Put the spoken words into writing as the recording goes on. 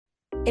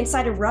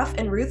Inside a rough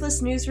and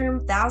ruthless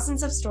newsroom,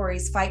 thousands of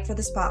stories fight for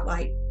the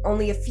spotlight.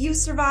 Only a few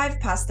survive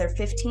past their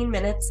 15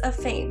 minutes of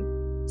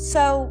fame.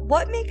 So,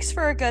 what makes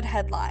for a good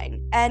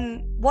headline?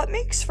 And what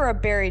makes for a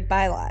buried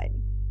byline?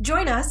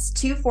 Join us,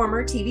 two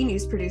former TV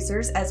news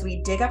producers, as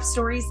we dig up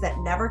stories that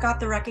never got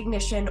the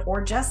recognition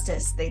or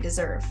justice they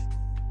deserve.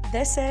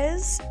 This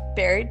is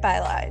Buried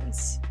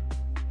Bylines.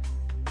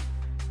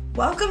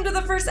 Welcome to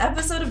the first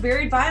episode of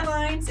Buried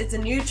Bylines. It's a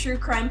new true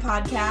crime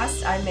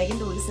podcast. I'm Megan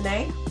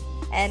DeLucine.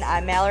 And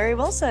I'm Mallory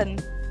Wilson.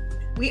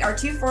 We are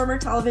two former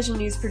television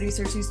news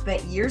producers who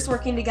spent years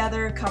working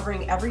together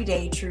covering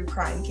everyday true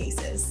crime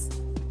cases.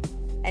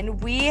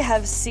 And we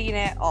have seen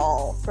it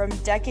all, from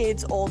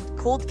decades-old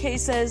cold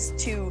cases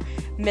to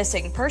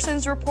missing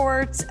persons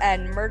reports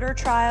and murder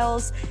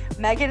trials.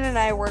 Megan and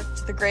I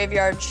worked the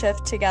graveyard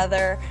shift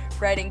together,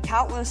 writing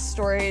countless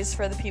stories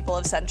for the people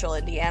of Central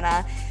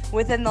Indiana.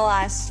 Within the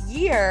last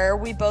year,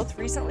 we both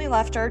recently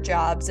left our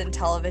jobs in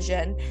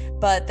television,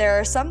 but there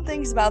are some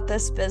things about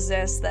this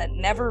business that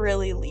never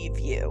really leave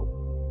you.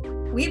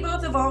 We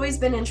both have always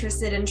been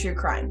interested in true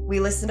crime. We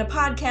listen to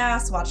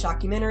podcasts, watch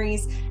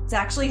documentaries. It's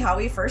actually how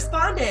we first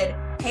bonded.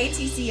 Hey,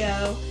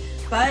 TCO.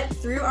 But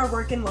through our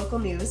work in local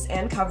news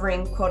and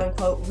covering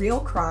quote-unquote real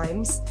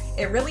crimes,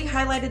 it really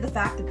highlighted the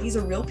fact that these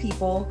are real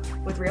people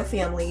with real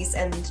families.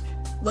 And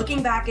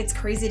looking back, it's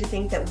crazy to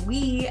think that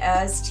we,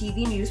 as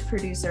TV news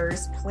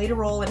producers, played a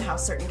role in how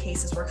certain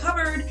cases were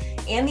covered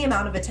and the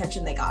amount of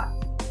attention they got.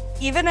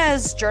 Even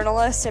as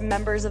journalists and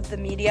members of the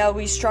media,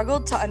 we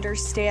struggled to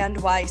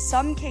understand why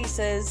some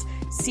cases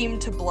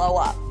seemed to blow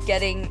up,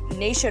 getting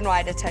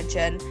nationwide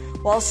attention,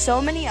 while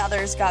so many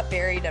others got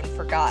buried and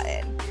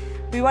forgotten.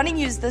 We want to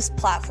use this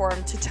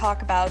platform to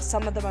talk about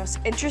some of the most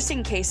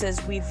interesting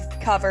cases we've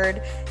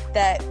covered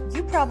that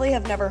you probably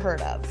have never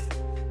heard of.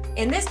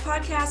 In this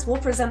podcast, we'll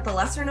present the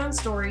lesser-known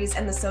stories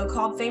and the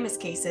so-called famous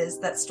cases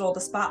that stole the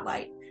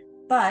spotlight.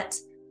 But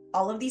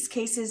all of these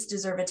cases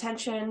deserve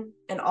attention,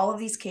 and all of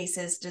these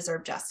cases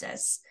deserve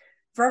justice.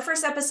 For our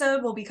first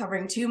episode, we'll be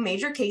covering two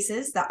major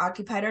cases that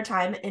occupied our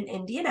time in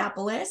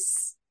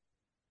Indianapolis.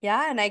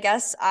 Yeah, and I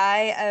guess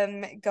I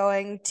am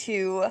going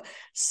to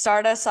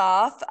start us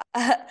off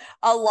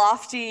a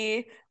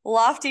lofty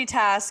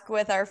task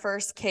with our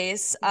first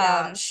case.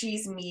 Yeah,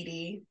 she's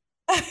meaty.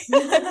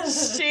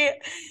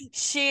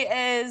 she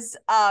is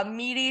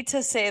meaty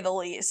to say the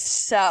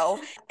least. So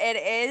it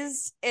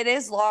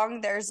is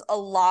long. There's a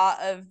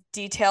lot of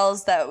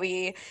details that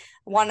we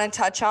want to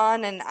touch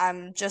on, and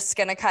I'm just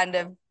gonna kind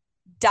of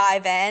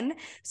dive in.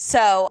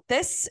 So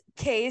this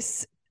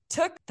case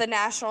took the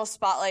national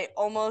spotlight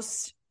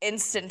almost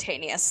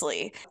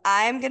instantaneously.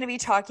 I'm going to be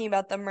talking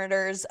about the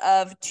murders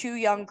of two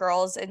young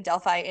girls in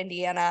Delphi,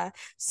 Indiana.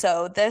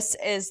 So this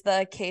is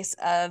the case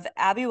of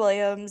Abby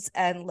Williams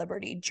and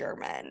Liberty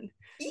German.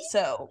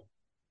 So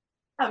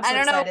I'm so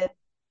excited.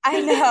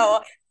 I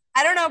know.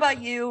 I don't know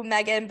about you,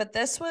 Megan, but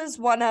this was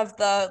one of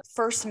the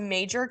first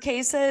major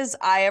cases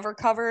I ever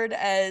covered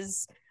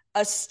as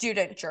a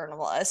student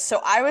journalist.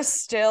 So I was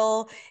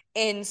still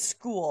in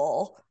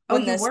school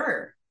when you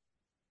were?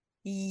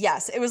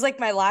 Yes, it was like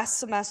my last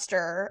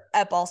semester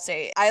at Ball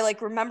State. I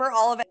remember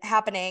all of it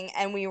happening,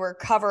 and we were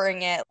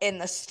covering it in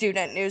the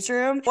student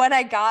newsroom. When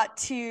I got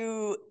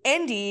to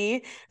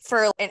Indy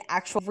for an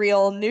actual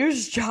real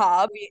news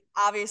job, we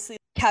obviously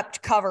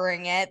kept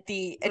covering it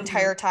the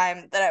entire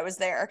time that I was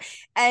there.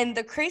 And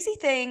the crazy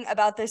thing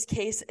about this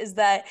case is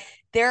that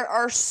there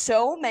are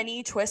so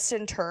many twists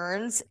and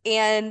turns,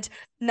 and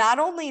not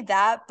only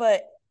that,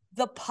 but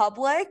the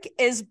public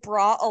is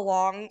brought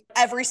along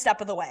every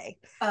step of the way.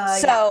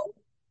 Yeah,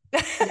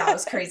 it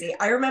was crazy.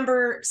 I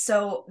remember,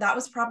 so that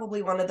was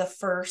probably one of the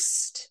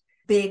first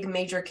big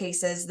major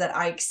cases that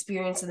I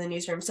experienced in the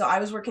newsroom. So I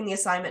was working the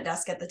assignment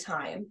desk at the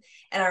time,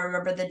 and I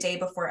remember the day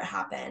before it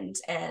happened,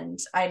 and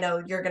I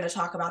know you're going to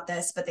talk about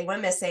this, but they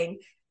went missing,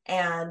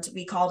 and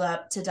we called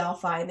up to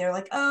Delphi, and they're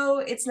like, oh,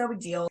 it's no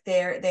big deal.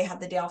 They had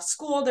the day off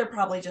school. They're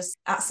probably just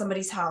at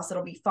somebody's house.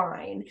 It'll be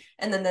fine.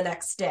 And then the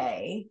next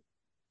day,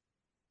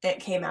 it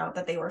came out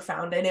that they were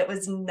found, and it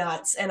was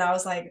nuts. And I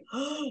was like,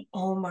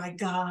 oh my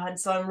God.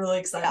 So I'm really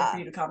excited for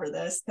you to cover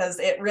this, because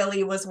it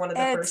really was one of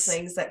the first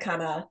things that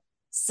kind of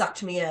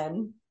sucked me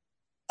in.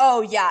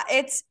 Oh yeah,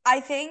 I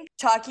think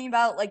talking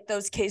about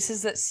those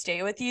cases that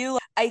stay with you,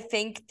 I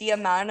think the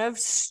amount of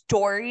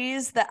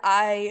stories that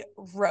I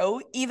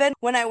wrote, even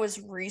when I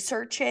was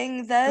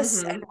researching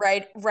this and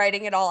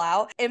writing it all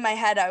out, in my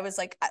head, I was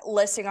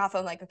listing off,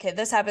 I'm like, okay,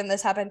 this happened.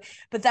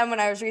 But then when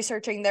I was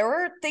researching, there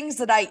were things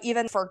that I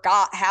even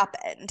forgot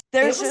happened.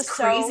 There's just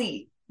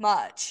crazy. So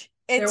much.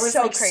 There was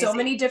so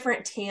many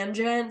different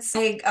tangents.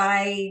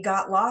 I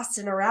got lost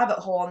in a rabbit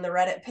hole on the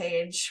Reddit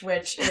page,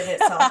 which in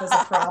itself is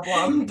a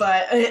problem.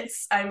 But I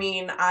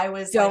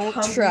was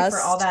hungry for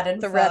all that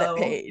info. The Reddit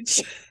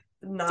page.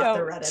 Not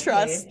the Reddit page. Don't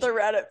trust the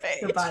Reddit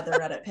page. Goodbye, the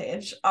Reddit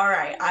page. All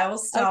right, I will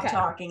stop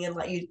talking and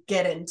let you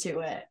get into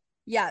it.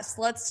 Yes,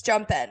 let's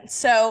jump in.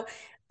 So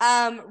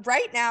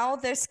Right now,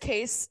 this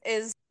case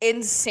is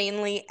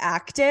insanely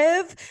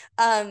active.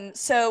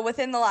 So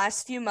within the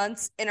last few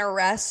months, an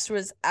arrest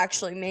was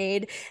actually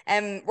made,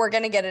 and we're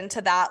gonna get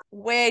into that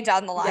way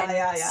down the line.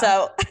 Yeah.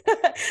 So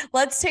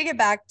let's take it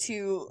back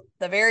to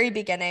the very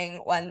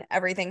beginning when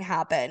everything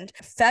happened.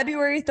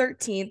 February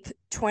 13th,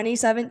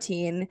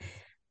 2017.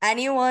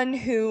 Anyone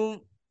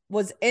who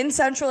was in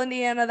Central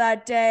Indiana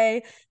that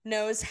day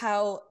knows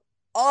how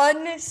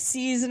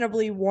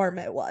unseasonably warm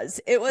it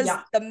was. It was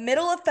the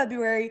middle of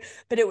February,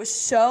 but it was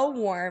so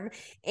warm.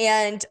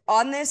 And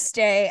on this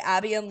day,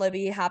 Abby and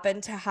Libby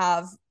happened to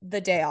have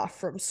the day off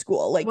from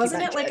school. Like,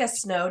 wasn't it like a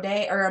snow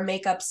day or a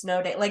makeup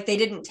snow day? Like they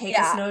didn't take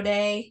a snow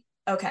day.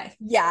 Okay.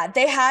 Yeah,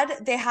 they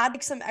had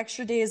like some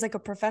extra days, like a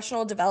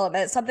professional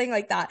development, something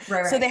like that.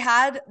 Right. So they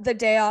had the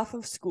day off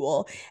of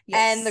school,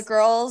 and the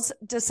girls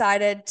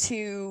decided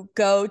to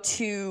go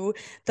to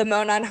the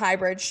Monon High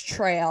Bridge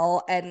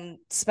Trail and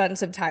spend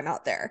some time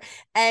out there.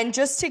 And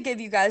just to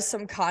give you guys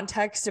some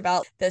context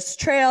about this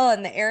trail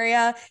and the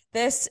area,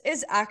 this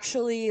is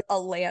actually a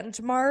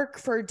landmark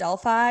for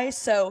Delphi.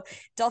 So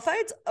Delphi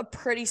is a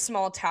pretty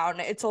small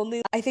town. It's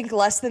only, I think,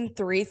 less than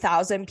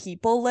 3,000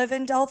 people live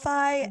in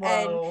Delphi. Whoa.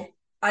 And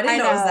I didn't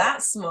know it was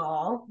that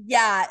small.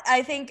 Yeah,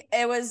 I think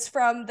it was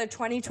from the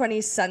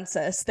 2020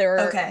 census. There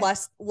were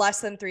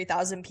less than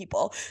 3,000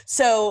 people.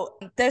 So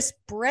this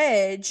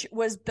bridge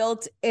was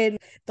built in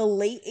the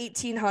late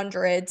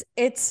 1800s.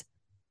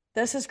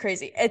 This is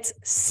crazy. It's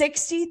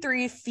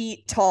 63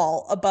 feet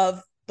tall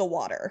above the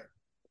water.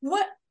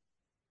 What?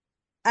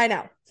 I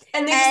know.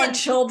 And they just let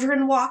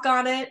children walk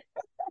on it?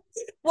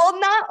 Well,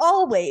 not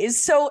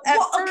always. So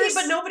first,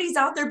 but nobody's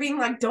out there being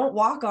like, don't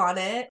walk on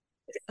it.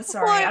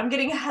 Sorry, I'm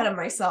getting ahead of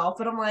myself,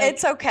 but I'm like,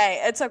 it's okay.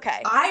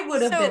 I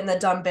would have been the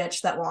dumb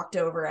bitch that walked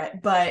over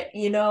it, but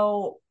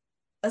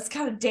that's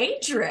kind of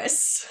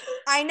dangerous.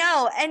 I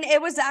know. And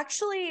it was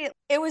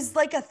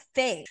like a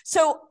thing.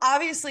 So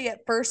obviously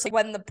at first, like,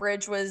 when the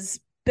bridge was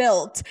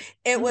built,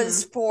 it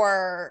was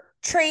for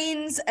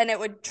trains, and it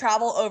would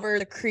travel over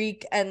the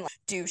creek and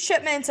do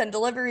shipments and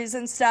deliveries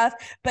and stuff.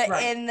 But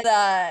in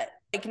the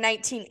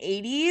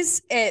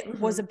 1980s, it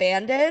was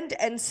abandoned.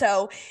 And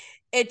so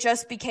it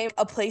just became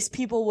a place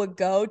people would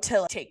go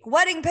to take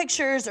wedding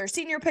pictures or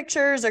senior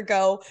pictures or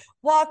go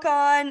walk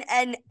on.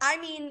 And I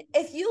mean,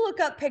 if you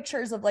look up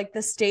pictures of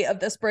the state of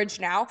this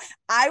bridge now,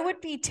 I would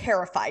be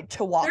terrified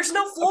to walk. There's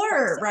no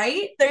floor,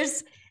 right? It's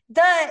just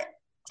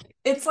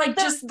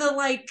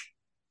the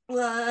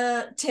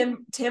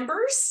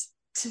timbers.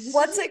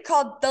 What's it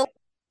called? The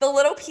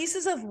little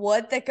pieces of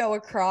wood that go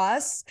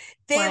across.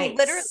 They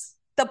literally,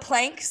 the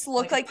planks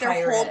look like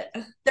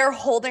they're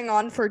holding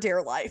on for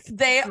dear life.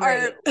 They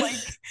are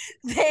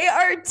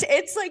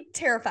it's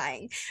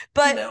terrifying.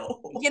 But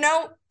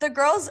the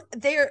girls,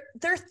 they're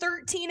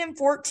 13 and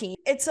 14.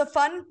 It's a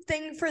fun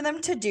thing for them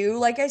to do.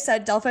 Like I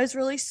said, Delphi is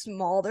really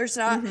small. There's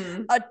not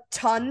a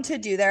ton to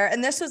do there.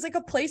 And this was a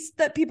place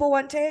that people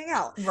went to hang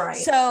out. Right.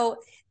 So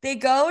they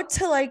go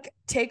to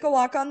take a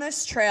walk on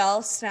this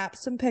trail, snap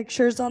some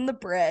pictures on the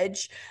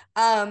bridge.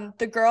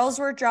 The girls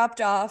were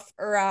dropped off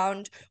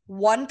around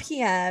 1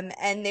 p.m.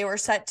 and they were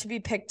set to be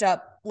picked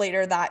up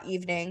later that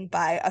evening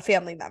by a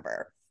family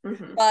member.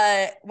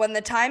 But when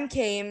the time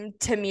came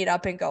to meet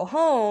up and go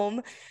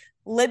home,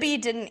 Libby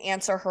didn't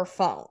answer her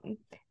phone.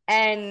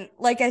 And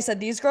like I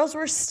said, these girls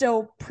were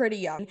still pretty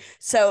young.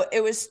 So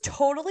it was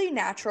totally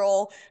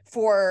natural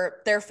for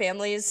their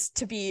families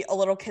to be a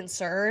little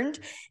concerned.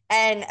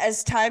 And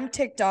as time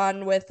ticked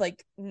on with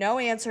no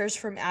answers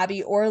from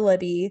Abby or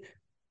Libby,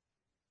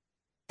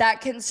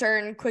 that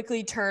concern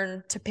quickly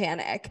turned to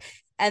panic.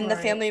 And the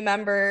family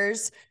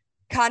members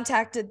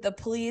contacted the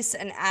police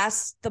and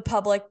asked the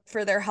public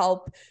for their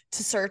help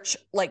to search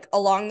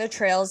along the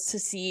trails to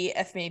see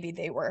if maybe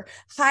they were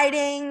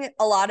hiding.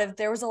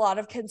 There was a lot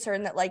of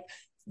concern that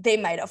they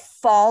might have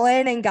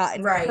fallen and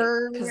gotten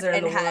hurt because they're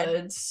in the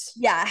woods.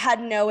 Had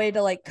no way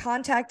to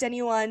contact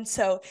anyone.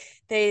 So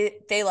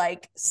they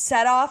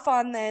set off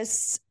on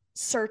this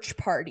search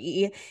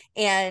party.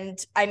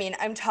 And I mean,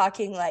 I'm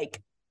talking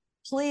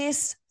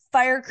police,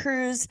 fire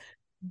crews,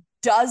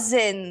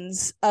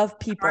 dozens of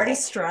people. Already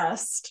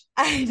stressed.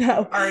 I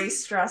know. Already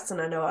stressed,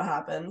 and I know what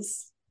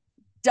happens.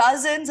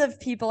 Dozens of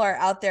people are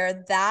out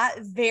there that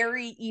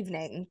very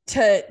evening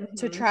to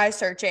try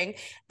searching.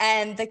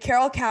 And the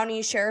Carroll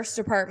County Sheriff's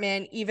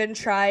Department even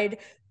tried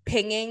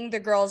pinging the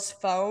girls'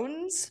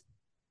 phones,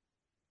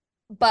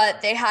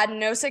 but they had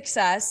no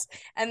success.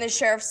 And the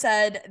sheriff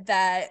said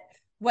that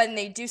when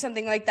they do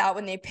something like that,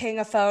 when they ping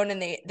a phone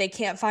and they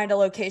can't find a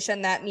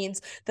location, that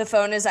means the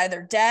phone is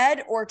either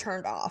dead or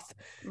turned off.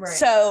 Right.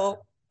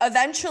 So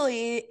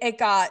eventually it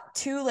got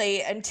too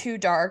late and too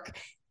dark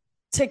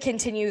to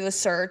continue the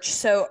search.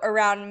 So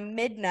around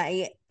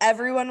midnight,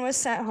 everyone was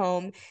sent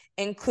home,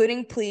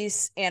 including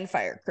police and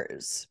fire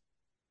crews.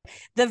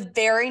 The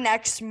very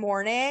next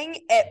morning,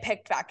 it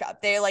picked back up.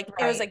 It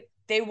was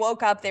they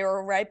woke up, they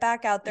were right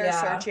back out there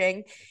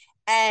searching.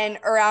 And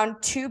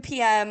around 2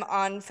 p.m.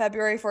 on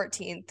February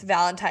 14th,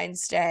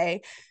 Valentine's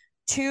Day,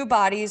 2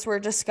 bodies were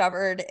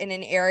discovered in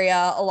an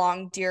area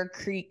along Deer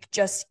Creek,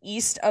 just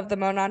east of the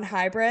Monon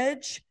High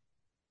Bridge.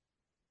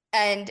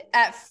 And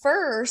at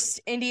first,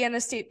 Indiana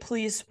State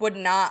Police would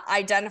not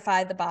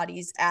identify the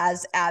bodies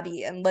as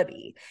Abby and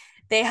Libby.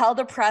 They held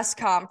a press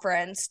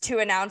conference to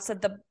announce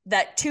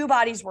that 2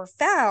 bodies were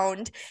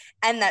found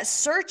and that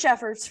search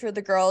efforts for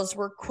the girls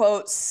were,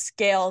 quote,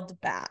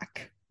 scaled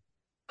back.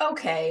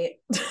 Okay.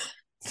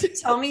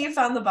 Tell me you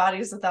found the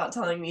bodies without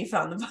telling me you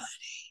found the bodies.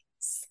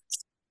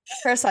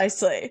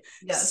 Precisely.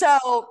 Yes.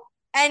 So,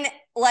 and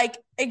like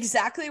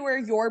exactly where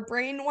your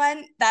brain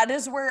went, that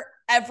is where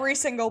every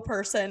single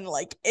person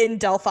like in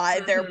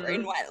Delphi, their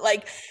brain went.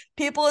 Like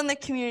people in the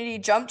community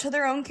jumped to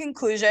their own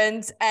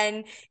conclusions,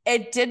 and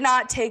it did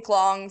not take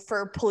long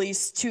for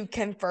police to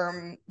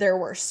confirm their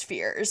worst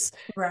fears.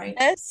 Right.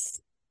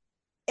 This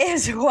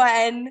is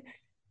when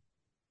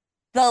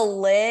the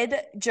lid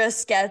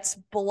just gets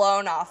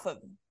blown off of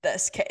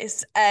this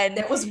case. And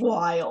it was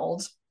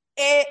wild.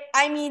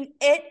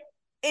 It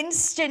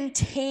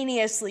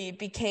instantaneously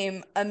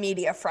became a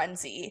media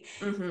frenzy.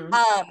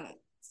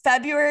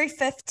 February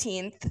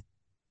 15th,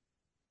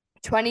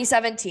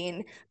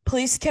 2017,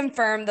 police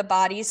confirmed the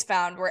bodies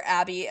found were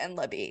Abby and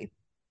Libby.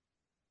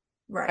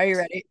 Right. Are you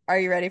ready? Are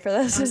you ready for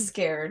this? I'm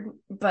scared,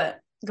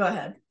 but go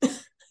ahead.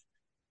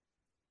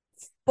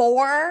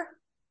 4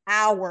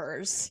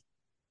 hours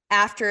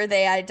after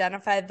they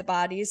identified the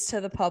bodies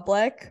to the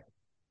public,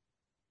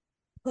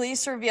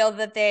 police revealed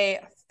that they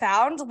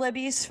found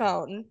Libby's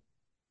phone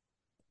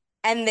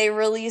and they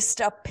released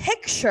a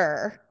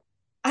picture.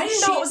 I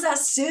didn't know it was that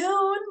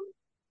soon.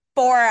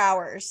 4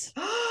 hours.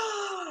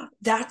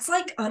 That's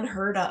like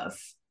unheard of.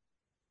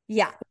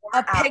 Yeah.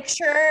 A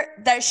picture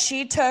that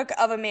she took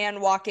of a man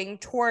walking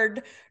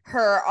toward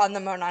her on the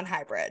Monon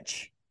High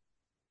Bridge.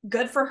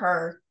 Good for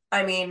her.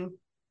 I mean,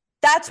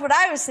 that's what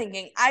I was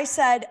thinking. I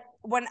said,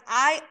 when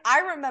I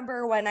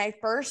remember when I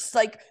first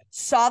like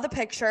saw the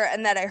picture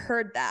and that I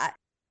heard that,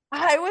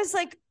 I was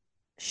like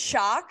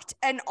shocked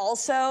and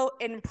also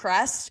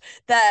impressed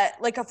that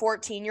like a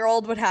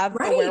 14-year-old would have the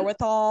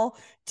wherewithal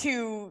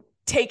to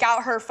take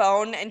out her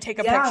phone and take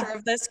a picture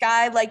of this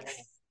guy. Like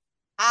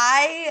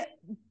I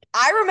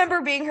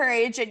remember being her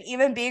age and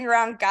even being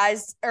around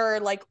guys or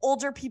like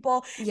older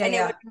people,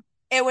 and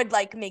it would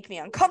like make me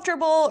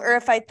uncomfortable, or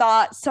if I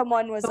thought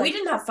someone was we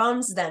didn't have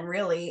phones then,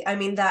 really. I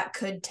mean, that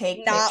could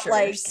take not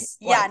pictures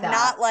like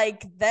not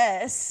like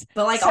this.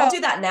 But like, I'll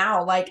do that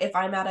now. Like if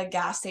I'm at a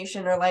gas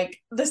station or like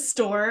the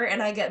store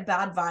and I get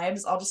bad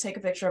vibes, I'll just take a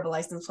picture of a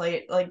license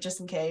plate, like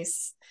just in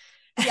case.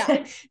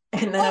 Yeah.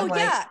 And then I'm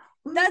like,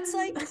 that's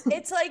like,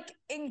 it's like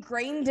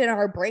ingrained in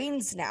our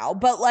brains now.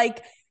 But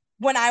like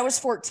when I was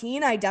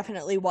 14, I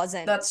definitely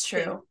wasn't. That's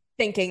true.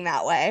 Thinking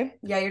that way.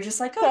 Yeah, you're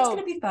just like, it's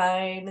gonna be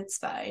fine. It's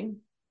fine.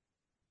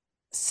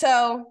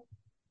 So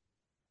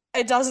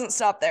it doesn't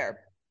stop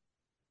there.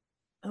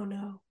 Oh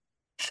no.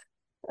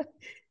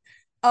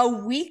 A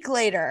week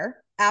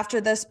later, after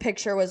this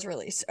picture was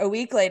released, a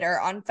week later,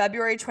 on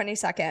February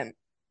 22nd,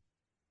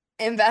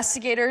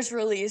 investigators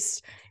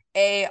released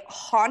a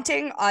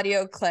haunting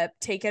audio clip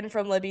taken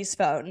from Libby's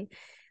phone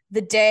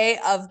the day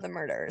of the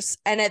murders.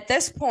 And at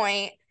this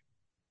point,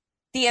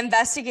 the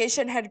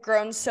investigation had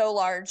grown so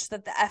large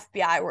that the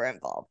FBI were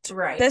involved.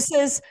 Right. This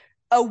is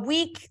a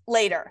week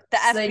later. The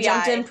FBI. They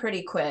jumped in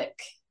pretty quick.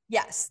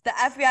 Yes, the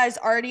FBI is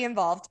already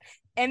involved.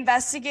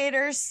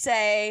 Investigators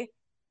say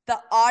the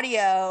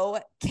audio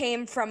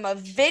came from a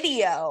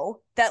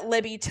video that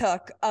Libby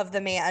took of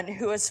the man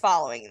who was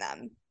following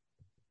them.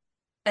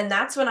 And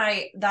that's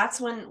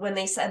when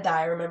they said that,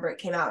 I remember it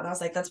came out and I was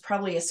like, that's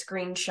probably a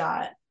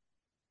screenshot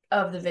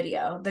of the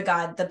video,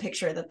 the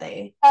picture that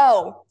they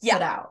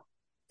put out.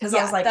 Because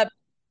I was like,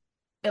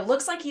 it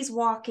looks like he's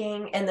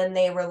walking, and then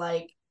they were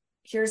like,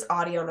 here's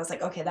audio, and I was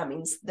like, okay, that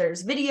means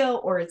there's video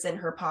or it's in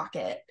her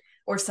pocket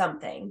or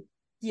something.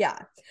 Yeah.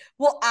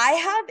 Well, I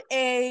have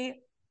a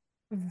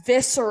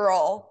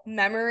visceral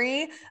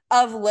memory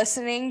of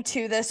listening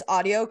to this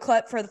audio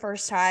clip for the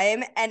first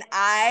time, and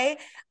I'm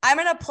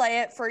gonna play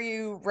it for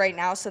you right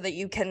now so that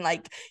you can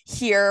like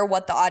hear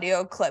what the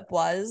audio clip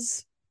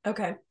was.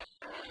 Okay.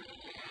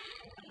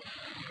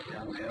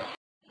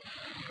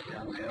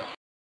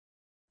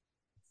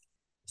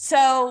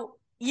 So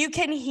you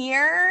can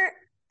hear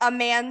a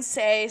man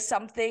say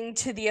something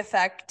to the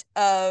effect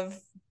of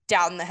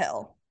 "down the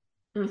hill,"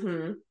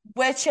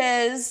 which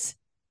is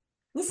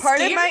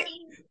pardon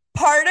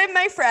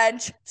my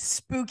French,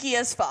 spooky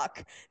as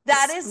fuck.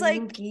 That is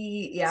like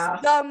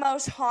the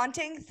most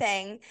haunting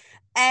thing.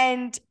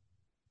 And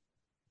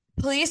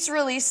police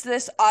released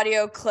this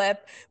audio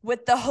clip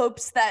with the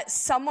hopes that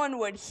someone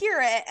would hear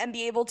it and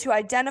be able to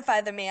identify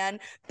the man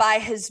by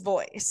his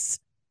voice.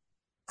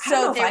 I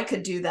don't know if I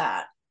could do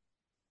that.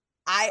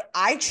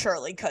 I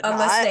surely could not.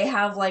 Unless they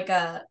have like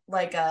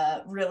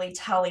a really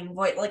telling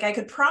voice. Like I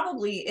could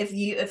probably,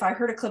 if I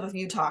heard a clip of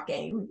you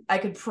talking, I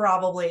could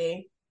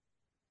probably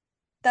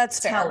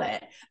tell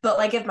it. But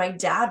like if my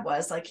dad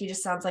was like, he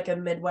just sounds like a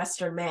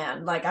Midwestern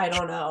man. Like I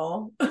don't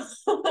know.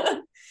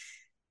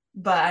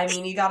 But I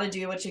mean, you got to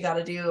do what you got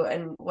to do,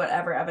 and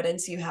whatever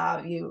evidence you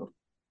have, you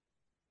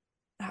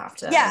have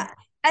to Yeah.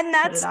 And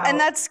put it that's and out.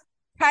 that's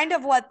kind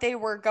of what they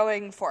were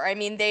going for. I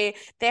mean, they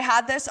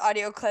had this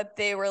audio clip.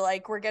 They were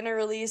like, we're going to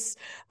release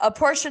a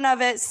portion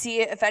of it,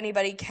 see if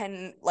anybody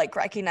can like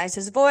recognize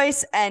his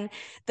voice. And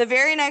the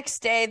very next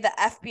day, the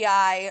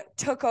FBI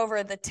took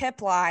over the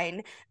tip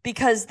line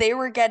because they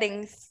were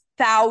getting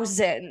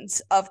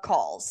thousands of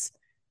calls,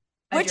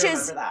 I do which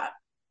remember is that.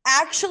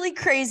 actually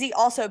crazy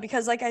also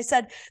because like I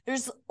said,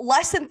 there's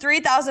less than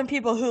 3,000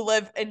 people who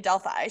live in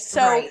Delphi.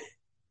 So Right.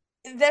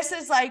 this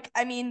is like,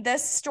 I mean,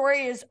 this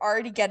story is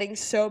already getting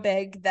so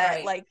big that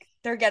Right. like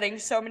they're getting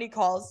so many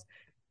calls.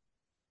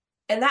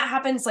 And that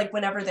happens like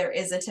whenever there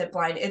is a tip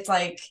line. It's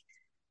like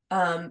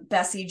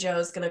Bessie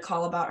Joe's gonna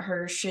call about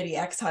her shitty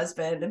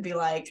ex-husband and be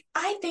like,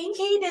 I think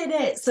he did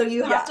it. So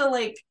you have Yeah. to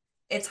like,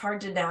 it's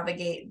hard to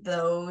navigate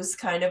those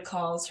kind of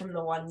calls from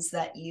the ones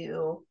that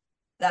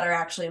are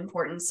actually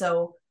important.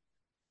 So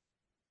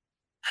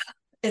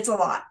it's a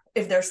lot.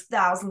 If there's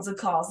thousands of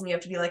calls and you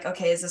have to be like,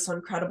 okay, is this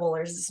one credible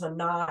or is this one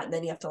not? And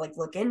then you have to like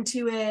look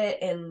into it.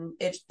 And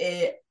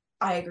it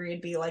I agree,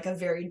 it'd be like a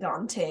very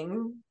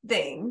daunting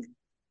thing.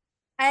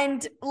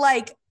 And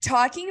like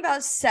talking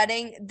about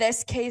setting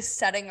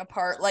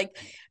apart, like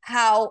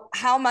how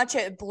much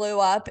it blew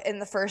up in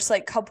the first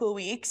like couple of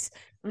weeks.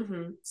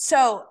 Mm-hmm.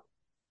 So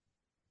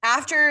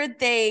after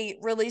they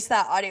released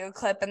that audio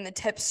clip and the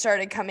tips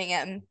started coming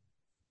in,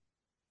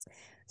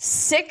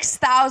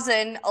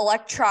 6,000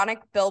 electronic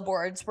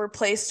billboards were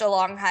placed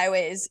along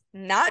highways,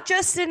 not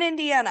just in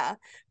Indiana,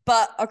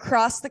 but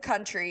across the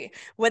country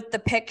with the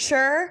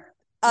picture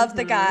of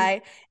the Mm-hmm.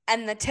 guy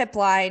and the tip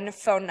line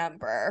phone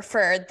number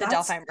for the That's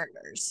Delphi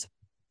murders.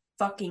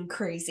 fucking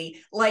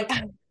crazy. Like,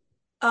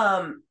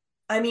 um,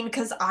 I mean,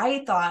 because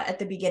I thought at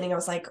the beginning, I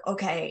was like,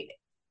 okay,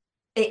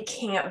 it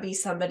can't be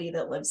somebody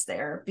that lives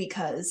there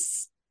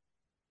because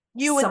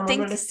You would someone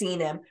would have think, seen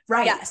him.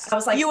 Right. yes, I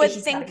was like, you would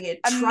he's got to think be a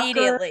trucker.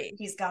 immediately.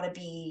 He's got to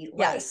be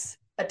like Yes.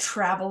 a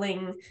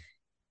traveling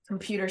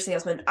computer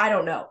salesman. I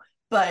don't know,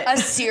 but A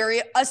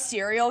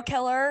serial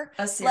killer.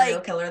 a serial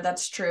Like, killer.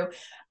 That's true.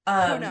 who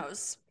Um,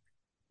 knows?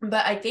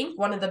 but I think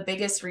one of the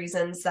biggest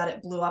reasons that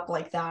it blew up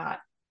like that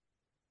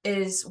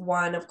is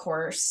one, of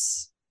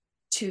course,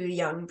 two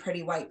young,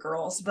 pretty white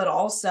girls, but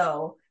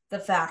also the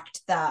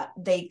fact that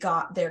they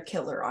got their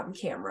killer on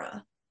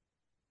camera.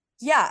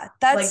 Yeah,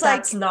 that's Like,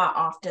 that's like not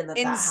often that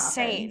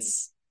insane.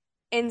 happens.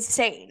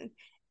 Insane.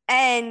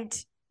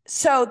 And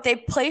so they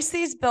placed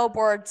these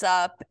billboards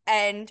up,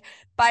 and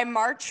by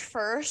March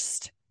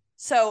 1st,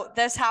 so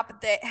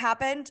it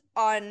happened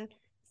on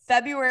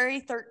February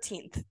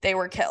 13th, they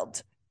were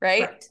killed,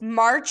 right? Right.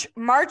 March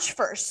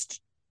 1st,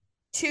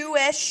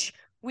 2-ish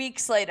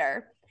weeks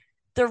later,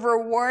 the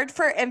reward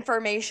for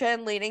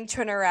information leading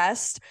to an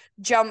arrest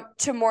jumped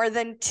to more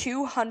than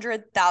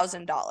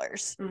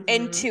 $200,000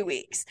 in Mm-hmm. 2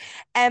 weeks.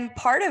 And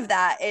part of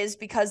that is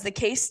because the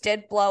case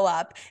did blow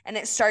up and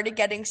it started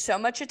getting so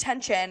much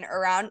attention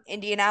around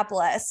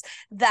Indianapolis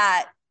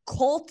that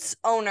Colts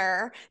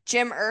owner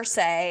Jim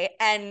Irsay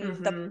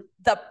and the Mm-hmm.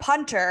 the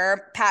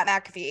punter Pat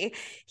McAfee,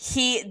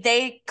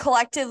 they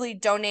collectively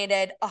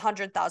donated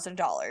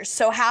 $100,000.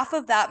 So half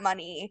of that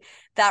money,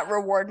 that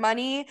reward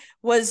money,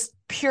 was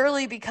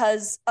purely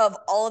because of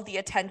all of the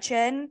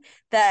attention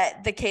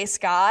that the case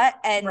got,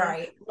 and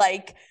Right.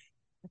 like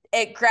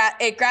it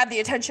grabbed the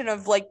attention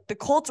of like the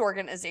Colts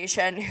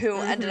organization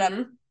who ended up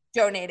Mm-hmm.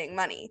 donating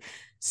money.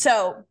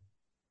 So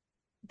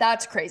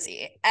that's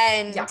crazy.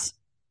 And Yeah.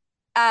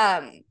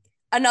 um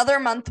another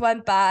month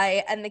went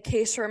by and the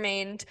case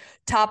remained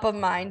top of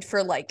mind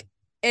for like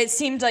it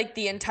seemed like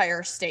the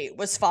entire state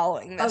was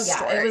following Oh this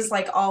yeah. It was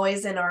story. like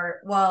always in our,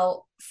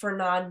 well, for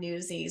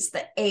non-newsies,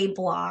 the A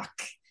block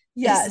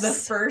is the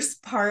Yes.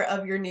 first part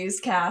of your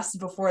newscast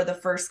before the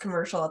first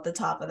commercial at the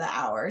top of the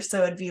hour.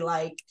 So it'd be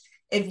like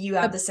if you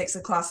have The, the 6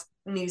 o'clock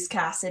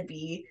newscast, it'd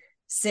be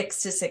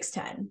 6 to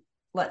 6:10.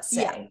 Let's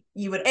yeah. say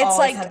you would It's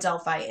always have like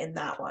Delphi in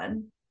that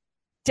one.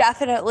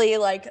 definitely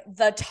like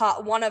the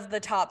top one of the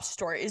top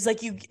stories.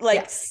 Like you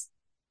like Yes.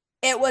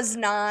 it was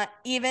not,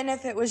 even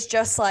if it was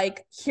just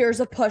like here's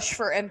a push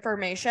for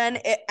information,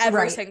 Right.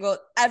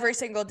 every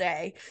single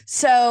day.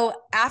 So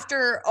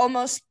after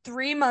almost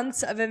 3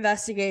 months of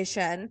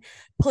investigation,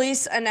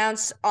 police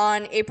announced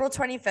on April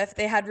 25th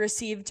they had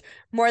received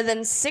more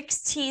than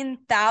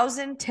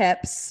 16,000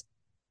 tips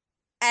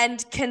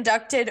and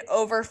conducted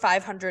over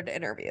 500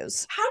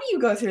 interviews. How do you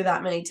go through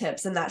that many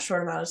tips in that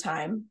short amount of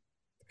time?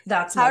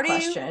 That's my How do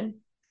you question.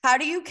 how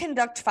do you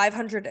conduct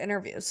 500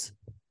 interviews?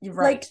 You're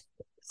Like, right.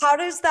 how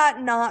does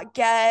that not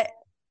get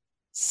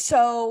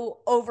so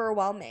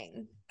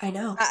overwhelming? I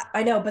know. Uh,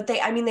 I know, but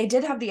I mean, they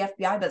did have the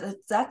FBI, but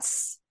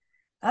that's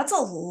a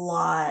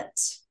lot of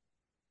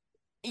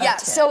yeah,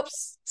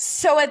 tips.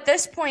 so at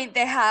this point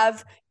they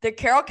have the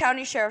Carroll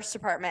County Sheriff's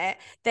Department,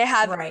 they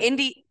have Right.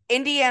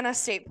 Indiana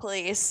State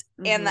Police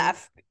and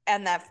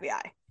Mm-hmm. the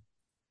FBI.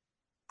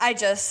 I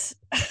just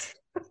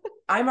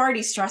I'm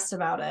already stressed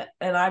about it,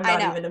 and I'm I not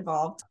know. even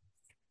involved.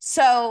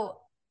 So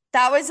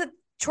that was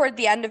toward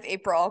the end of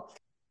April.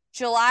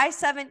 July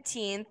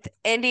 17th,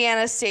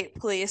 Indiana State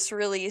Police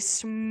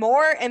released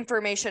more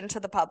information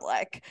to the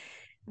public.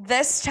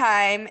 This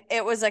time,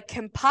 it was a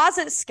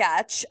composite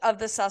sketch of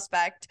the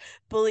suspect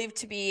believed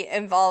to be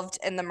involved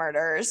in the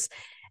murders.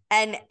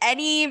 And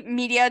any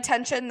media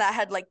attention that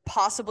had like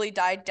possibly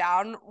died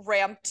down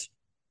ramped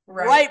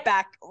right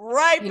back.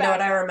 You know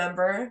what I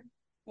remember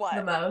the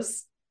What?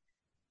 most?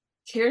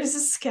 Here's a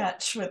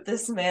sketch with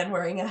this man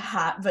wearing a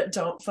hat, but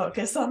don't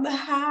focus on the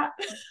hat.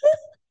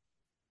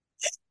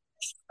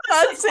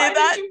 I'd say Why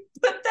that. did you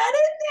put that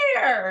in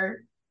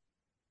there?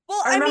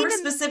 Well, I remember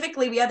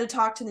specifically we had to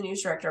talk to the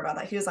news director about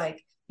that. He was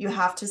like, you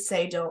have to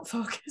say don't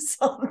focus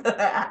on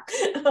that.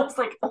 And I was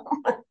like, oh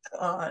my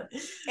God.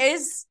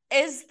 Is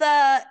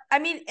the, I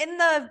mean, in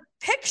the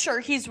picture,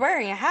 he's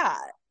wearing a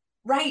hat.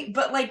 Right,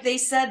 but like they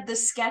said, the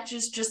sketch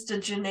is just a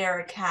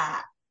generic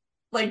hat.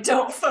 Like,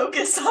 don't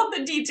focus on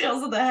the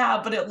details of the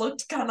hat, but it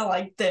looked kind of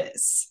like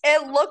this.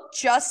 It looks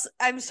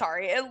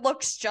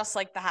just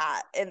like the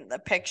hat in the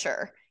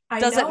picture.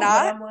 Does it not?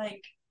 But I'm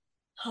like,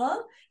 huh?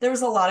 There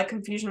was a lot of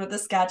confusion with the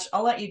sketch.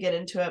 I'll let you get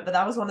into it, but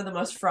that was one of the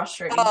most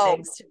frustrating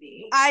things to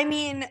me. I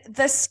mean,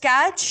 the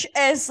sketch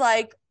is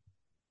like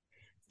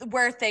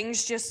where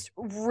things just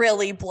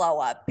really blow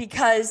up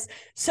because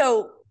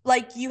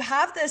like you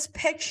have this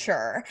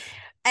picture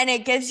and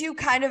it gives you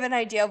kind of an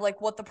idea of like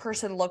what the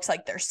person looks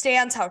like, their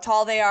stance, how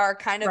tall they are,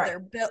 kind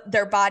of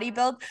their body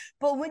build.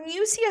 But when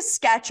you see a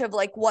sketch of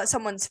like what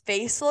someone's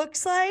face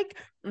looks like,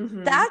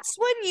 that's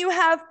when you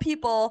have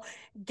people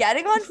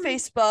getting on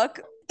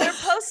Facebook.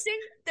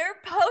 They're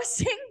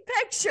posting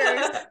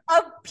pictures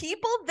of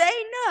people they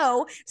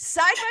know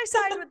side by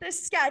side with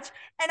this sketch.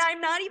 And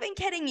I'm not even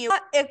kidding you.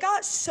 It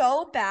got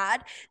so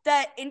bad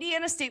that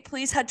Indiana State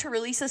Police had to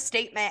release a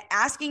statement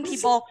asking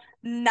people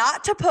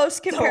not to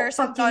post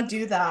comparisons. Don't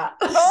do that.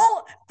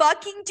 Don't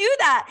fucking do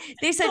that.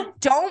 They said,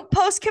 don't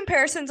post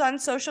comparisons on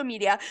social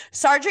media.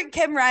 Sergeant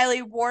Kim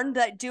Riley warned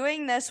that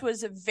doing this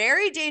was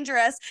very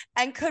dangerous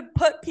and could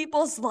put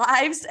people's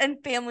lives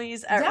and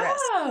families at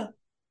risk.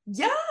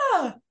 Yeah.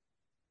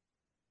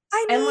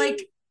 I mean, and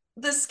like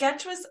the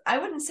sketch was, I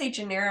wouldn't say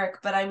generic,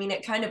 but I mean,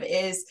 it kind of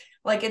is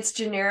like it's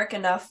generic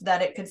enough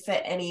that it could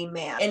fit any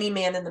man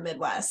in the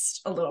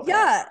Midwest a little bit.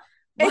 Yeah.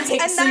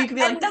 Like, so you could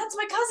be like, that's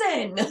my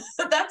cousin.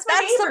 That's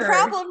my neighbor. The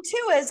problem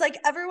too, is like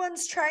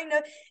everyone's trying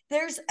to,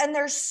 there's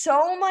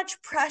so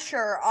much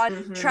pressure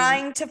on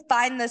trying to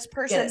find this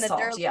person that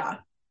solved,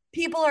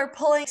 people are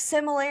pulling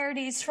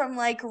similarities from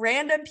like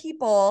random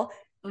people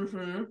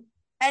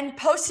and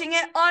posting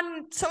it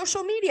on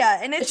social media.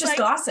 And it's just like,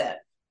 gossip.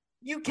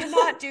 You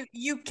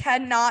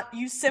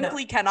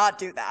simply cannot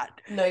do that.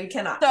 No, you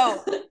cannot.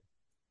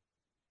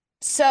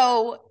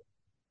 So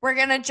we're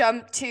going to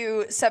jump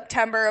to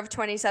September of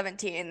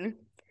 2017.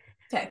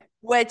 Okay.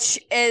 Which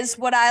is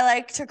what I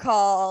like to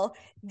call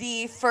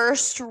the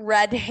first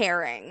red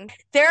herring.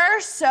 There are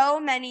so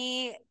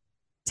many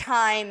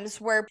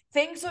times where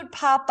things would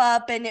pop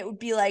up and it would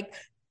be like,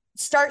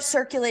 start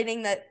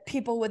circulating that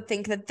people would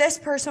think that this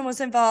person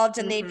was involved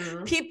and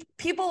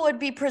people would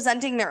be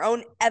presenting their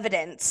own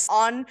evidence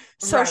on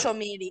social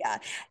media.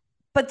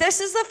 But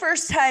this is the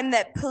first time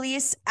that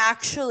police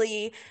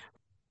right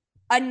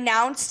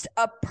announced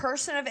a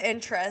person of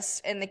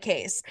interest in the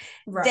case.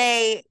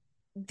 Right.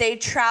 They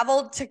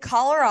traveled to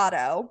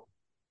Colorado,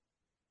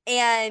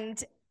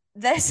 and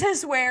this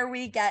is where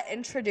we get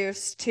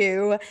introduced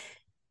to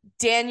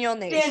Daniel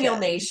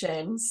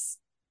Nations.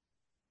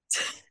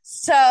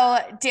 So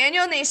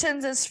Daniel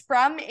Nations is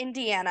from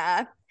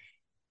Indiana.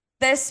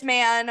 This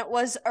man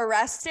was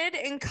arrested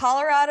in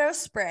Colorado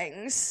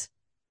Springs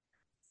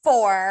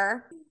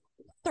for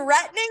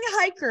threatening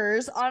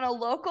hikers on a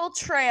local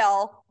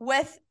trail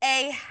with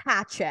a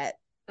hatchet.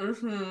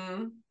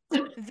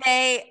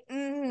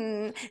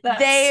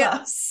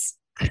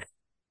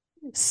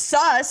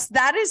 Sus.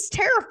 That is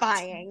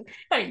terrifying.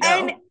 I know.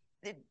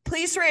 And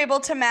police were able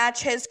to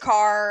match his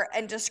car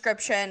and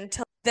description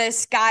to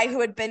this guy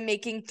who had been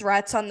making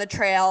threats on the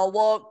trail.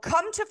 Well,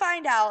 come to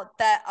find out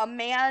that a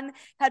man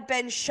had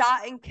been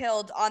shot and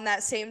killed on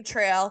that same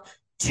trail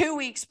 2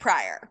 weeks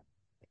prior.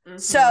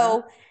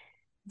 So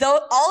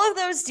all of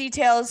those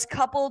details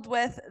coupled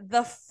with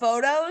the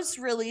photos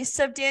released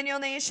of Daniel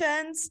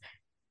Nations,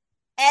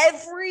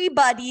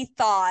 everybody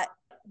thought,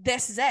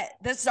 this is it.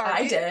 This is our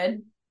dude.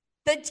 Did.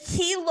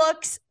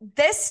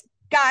 This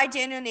guy,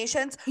 Daniel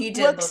Nations, he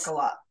did look a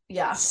lot.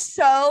 Yeah.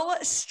 So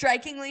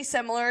strikingly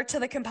similar to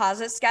the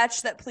composite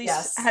sketch that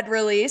police had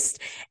released.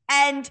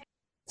 And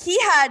he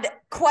had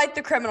quite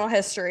the criminal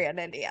history in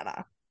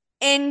Indiana.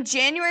 In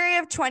January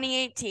of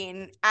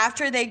 2018,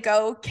 after they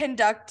go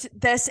conduct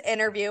this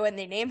interview and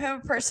they name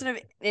him a person of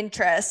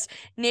interest,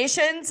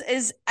 Nations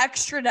is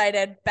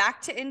extradited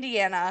back to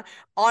Indiana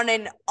on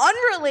an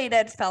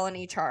unrelated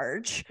felony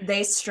charge.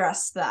 They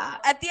stress that.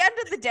 At the end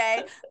of the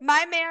day,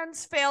 my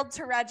man's failed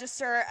to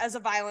register as a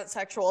violent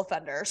sexual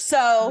offender.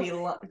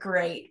 So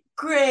great.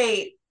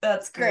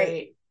 That's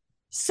great.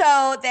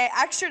 So they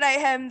extradite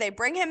him. They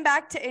bring him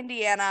back to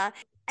Indiana.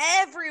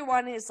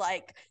 Everyone is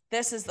like,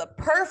 this is the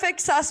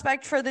perfect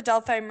suspect for the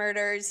Delphi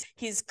murders.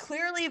 He's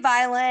clearly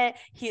violent.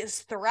 He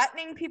is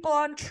threatening people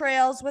on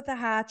trails with a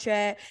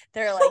hatchet.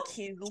 They're like,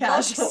 he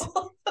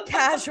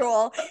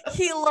casual.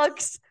 He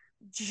looks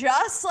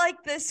just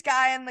like this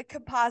guy in the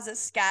composite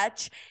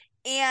sketch.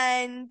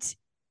 And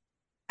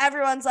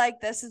everyone's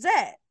like, this is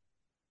it.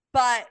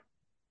 But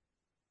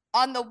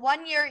on the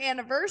 1-year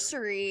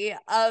anniversary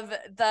of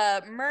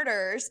the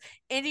murders,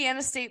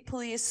 Indiana State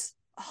Police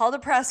held a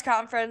press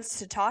conference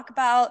to talk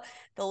about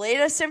the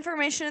latest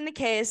information in the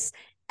case,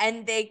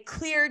 and they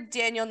cleared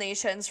Daniel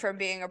Nations from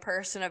being a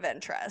person of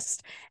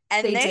interest.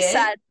 And they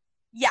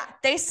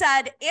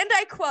said, and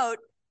I quote,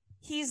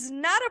 "He's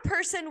not a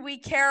person we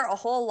care a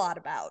whole lot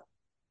about."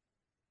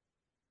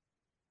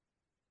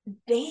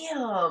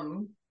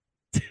 Damn.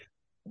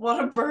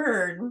 What a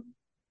burn.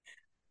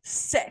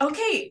 Sick.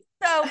 Okay.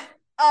 So,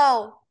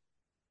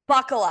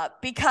 buckle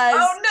up,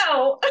 because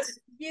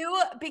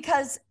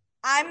because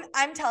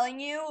I'm telling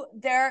you,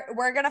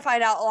 we're gonna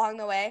find out along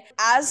the way.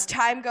 As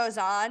time goes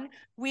on,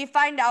 we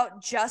find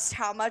out just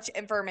how much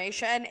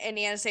information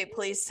Indiana State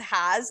Police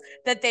has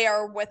that they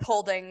are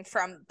withholding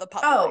from the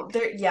public.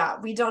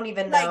 We don't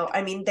even know.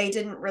 I mean, they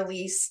didn't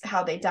release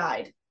how they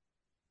died.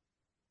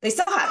 They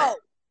still haven't.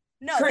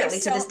 No, currently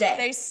to this day.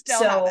 They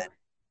still haven't.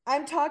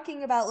 I'm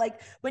talking about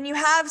like when you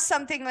have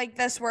something like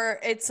this where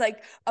it's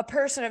like a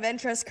person of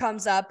interest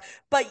comes up,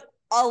 but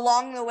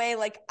along the way,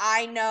 like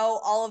I know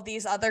all of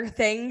these other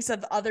things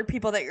of other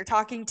people that you're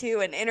talking to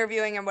and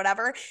interviewing and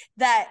whatever,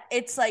 that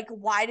it's like,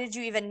 why did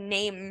you even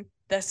name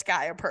this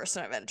guy a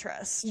person of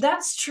interest?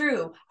 That's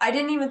true. I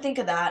didn't even think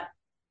of that.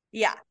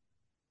 Yeah.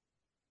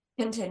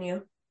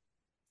 Continue.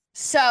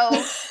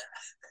 So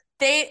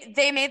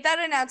they made that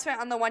announcement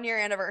on the 1-year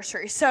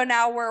anniversary. So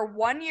now we're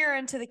 1 year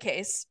into the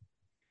case.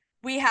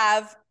 We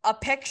have a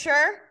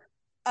picture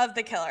of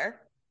the killer,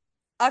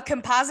 a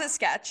composite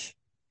sketch,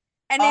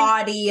 and an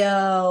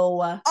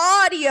audio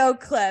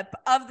clip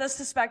of the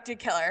suspected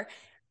killer.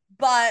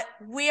 But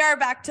we are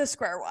back to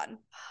square one.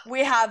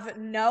 We have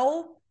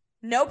no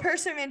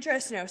person of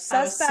interest, no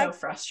suspect. I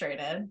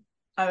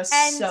was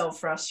so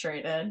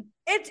frustrated.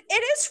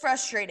 It is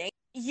frustrating.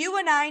 You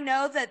and I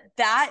know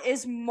that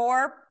is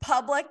more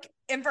public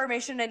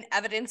information and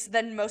evidence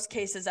than most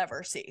cases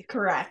ever see.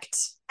 Correct.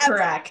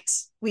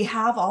 We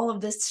have all of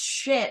this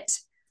shit.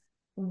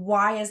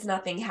 Why has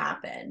nothing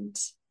happened?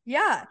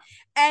 Yeah.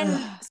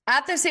 And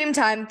at the same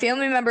time,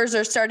 family members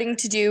are starting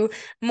to do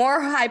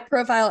more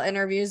high-profile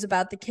interviews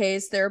about the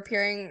case. They're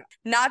appearing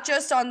not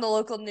just on the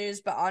local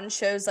news, but on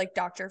shows like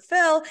Dr.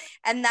 Phil.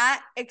 And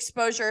that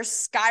exposure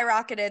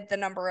skyrocketed the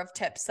number of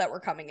tips that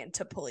were coming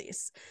into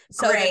police.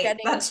 So great.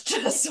 That's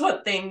just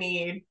what they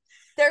need.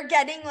 They're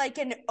getting like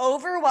an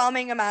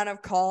overwhelming amount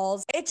of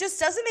calls. It just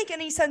doesn't make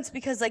any sense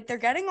because like they're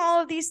getting all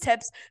of these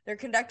tips. They're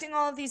conducting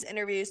all of these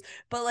interviews,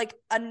 but like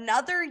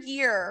another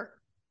year,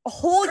 a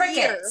whole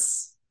year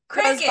goes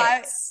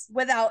by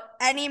without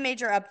any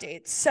major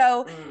updates.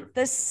 So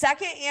the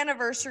second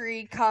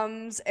anniversary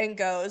comes and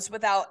goes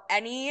without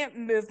any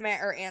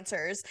movement or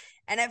answers.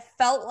 And it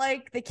felt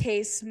like the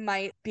case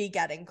might be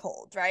getting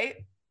cold, right?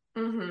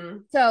 Mm-hmm.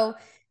 So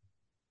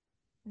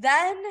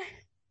then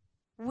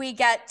we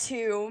get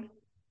to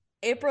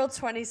April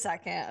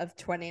 22nd of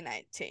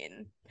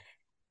 2019.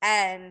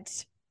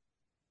 And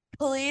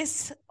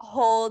police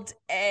hold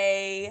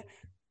a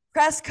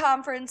press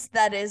conference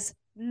that is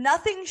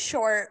nothing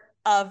short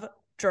of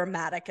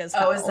dramatic as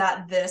hell. Oh, is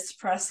that this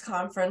press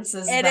conference?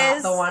 Is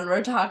that the one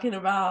we're talking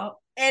about?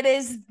 It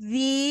is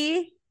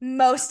the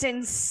most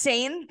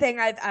insane thing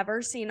I've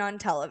ever seen on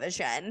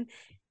television.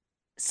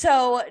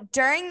 So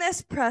during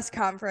this press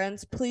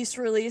conference, police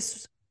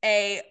released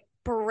a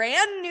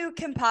brand new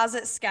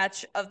composite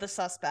sketch of the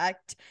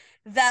suspect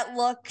that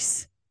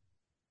looks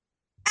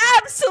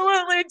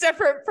absolutely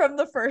different from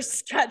the first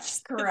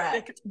sketch.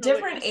 Correct.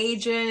 Different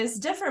ages,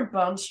 different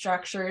bone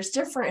structures,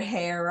 different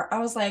hair. I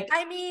was like,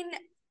 I mean,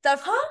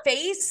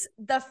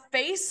 the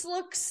face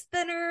looks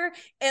thinner.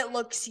 It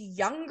looks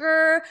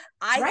younger.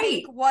 I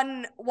think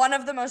one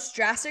of the most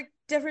drastic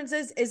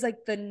differences is like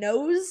the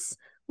nose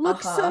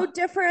looks so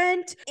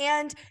different.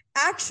 And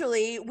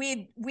actually,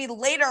 we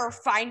later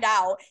find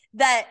out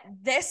that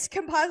this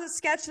composite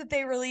sketch that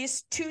they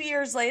released 2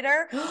 years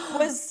later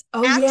was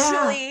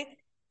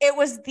it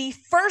was the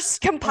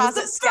first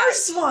composite sketch.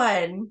 First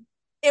one.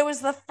 It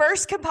was the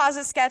first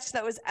composite sketch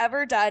that was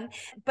ever done.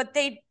 But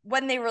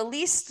when they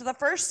released the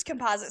first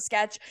composite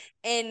sketch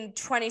in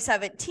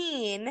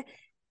 2017,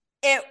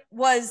 it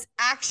was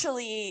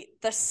actually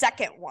the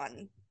second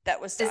one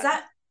that was done. Is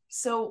that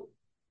so?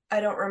 I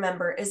don't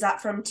remember. Is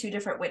that from two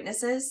different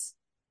witnesses?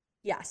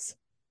 Yes.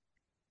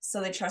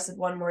 So they trusted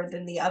one more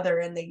than the other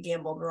and they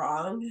gambled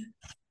wrong.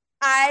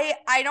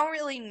 I don't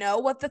really know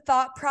what the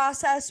thought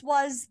process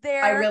was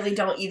there. I really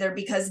don't either,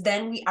 because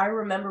then I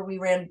remember we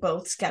ran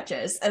both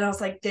sketches and I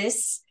was like,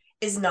 this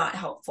is not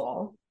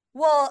helpful.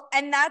 Well,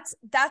 and that's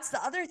the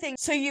other thing.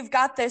 So you've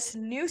got this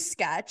new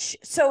sketch.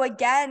 So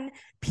again,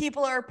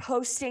 people are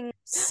posting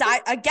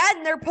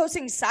They're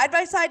posting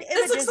side-by-side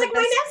images. This looks like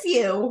my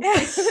nephew.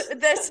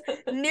 This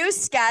new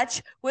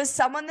sketch was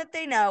someone that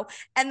they know,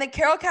 and the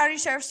Carroll County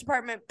Sheriff's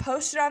Department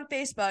posted on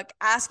Facebook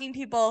asking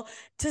people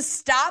to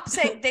stop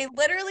saying, they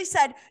literally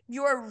said,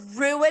 you're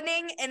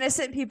ruining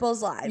innocent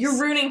people's lives. You're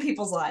ruining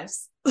people's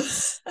lives.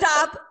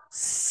 Stop.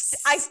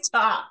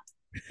 Stop.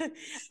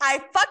 I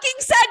fucking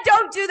said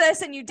don't do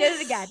this, and you did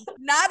it again.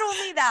 Not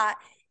only that,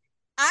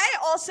 I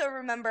also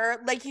remember,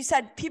 like you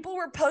said, people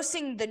were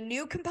posting the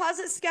new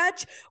composite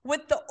sketch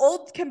with the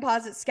old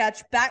composite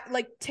sketch back,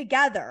 like,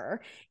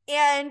 together.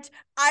 And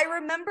I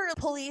remember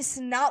police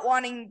not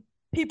wanting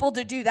people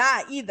to do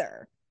that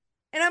either.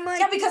 And I'm like,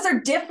 yeah, because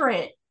they're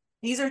different.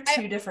 These are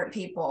two different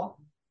people.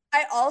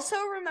 I also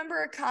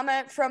remember a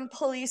comment from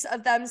police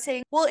of them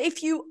saying, well,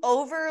 if you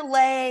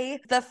overlay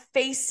the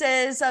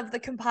faces of the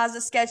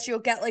composite sketch, you'll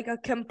get like a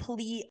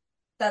complete.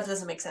 That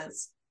doesn't make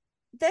sense.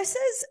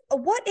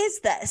 What is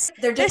this?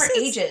 They're different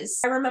ages.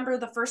 I remember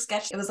the first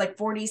sketch, it was like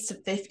 40s to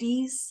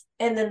 50s.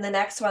 And then the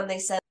next one, they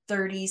said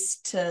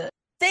 30s to.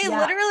 They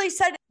literally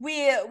said,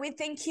 we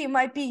think he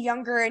might be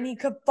younger and he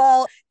could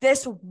fall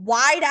this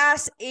wide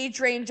ass age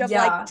range of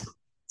like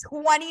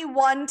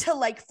 21 to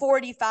like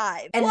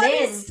 45. And what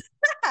then, is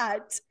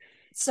that?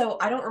 So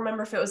I don't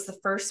remember if it was the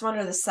first one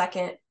or the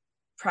second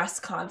press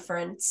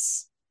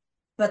conference,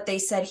 but they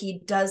said he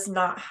does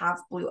not have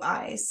blue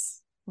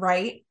eyes,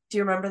 right? Do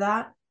you remember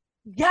that?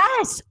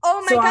 Yes.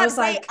 Oh my God.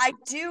 Wait, I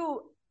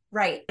do.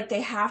 Right. Like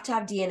they have to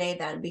have DNA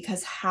then,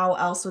 because how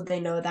else would they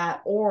know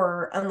that?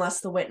 Or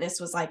unless the witness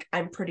was like,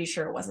 I'm pretty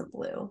sure it wasn't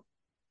blue.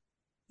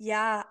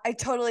 Yeah, I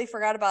totally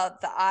forgot about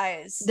the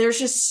eyes. There's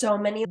just so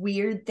many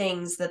weird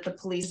things that the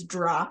police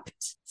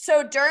dropped.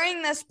 So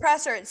during this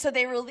presser, so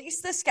they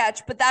released the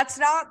sketch, but that's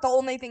not the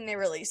only thing they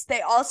released.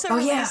 They also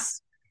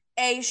released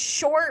a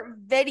short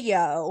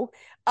video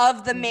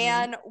of the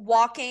man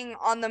walking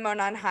on the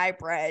Monon High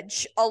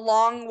Bridge,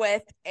 along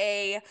with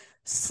a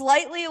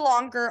slightly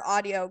longer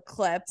audio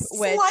clip.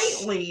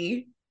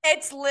 Slightly.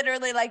 It's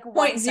literally like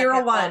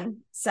 0.01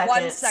 seconds.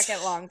 1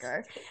 second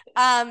longer.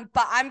 But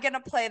I'm going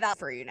to play that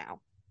for you now.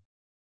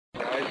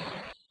 Guys.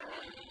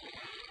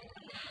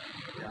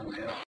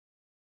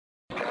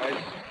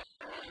 Guys.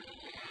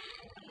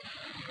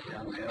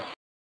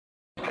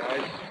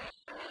 Guys.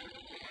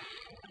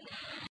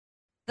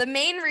 The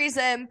main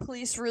reason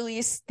police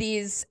released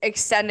these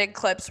extended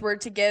clips were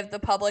to give the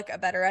public a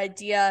better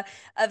idea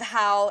of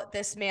how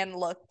this man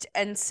looked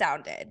and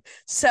sounded.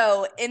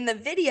 So in the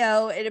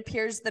video, it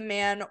appears the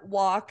man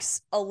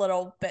walks a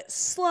little bit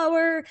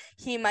slower.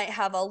 He might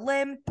have a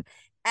limp.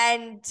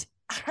 And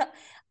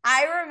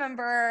I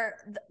remember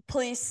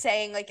police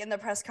saying, like in the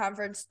press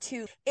conference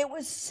too, it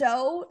was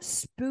so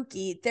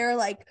spooky. They're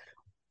like,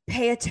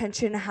 pay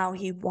attention to how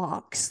he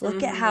walks.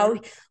 Look at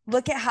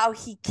how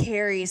he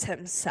carries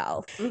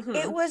himself.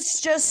 It was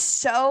just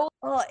so,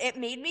 it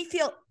made me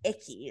feel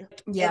icky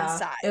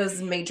inside. It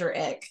was major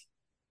ick.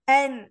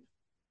 And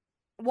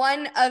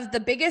one of the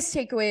biggest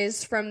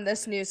takeaways from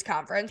this news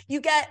conference, you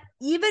get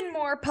even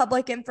more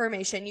public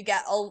information. You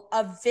get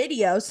a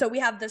video. So we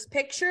have this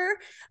picture,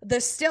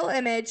 the still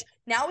image.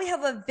 Now we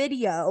have a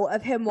video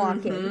of him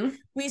walking.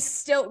 We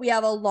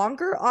have a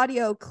longer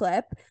audio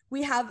clip.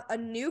 We have a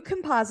new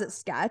composite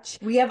sketch.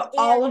 We have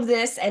all of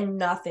this and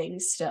nothing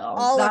still.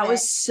 That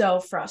was so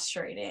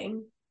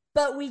frustrating.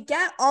 But we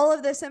get all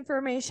of this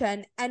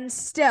information, and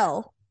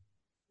still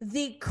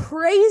the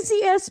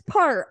craziest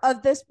part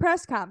of this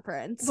press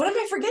conference. What am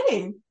I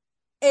forgetting?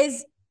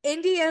 Is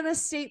Indiana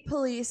State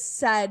Police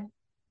said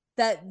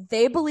that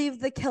they believe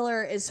the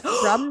killer is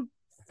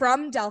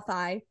from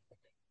Delphi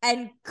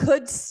and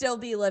could still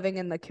be living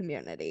in the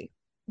community.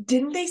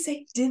 Didn't they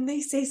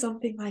say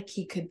something like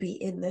he could be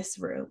in this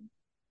room?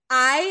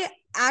 I'm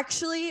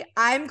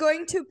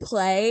going to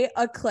play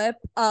a clip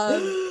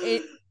of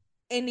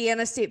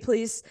Indiana State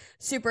Police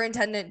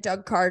Superintendent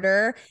Doug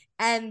Carter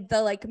and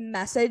the like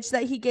message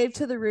that he gave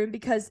to the room,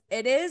 because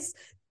it is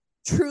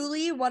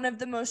truly one of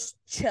the most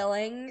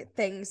chilling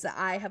things that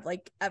I have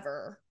like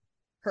ever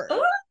heard.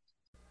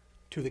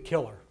 To the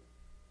killer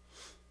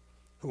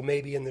who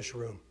may be in this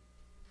room.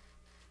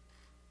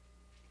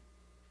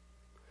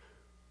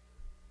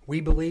 We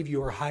believe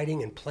you are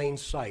hiding in plain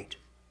sight.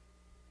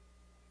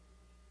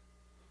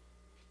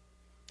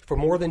 For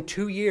more than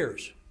 2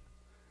 years,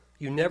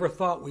 you never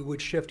thought we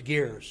would shift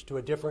gears to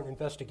a different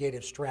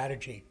investigative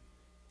strategy,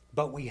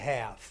 but we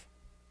have.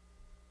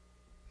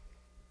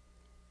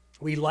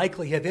 We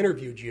likely have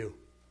interviewed you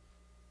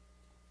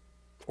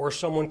or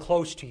someone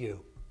close to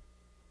you.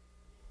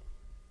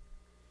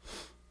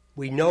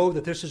 We know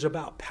that this is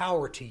about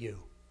power to you.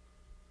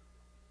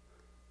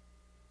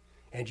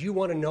 And you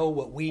want to know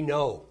what we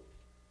know.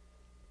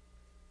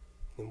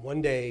 And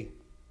one day,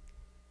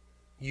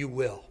 you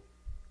will.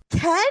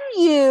 Can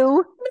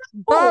you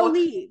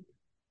believe?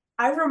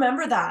 I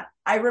remember that.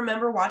 I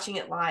remember watching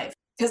it live.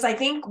 Because I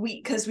think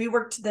we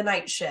worked the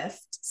night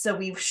shift, so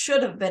we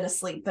should have been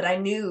asleep, but I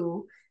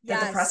knew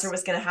that the presser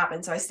was going to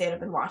happen, so I stayed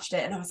up and watched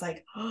it, and I was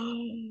like,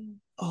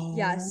 oh.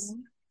 Yes.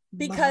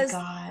 My because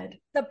God.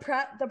 the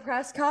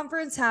press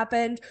conference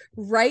happened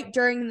right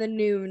during the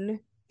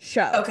noon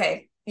show.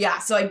 Okay. Yeah.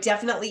 So I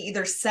definitely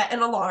either set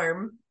an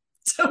alarm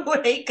to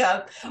wake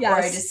up or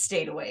I just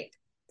stayed awake.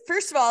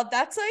 First of all,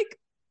 that's like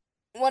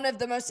one of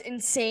the most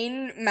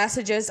insane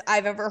messages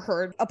I've ever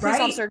heard. A police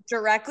officer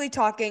directly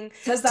talking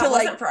because that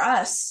wasn't for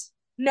us.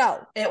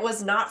 No. It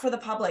was not for the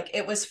public.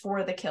 It was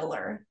for the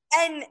killer.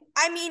 And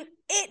I mean,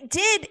 it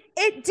did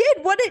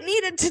what it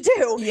needed to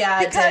do.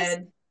 Yeah, it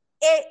did.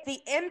 The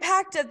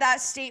impact of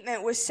that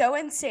statement was so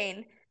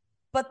insane,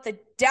 but the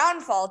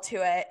downfall to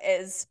it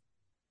is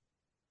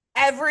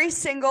every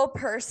single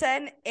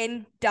person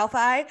in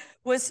Delphi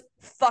was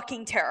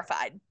fucking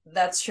terrified.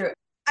 That's true.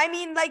 I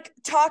mean, like,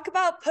 talk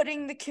about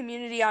putting the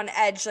community on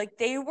edge. Like,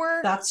 they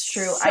were That's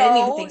true. So I didn't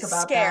even think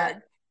about scared.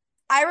 that.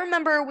 I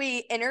remember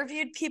we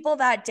interviewed people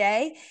that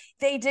day.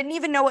 They didn't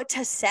even know what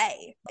to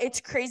say. It's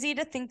crazy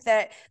to think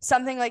that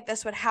something like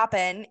this would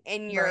happen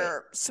in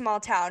your small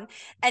town.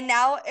 And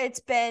now it's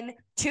been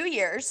 2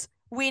 years.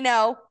 We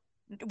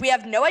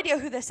have no idea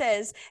who this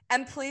is.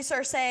 And police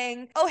are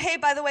saying, oh, hey,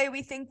 by the way,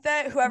 we think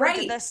that whoever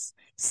did this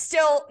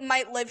still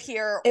might live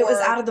here. It was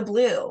out of the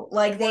blue.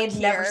 Like, they had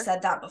never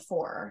said that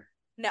before.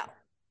 No.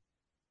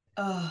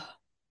 Ugh.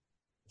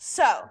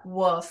 So.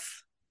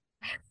 Woof.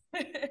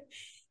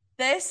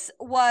 This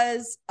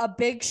was a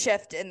big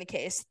shift in the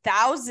case.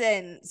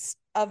 Thousands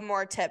of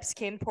more tips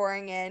came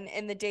pouring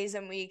in the days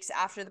and weeks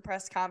after the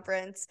press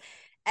conference.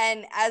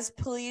 And as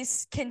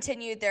police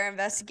continued their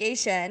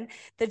investigation,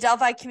 the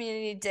Delphi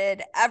community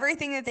did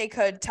everything that they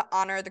could to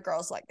honor the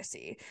girl's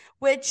legacy,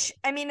 which,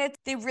 I mean,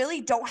 they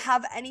really don't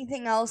have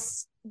anything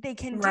else they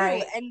can do.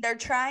 And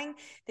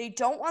they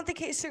don't want the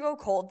case to go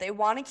cold. They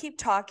want to keep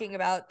talking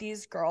about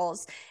these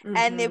girls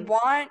and they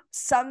want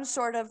some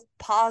sort of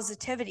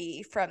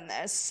positivity from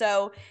this.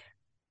 So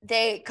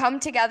they come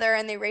together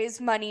and they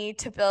raise money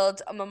to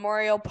build a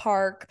memorial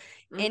park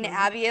in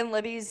Abby and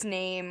Libby's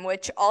name,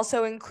 which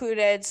also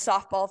included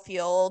softball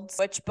fields,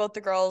 which both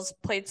the girls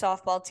played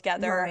softball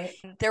together.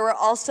 There were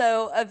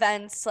also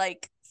events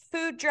like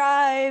food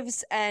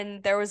drives,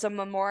 and there was a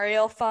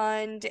memorial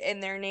fund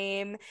in their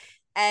name.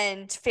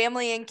 And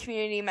family and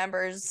community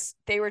members,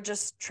 they were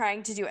just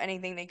trying to do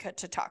anything they could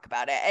to talk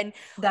about it. And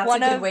that's a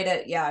good way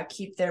to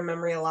keep their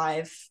memory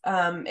alive.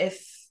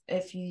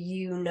 If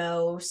you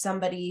know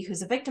somebody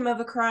who's a victim of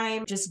a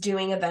crime, just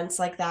doing events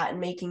like that and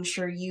making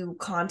sure you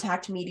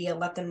contact media,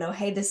 let them know,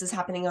 hey, this is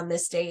happening on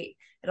this date.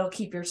 It'll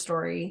keep your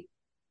story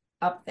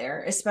up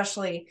there,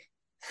 especially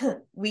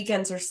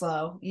weekends are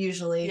slow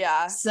usually.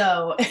 Yeah.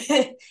 So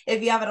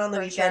if you have it on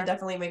the weekend,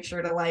 definitely make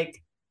sure to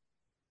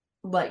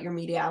let your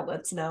media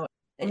outlets know.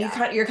 And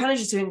you're kind of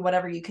just doing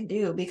whatever you can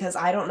do, because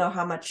I don't know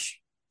how much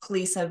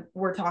police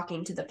were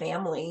talking to the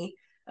family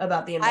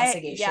about the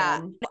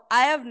investigation.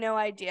 I have no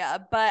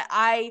idea, but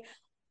I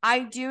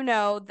do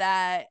know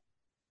that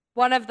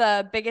one of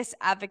the biggest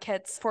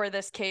advocates for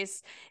this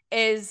case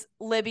is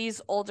Libby's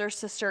older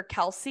sister,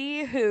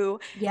 Kelsey, who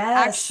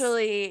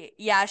she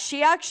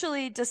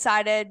actually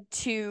decided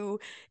to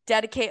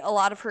dedicate a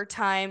lot of her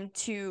time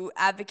to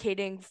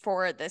advocating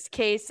for this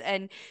case.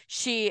 And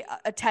she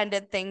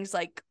attended things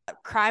like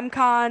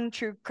CrimeCon,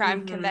 true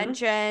crime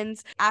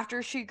conventions.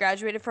 After she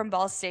graduated from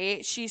Ball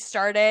State, she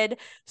started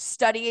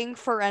studying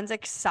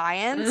forensic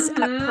science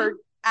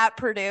at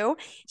Purdue.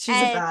 She's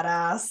a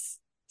badass.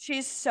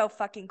 She's so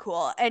fucking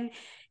cool. And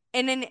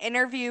in an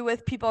interview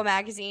with People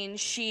magazine,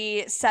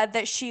 she said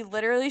that she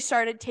literally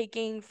started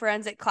taking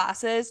forensic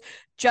classes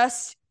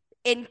just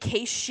in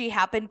case she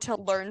happened to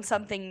learn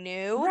something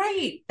new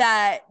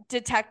that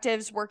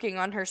detectives working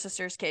on her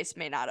sister's case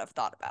may not have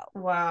thought about.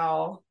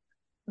 Wow.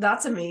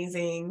 That's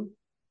amazing.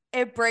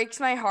 It breaks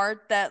my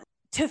heart that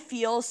to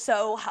feel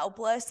so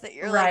helpless that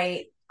you're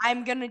like,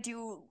 I'm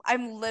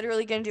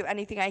literally gonna do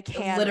anything I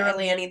can.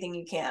 Literally anything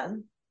you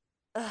can.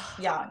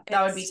 Yeah,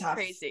 that would be tough.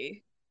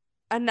 Crazy.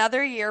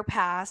 Another year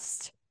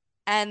passed,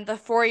 and the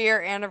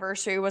 4-year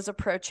anniversary was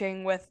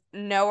approaching with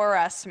no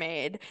arrests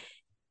made.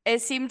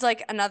 It seemed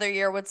like another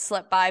year would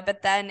slip by,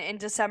 but then in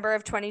December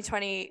of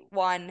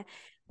 2021,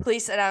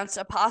 police announced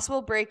a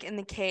possible break in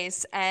the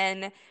case,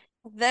 and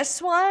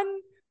this one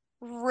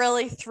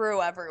really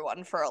threw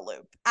everyone for a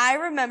loop. I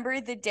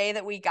remember the day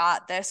that we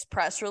got this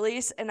press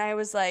release, and I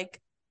was like,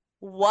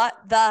 what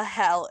the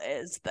hell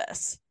is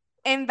this?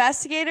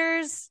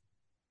 Investigators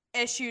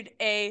issued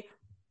a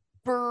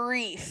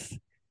brief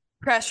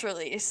press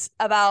release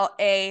about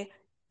a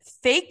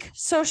fake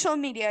social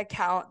media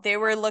account they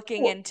were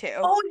looking into.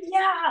 Oh,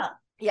 yeah.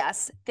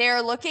 Yes,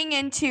 they're looking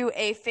into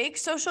a fake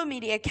social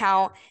media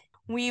account.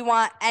 We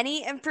want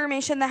any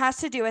information that has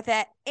to do with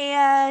it.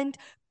 And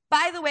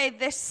by the way,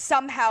 this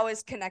somehow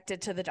is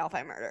connected to the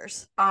Delphi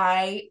murders.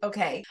 I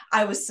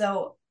was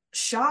so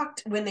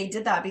shocked when they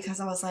did that, because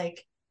I was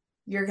like,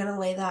 you're going to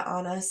lay that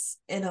on us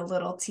in a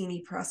little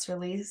teeny press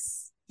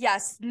release?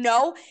 Yes.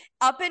 No.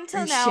 Up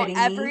until now,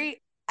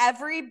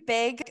 every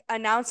big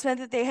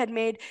announcement that they had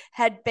made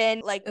had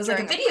been like, it was like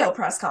a video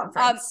press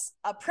conference.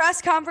 A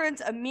press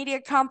conference, a media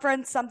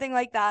conference, something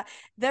like that.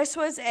 This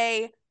was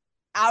a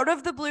out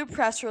of the blue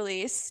press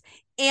release,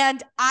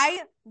 And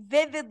I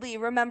vividly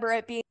remember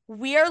it being,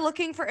 we are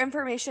looking for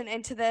information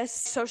into this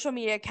social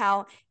media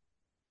account.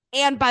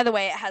 And by the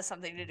way, it has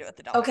something to do with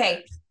the Delphi.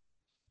 Okay.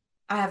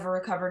 I have a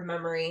recovered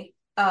memory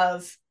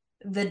of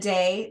the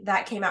day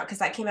that came out, because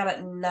that came out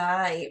at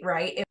night,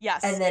 right?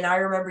 Yes. And then I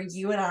remember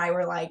you and I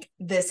were like,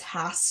 this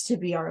has to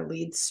be our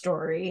lead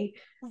story.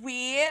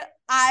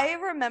 I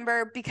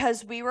remember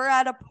because we were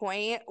at a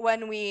point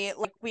when we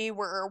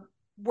were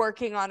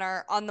working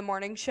on the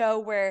morning show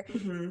where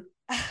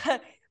because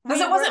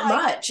it wasn't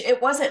much.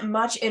 It wasn't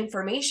much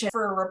information.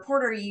 For a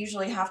reporter, you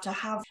usually have to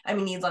have,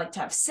 you'd like to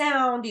have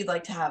sound, you'd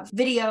like to have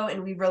video,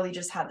 and we really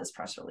just had this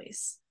press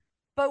release.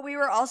 But we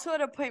were also at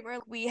a point where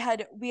we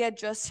had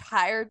just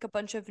hired a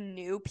bunch of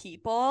new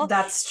people.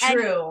 That's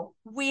true.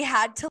 And we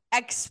had to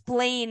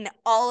explain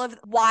all of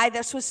why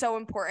this was so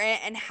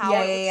important and how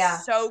it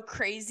was so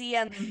crazy,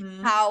 and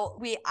how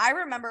I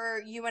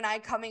remember you and I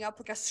coming up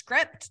with a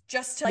script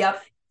just to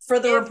for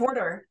the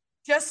reporter.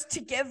 Just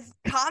to give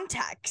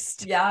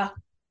context. Yeah.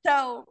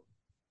 So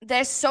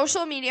this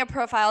social media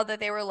profile that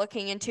they were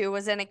looking into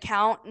was an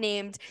account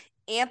named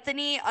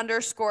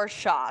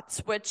Anthony_Shots,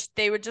 which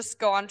they would just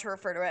go on to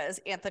refer to it as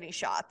Anthony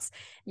Shots.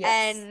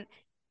 Yes. And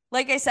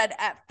like I said,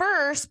 at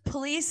first,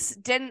 police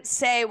didn't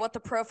say what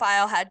the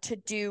profile had to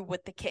do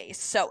with the case.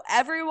 So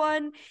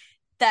everyone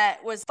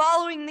that was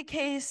following the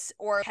case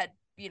or had,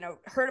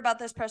 heard about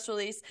this press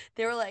release,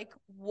 they were like,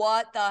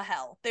 what the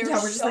hell? They were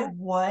just like,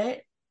 what?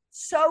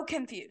 So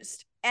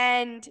confused.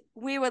 And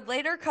we would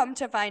later come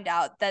to find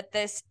out that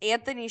this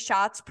Anthony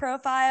Shots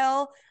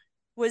profile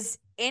was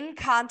in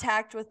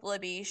contact with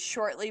Libby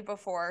shortly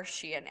before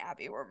she and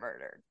Abby were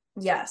murdered.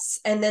 Yes.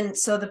 And then,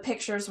 so the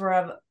pictures were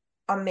of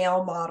a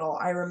male model,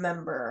 I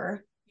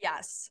remember.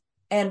 Yes.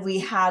 And we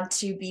had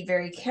to be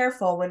very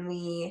careful when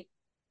we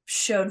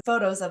showed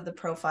photos of the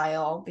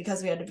profile,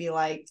 because we had to be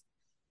like,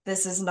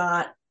 this is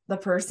not the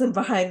person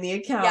behind the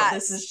account. Yes,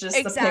 this is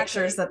just the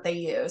pictures that they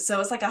use. So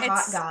it's like a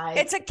hot guy.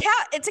 It's a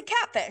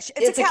catfish.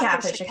 It's a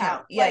catfish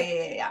account.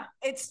 Yeah.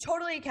 It's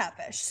totally a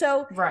catfish.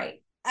 So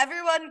right.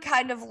 Everyone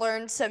kind of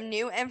learned some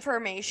new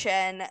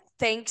information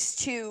thanks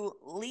to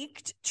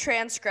leaked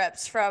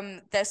transcripts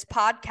from this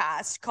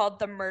podcast called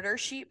the Murder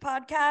Sheet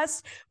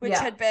podcast, which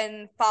had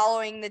been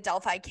following the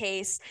Delphi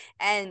case.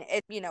 And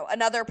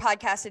another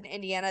podcast in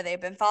Indiana,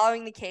 they've been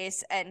following the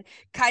case and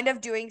kind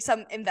of doing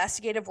some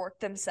investigative work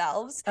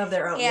themselves of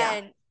their own.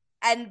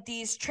 And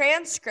these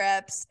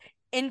transcripts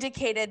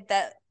indicated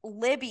that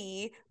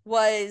Libby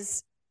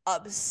was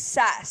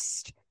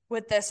obsessed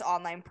with this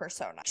online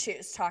persona. She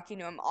was talking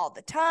to him all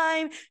the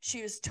time.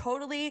 She was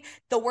totally,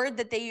 the word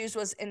that they used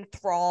was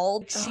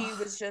enthralled. She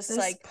was just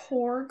like,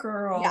 poor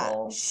girl.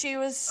 Yeah, she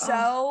was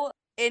so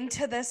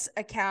into this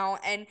account,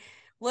 and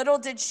little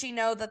did she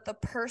know that the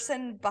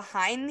person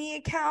behind the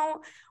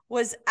account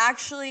was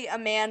actually a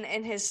man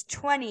in his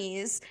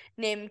 20s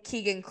named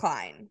Keegan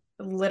Kline.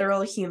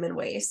 Literal human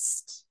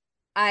waste.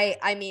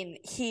 I mean,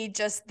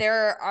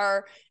 there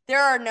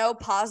are no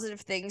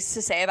positive things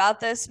to say about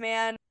this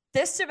man.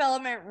 This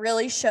development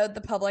really showed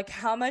the public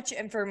how much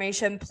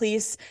information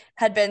police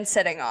had been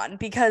sitting on,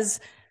 because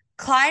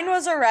Kline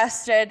was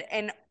arrested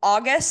in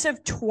August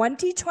of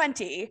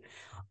 2020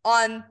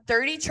 on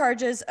 30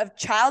 charges of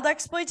child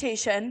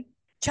exploitation,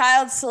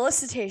 child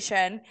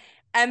solicitation,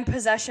 and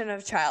possession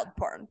of child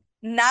porn.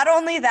 Not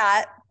only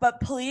that,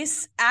 but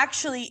police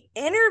actually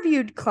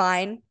interviewed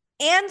Kline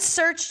and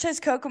searched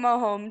his Kokomo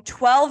home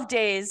 12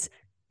 days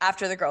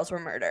after the girls were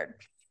murdered.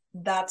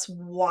 That's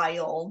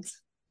wild.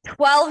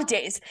 12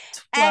 days.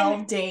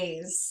 12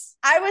 days.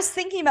 I was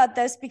thinking about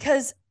this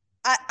because,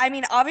 I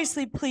mean,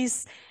 obviously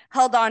police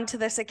held on to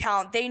this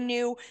account. They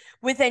knew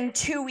within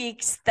 2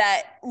 weeks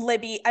that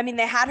Libby,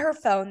 they had her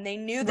phone. They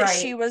knew that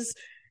she was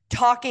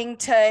talking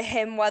to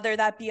him, whether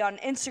that be on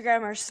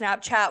Instagram or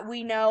Snapchat.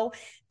 We know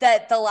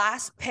that the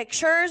last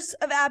pictures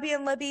of Abby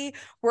and Libby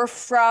were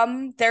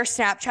from their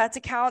Snapchat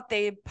account.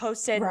 They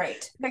posted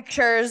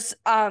pictures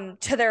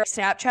to their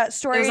Snapchat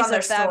stories. It was on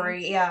their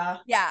story, yeah.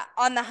 Yeah,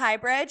 on the High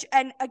Bridge.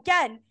 And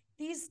again,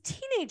 these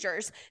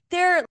teenagers,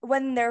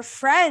 when their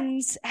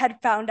friends had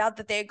found out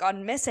that they had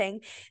gone missing,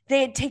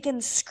 they had taken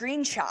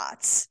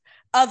screenshots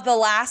of the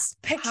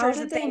last pictures. How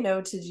did they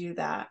know to do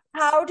that?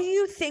 How do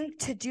you think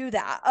to do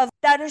that?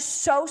 That is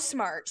so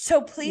smart.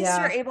 So police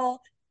were able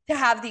to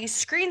have these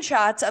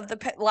screenshots of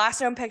the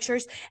last known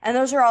pictures, and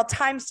those are all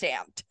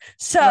time-stamped.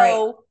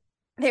 So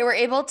they were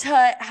able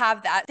to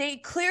have that. They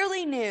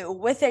clearly knew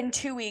within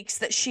 2 weeks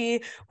that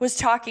she was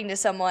talking to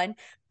someone,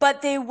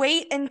 but they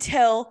wait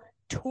until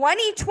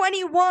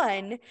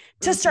 2021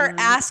 to start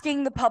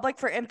asking the public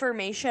for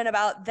information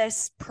about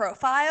this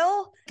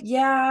profile.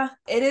 Yeah,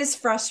 it is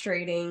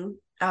frustrating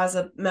as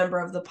a member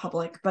of the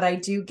public, but I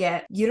do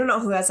get, you don't know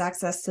who has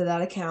access to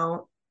that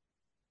account.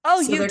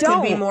 Oh, so you there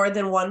don't. Could be more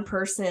than one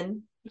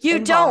person You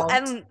involved.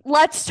 don't, and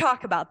let's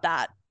talk about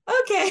that.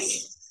 Okay.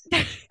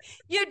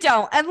 You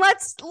don't, and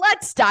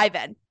let's dive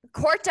in.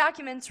 Court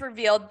documents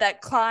revealed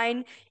that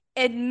Kline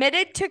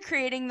admitted to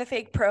creating the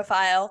fake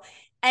profile,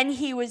 and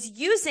he was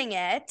using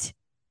it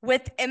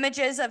with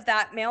images of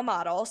that male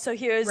model. So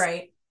he was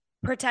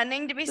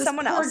pretending to be This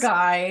someone poor else.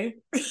 guy.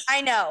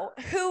 I know,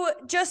 who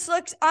just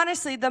looks,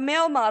 honestly, the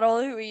male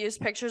model who we use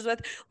pictures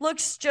with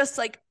looks just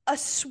like a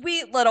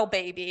sweet little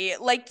baby.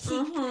 Like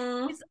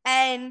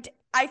and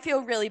I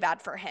feel really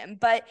bad for him.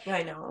 But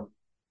I know.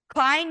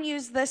 Klein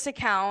used this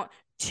account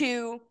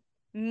to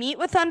meet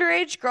with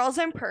underage girls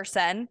in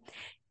person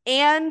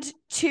and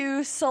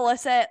to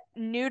solicit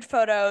nude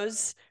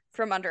photos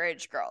from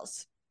underage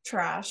girls.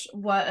 Trash.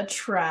 What a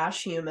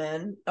trash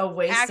human. A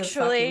waste of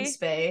fucking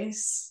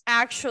space.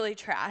 Actually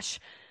trash.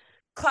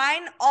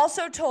 Klein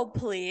also told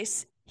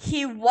police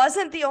he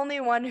wasn't the only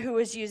one who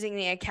was using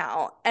the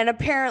account, and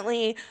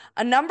apparently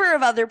a number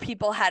of other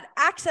people had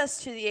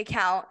access to the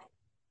account,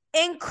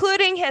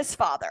 including his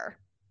father.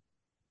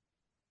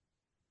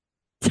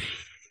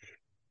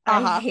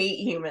 I hate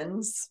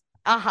humans.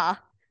 Yeah,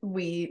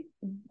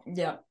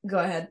 go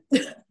ahead.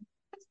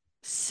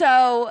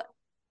 So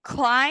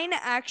Klein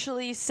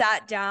actually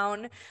sat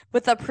down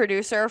with a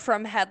producer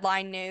from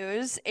Headline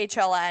News,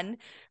 HLN,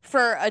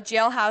 for a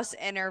jailhouse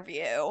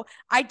interview.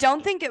 I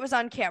don't think it was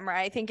on camera.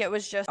 I think it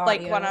was just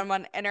like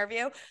one-on-one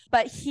interview.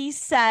 But he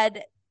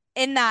said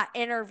in that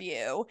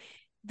interview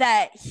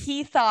that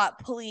he thought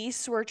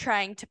police were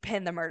trying to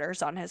pin the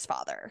murders on his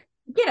father.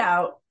 Get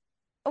out.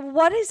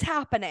 What is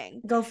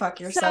happening? Go fuck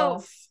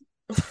yourself.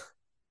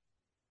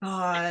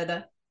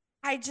 God.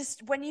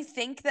 When you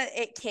think that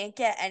it can't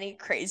get any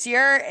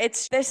crazier,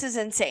 this is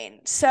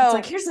insane. So it's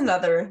like, here's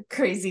another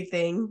crazy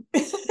thing.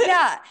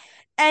 Yeah.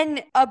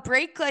 And a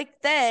break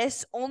like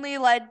this only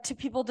led to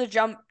people to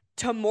jump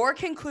to more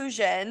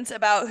conclusions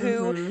about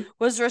who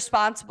was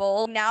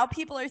responsible. Now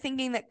people are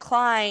thinking that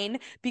Klein,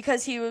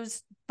 because he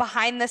was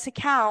behind this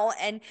account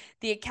and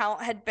the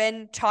account had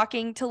been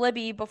talking to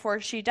Libby before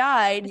she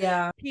died,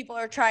 people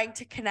are trying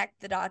to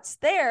connect the dots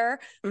there.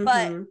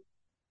 But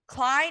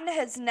Klein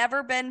has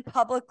never been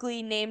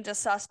publicly named a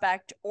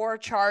suspect or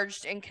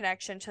charged in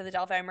connection to the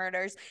Delphi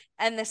murders,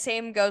 and the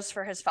same goes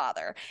for his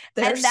father.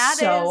 There's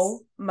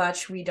so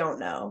much we don't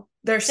know.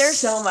 There's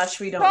so much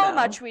we don't know. So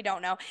much we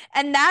don't know.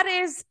 And that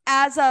is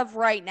as of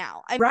right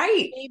now.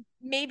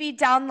 Maybe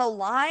down the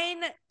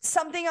line,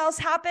 something else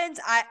happens.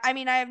 I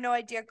mean, I have no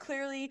idea.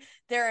 Clearly,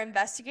 they're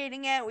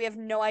investigating it. We have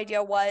no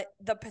idea what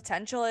the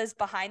potential is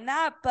behind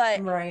that.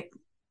 But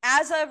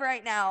as of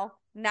right now,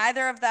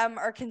 neither of them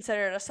are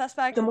considered a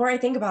suspect. The more I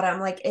think about it, I'm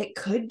like, it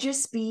could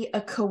just be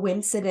a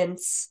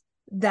coincidence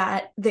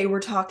that they were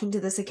talking to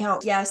this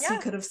account. Yes, he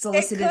could have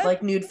solicited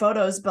like nude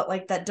photos, but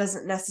like that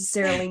doesn't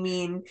necessarily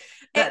mean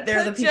that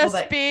they're the people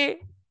that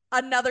be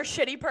another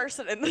shitty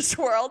person in this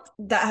world.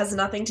 That has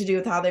nothing to do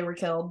with how they were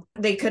killed.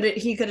 He could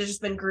have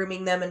just been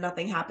grooming them and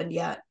nothing happened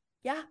yet.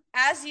 Yeah.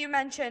 As you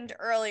mentioned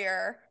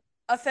earlier,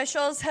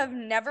 officials have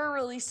never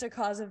released a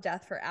cause of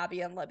death for Abby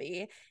and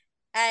Libby.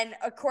 And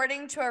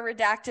according to a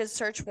redacted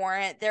search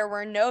warrant, there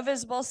were no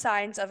visible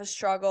signs of a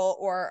struggle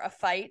or a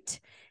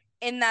fight.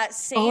 In that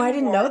same I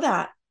didn't know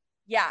that.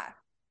 Yeah.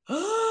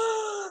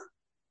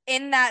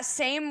 In that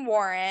same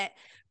warrant,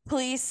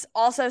 police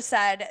also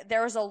said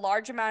there was a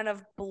large amount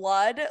of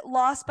blood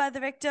lost by the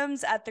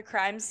victims at the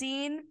crime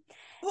scene.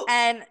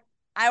 And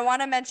I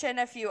want to mention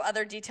a few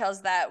other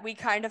details that we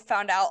kind of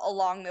found out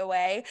along the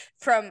way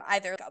from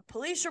either a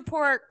police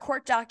report,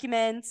 court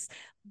documents.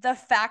 The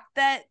fact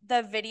that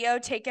the video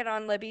taken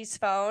on Libby's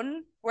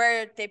phone,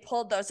 where they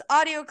pulled those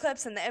audio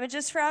clips and the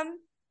images from,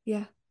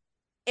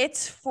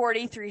 it's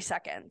 43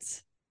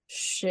 seconds.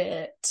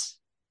 Shit.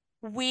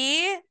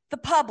 We, the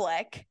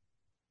public,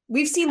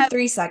 we've seen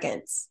 3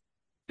 seconds.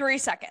 3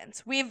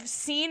 seconds. We've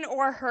seen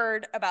or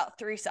heard about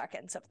 3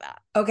 seconds of that.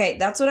 Okay,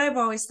 that's what I've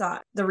always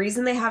thought. The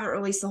reason they haven't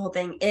released the whole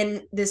thing,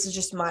 and this is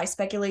just my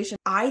speculation,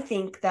 I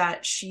think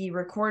that she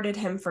recorded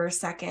him for a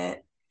second,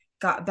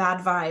 got bad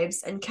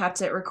vibes, and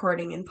kept it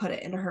recording and put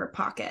it in her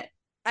pocket.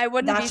 I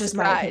wouldn't be surprised. That's just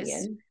my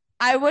opinion.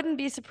 I wouldn't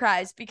be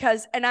surprised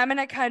because, and I'm going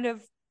to kind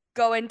of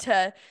go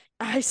into,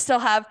 I still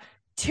have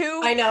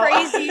two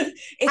crazy.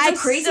 It's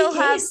a crazy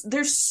case.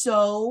 There's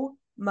so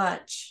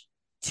much.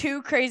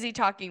 2 crazy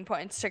talking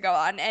points to go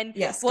on. And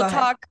yes, we'll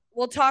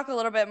talk a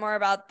little bit more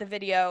about the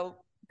video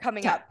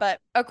coming up. But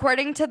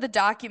according to the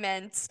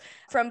documents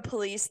from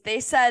police, they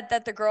said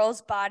that the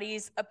girls'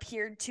 bodies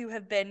appeared to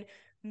have been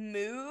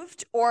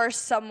moved or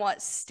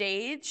somewhat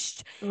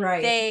staged.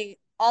 Right. They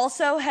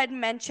also had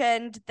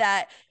mentioned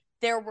that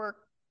there were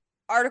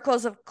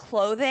articles of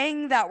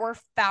clothing that were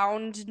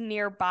found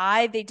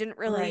nearby. They didn't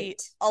really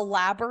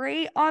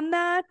elaborate on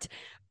that,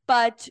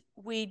 but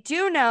we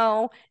do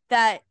know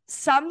that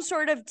some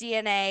sort of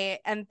DNA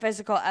and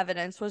physical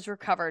evidence was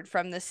recovered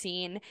from the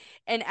scene.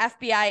 An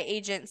FBI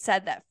agent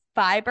said that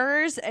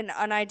fibers and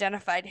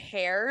unidentified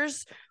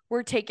hairs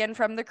were taken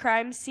from the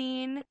crime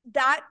scene.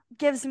 That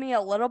gives me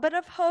a little bit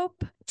of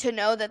hope to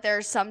know that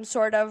there's some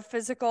sort of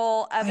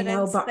physical evidence. I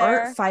know, but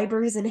aren't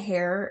fibers and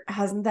hair,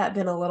 hasn't that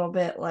been a little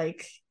bit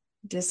like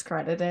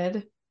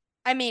discredited?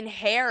 I mean,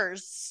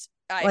 hairs.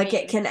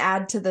 It can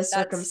add to the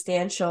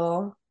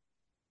circumstantial.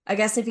 I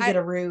guess if you get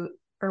a root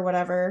or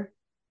whatever.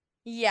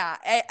 Yeah,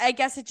 I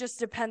guess it just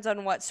depends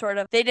on what sort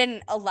of. They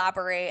didn't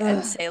elaborate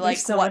and say like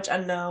there's so much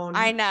unknown.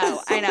 I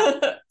know.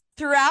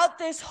 Throughout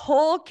this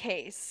whole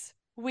case,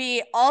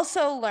 we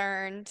also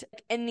learned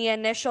in the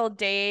initial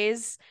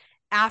days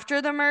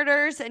after the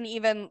murders and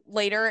even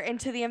later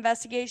into the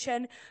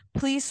investigation,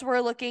 police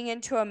were looking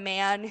into a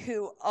man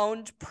who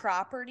owned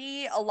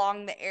property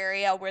along the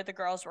area where the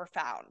girls were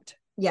found.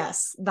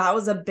 Yes, that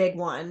was a big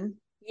one.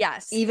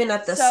 Yes. Even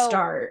at the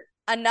start.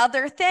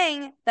 Another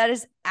thing that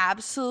is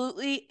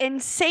absolutely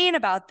insane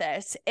about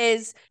this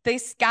is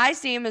this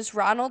guy's name is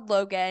Ronald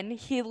Logan.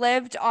 He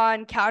lived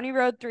on County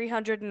Road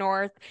 300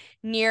 North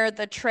near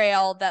the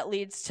trail that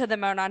leads to the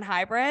Monon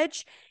High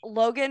Bridge.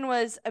 Logan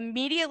was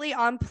immediately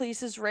on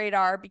police's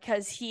radar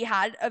because he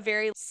had a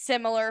very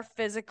similar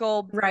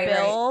physical build.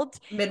 Right.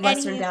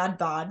 Midwestern dad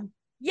bod.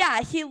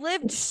 Yeah, he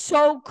lived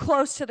so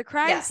close to the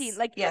crime scene.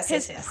 Like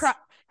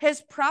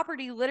his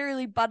property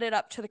literally butted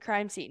up to the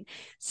crime scene.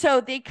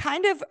 So they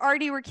kind of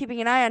already were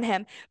keeping an eye on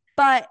him.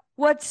 But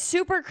what's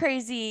super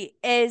crazy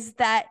is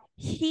that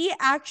he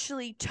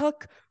actually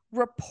took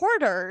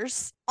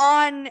reporters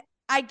on,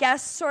 I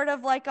guess, sort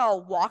of like a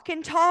walk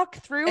and talk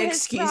through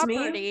his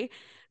property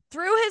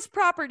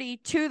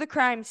to the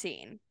crime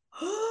scene.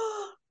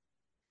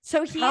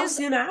 So How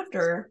soon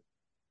after?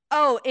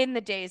 Oh, in the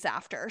days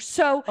after.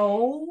 So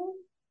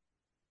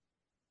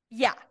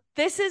yeah.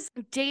 This is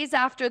days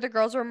after the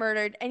girls were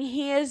murdered, and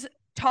he is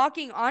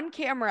talking on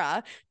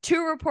camera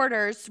to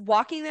reporters,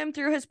 walking them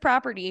through his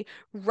property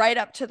right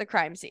up to the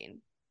crime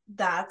scene.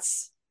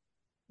 That's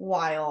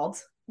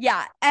wild.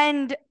 Yeah,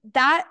 and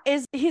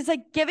he's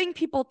like giving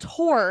people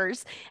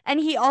tours, and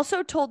he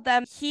also told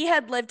them he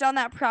had lived on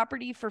that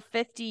property for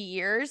 50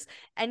 years,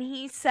 and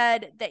he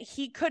said that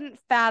he couldn't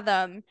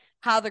fathom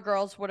how the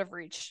girls would have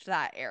reached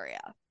that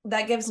area.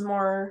 That gives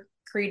more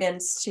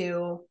credence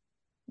to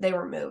they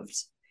were moved.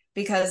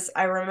 Because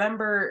I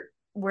remember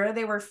where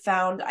they were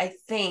found, I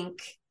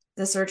think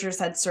the searchers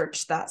had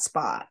searched that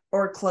spot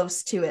or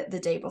close to it the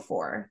day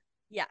before.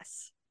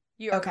 Yes,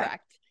 you are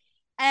correct.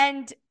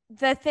 And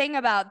the thing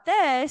about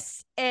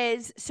this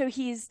is, so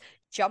he's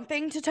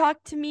jumping to talk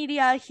to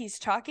media, he's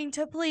talking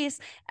to police,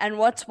 and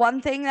what's one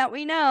thing that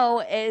we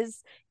know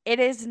is it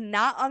is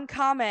not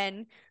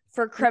uncommon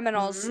for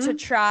criminals to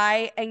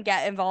try and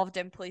get involved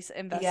in police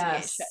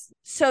investigation. Yes.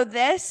 So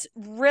this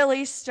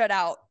really stood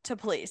out to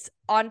police,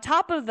 on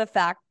top of the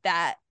fact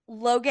that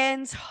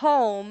Logan's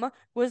home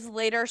was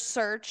later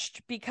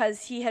searched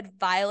because he had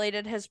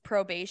violated his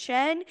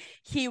probation.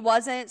 He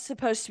wasn't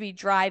supposed to be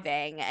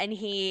driving, and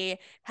he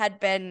had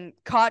been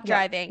caught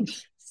driving.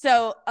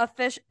 So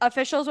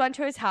officials went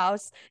to his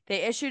house.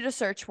 They issued a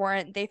search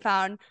warrant. They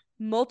found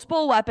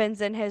multiple weapons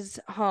in his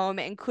home,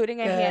 including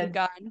a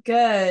handgun.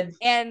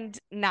 And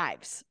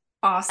knives.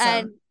 Awesome.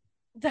 And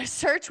the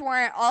search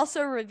warrant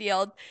also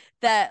revealed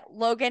that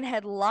Logan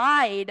had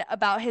lied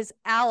about his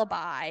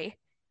alibi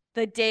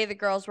the day the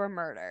girls were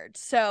murdered.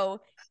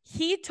 So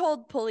he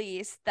told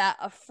police that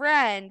a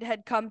friend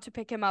had come to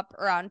pick him up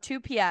around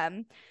 2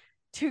 p.m.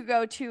 to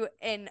go to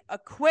an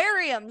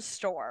aquarium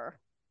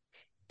store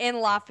in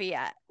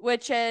Lafayette,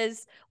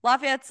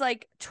 Lafayette's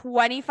like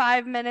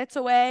 25 minutes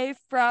away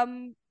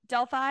from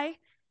Delphi.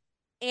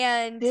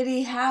 And did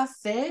he have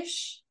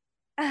fish?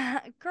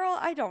 Girl,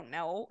 I don't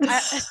know.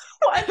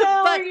 Why the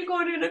hell are you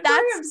going to an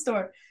aquarium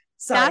store?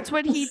 Sorry. That's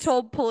what he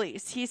told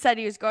police. He said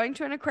he was going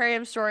to an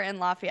aquarium store in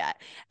Lafayette.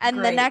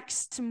 And the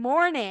next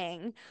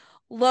morning,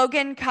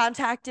 Logan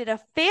contacted a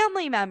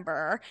family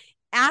member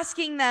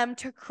asking them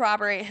to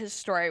corroborate his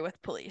story with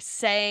police,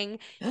 saying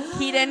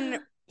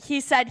he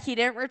said he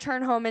didn't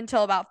return home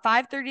until about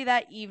 5:30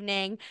 that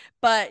evening,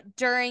 but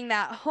during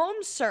that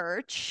home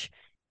search,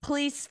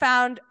 police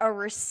found a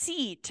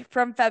receipt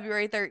from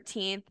February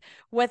 13th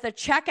with a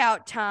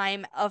checkout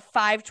time of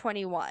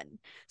 5:21.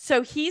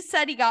 So he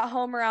said he got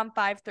home around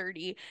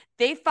 5:30.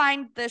 They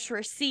find this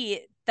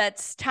receipt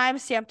that's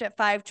timestamped at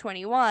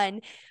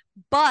 5:21,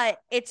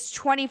 but it's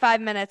 25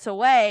 minutes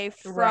away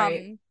from...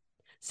 Right.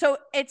 So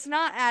it's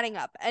not adding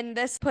up. And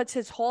this puts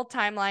his whole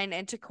timeline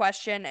into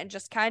question and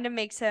just kind of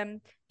makes him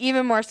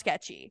even more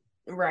sketchy.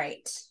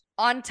 Right.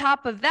 On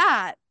top of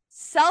that,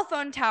 cell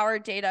phone tower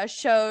data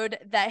showed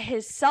that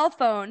his cell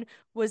phone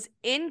was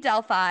in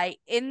Delphi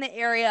in the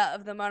area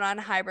of the Monon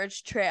High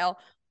Bridge Trail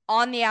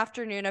on the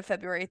afternoon of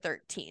February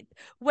 13th,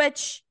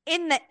 which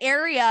in the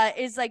area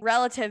is like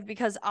relative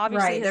because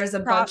obviously there's a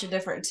bunch of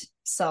different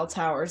cell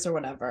towers or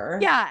whatever.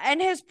 Yeah,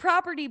 and his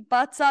property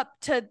butts up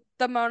to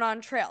the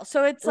Monon Trail.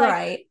 So it's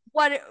like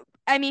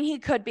he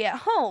could be at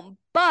home,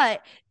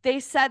 but they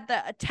said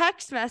that a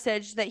text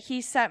message that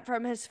he sent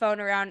from his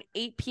phone around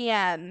 8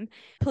 p.m.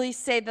 Police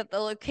say that the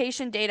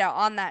location data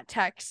on that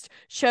text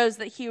shows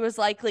that he was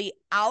likely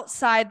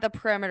outside the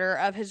perimeter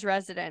of his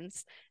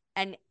residence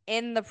and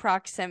in the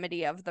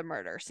proximity of the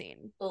murder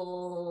scene.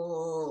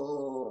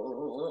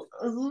 Oh,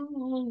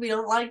 we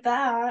don't like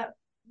that.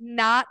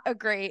 Not a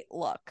great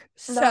look.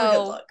 Not a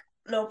good look.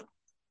 Nope.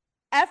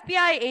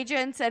 FBI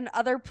agents and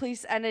other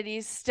police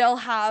entities still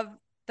have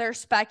their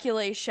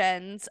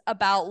speculations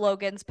about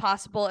Logan's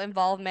possible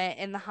involvement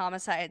in the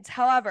homicides.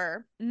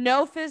 However,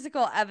 no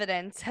physical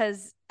evidence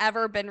has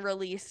ever been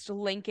released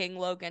linking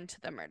Logan to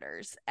the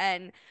murders.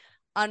 And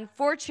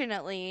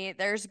Unfortunately,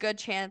 there's a good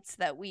chance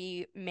that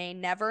we may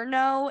never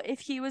know if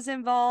he was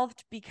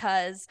involved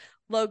because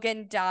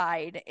Logan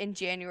died in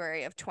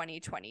January of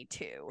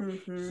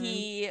 2022.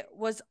 He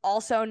was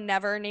also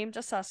never named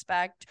a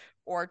suspect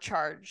or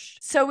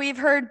charged. So we've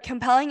heard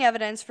compelling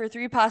evidence for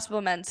 3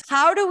 possible men.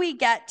 How do we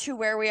get to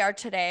where we are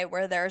today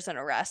where there's an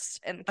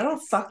arrest in the case? I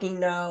don't fucking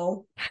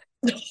know.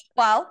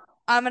 Well,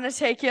 I'm going to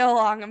take you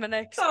along. I'm going to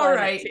explain All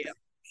right. it to you.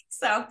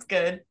 Sounds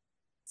good.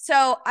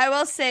 So I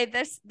will say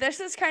this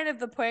is kind of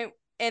the point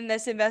in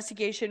this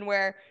investigation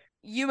where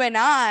you and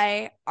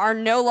I are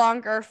no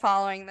longer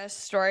following this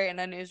story in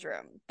a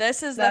newsroom.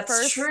 That's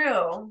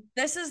true.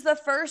 This is the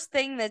first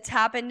thing that's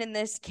happened in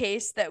this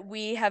case that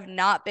we have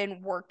not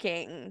been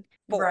working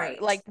for,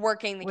 right. like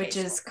working the Which case.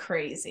 Which is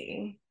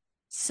crazy.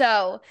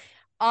 So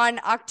on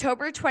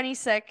October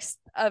 26th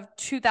of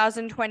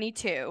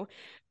 2022,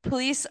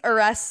 police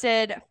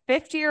arrested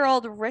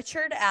 50-year-old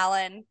Richard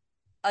Allen,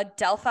 a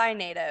Delphi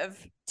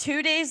native.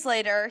 2 days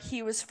later,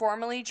 he was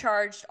formally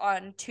charged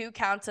on 2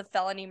 counts of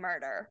felony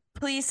murder.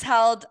 Police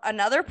held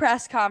another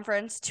press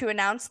conference to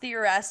announce the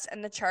arrest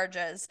and the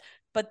charges,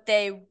 but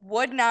they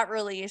would not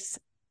release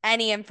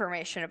any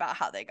information about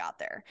how they got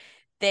there.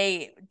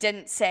 They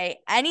didn't say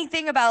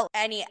anything about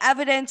any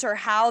evidence or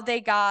how they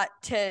got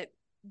to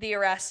the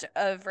arrest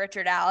of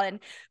Richard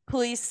Allen.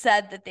 Police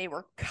said that they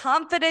were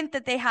confident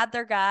that they had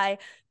their guy,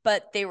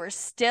 but they were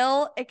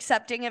still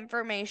accepting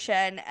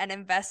information and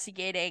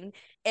investigating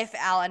if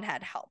Allen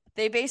had help.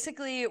 They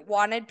basically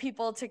wanted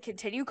people to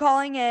continue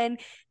calling in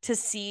to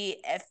see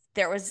if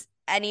there was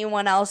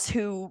anyone else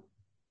who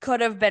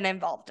could have been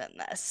involved in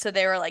this. So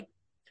they were like,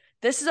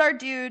 this is our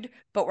dude,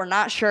 but we're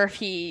not sure if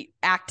he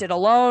acted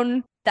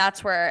alone.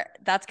 That's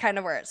kind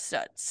of where it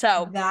stood.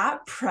 So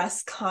that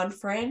press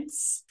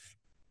conference,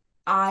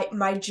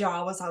 my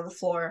jaw was on the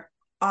floor.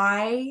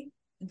 They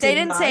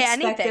didn't say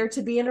anything. There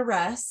to be an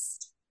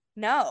arrest.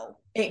 No.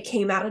 It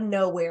came out of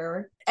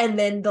nowhere. And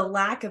then the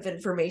lack of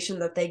information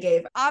that they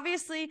gave.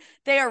 Obviously,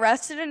 they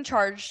arrested and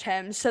charged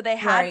him. So they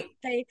had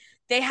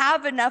they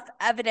have enough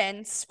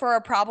evidence for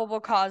a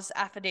probable cause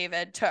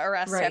affidavit to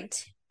arrest him.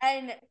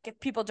 And if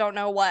people don't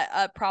know what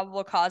a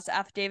probable cause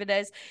affidavit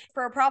is,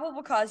 for a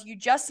probable cause, you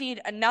just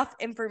need enough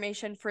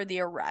information for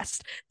the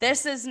arrest.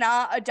 This is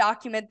not a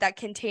document that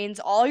contains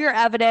all your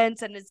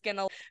evidence and is going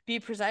to be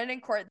presented in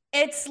court.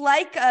 It's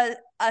like a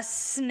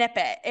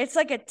snippet. It's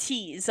like a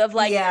tease of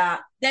like,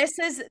 this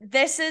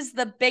is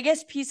the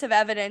biggest piece of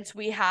evidence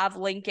we have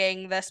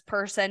linking this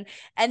person.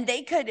 And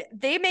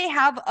they may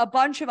have a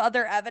bunch of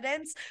other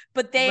evidence,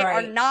 but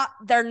they're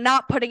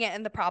not putting it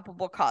in the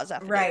probable cause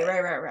affidavit.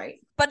 Right.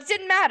 But it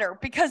didn't matter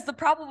because the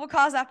probable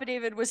cause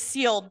affidavit was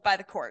sealed by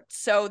the court.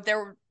 So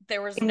there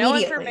was no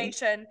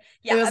information.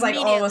 Yeah, it was like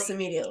almost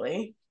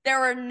immediately.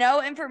 There were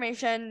no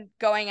information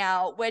going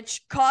out,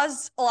 which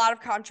caused a lot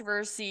of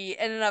controversy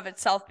in and of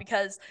itself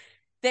because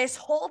this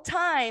whole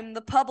time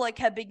the public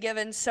had been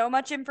given so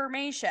much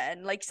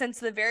information, like since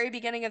the very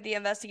beginning of the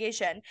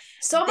investigation.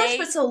 So much,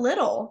 but so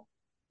little.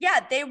 Yeah,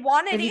 they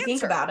wanted answers. If you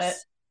think about it.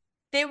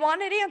 They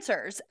wanted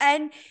answers.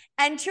 And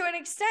to an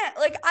extent,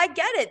 like I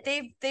get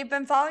it. They've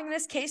been following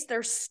this case.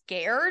 They're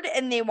scared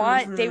and they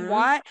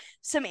want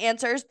some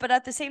answers, but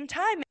at the same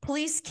time,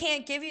 police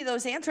can't give you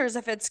those answers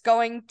if it's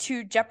going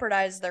to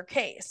jeopardize their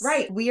case.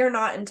 Right. We are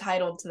not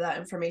entitled to that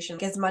information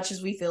as much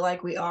as we feel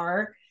like we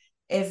are.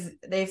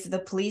 If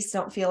the police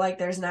don't feel like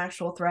there's an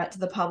actual threat to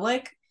the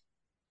public,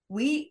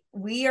 we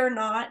are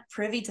not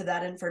privy to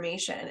that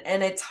information.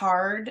 And it's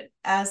hard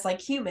as like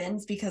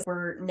humans because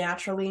we're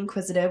naturally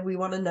inquisitive. We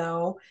want to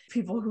know.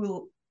 People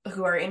who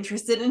are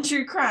interested in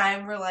true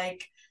crime, we're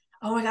like,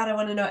 oh my God, I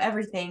want to know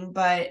everything,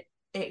 but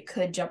it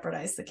could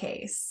jeopardize the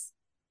case.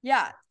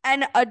 Yeah.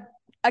 And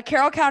a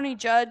Carroll County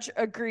judge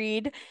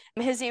agreed.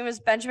 His name was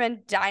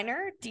Benjamin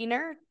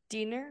Benjamin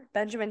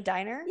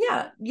Diner.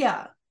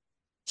 Yeah.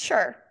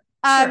 Sure.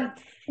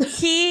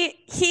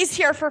 He's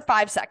here for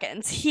 5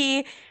 seconds.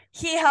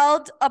 He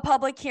held a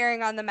public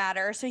hearing on the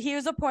matter. So he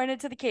was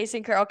appointed to the case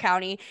in Carroll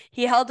County.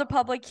 He held a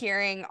public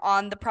hearing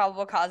on the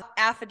probable cause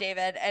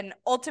affidavit and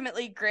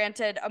ultimately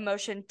granted a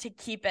motion to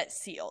keep it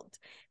sealed.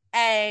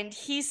 And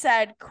he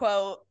said,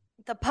 quote,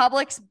 "The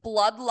public's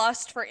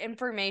bloodlust for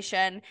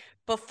information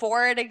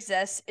before it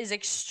exists is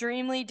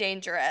extremely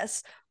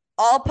dangerous.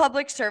 All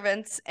public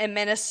servants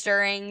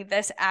administering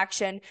this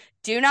action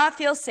do not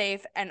feel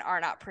safe and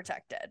are not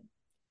protected."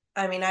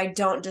 I mean, I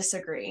don't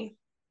disagree.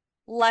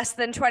 Less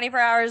than 24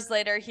 hours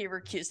later, he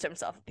recused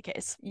himself of the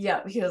case.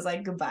 Yeah, he was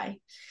like, goodbye.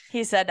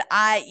 He said,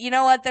 you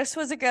know what, this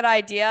was a good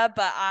idea,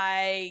 but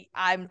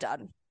I'm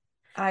done.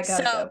 I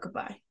gotta go,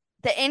 goodbye.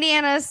 The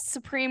Indiana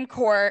Supreme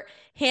Court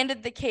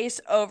handed the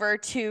case over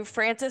to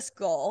Francis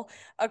Gull,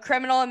 a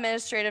criminal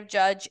administrative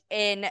judge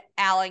in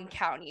Allen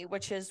County,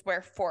 which is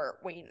where Fort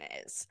Wayne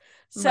is.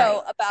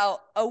 So about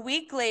a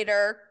week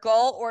later,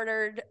 Gull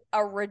ordered a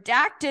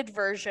redacted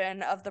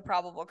version of the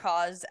probable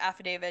cause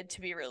affidavit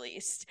to be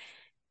released.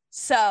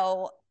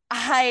 So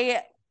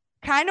I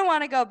kind of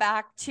want to go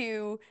back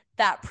to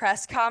that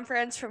press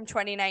conference from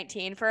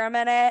 2019 for a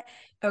minute.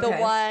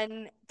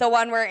 Okay. The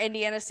one where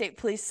Indiana State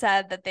Police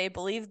said that they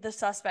believed the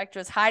suspect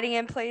was hiding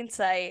in plain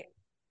sight,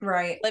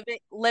 Right.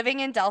 living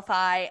in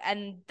Delphi,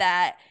 and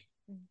that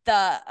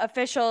the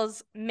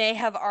officials may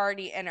have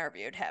already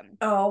interviewed him.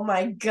 Oh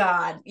my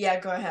God. Yeah,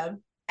 go ahead.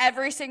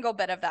 Every single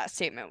bit of that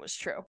statement was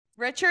true.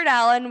 Richard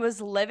Allen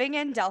was living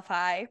in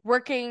Delphi,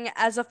 working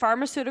as a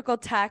pharmaceutical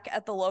tech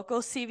at the local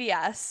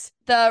CVS.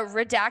 The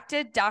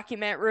redacted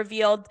document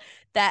revealed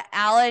that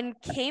Allen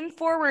came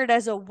forward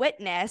as a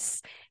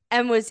witness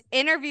and was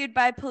interviewed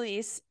by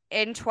police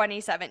in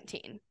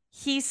 2017.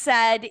 He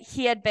said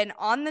he had been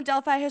on the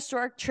Delphi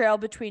Historic Trail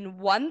between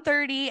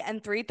 1:30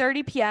 and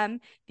 3:30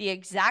 p.m., the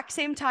exact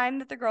same time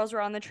that the girls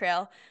were on the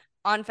trail,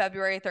 on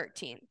February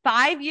 13th.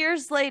 5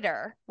 years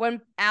later,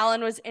 when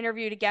Allen was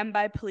interviewed again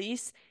by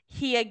police,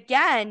 he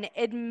again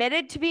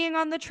admitted to being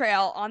on the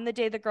trail on the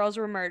day the girls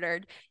were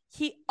murdered.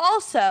 He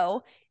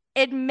also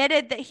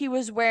admitted that he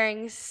was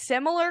wearing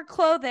similar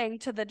clothing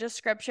to the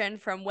description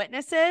from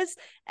witnesses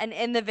and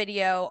in the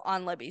video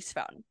on Libby's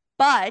phone.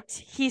 But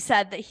he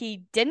said that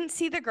he didn't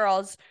see the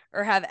girls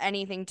or have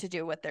anything to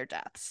do with their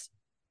deaths.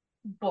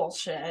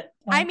 Bullshit.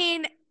 I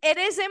mean, it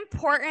is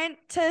important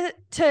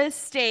to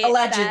state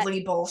Allegedly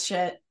that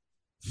bullshit.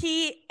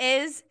 he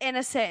is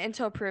innocent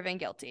until proven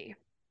guilty.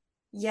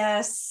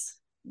 Yes,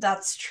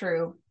 that's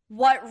true.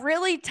 What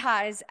really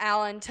ties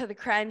Allen to the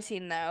crime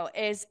scene, though,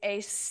 is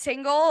a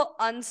single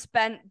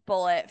unspent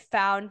bullet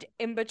found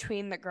in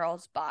between the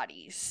girls'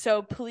 bodies.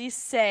 So police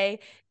say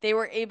they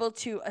were able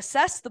to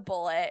assess the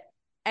bullet,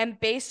 and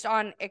based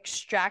on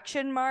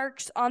extraction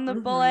marks on the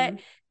bullet,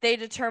 they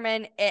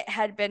determined it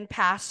had been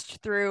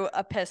passed through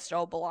a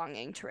pistol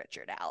belonging to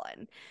Richard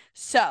Allen.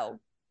 So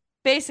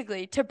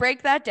basically, to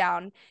break that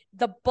down,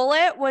 the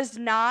bullet was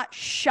not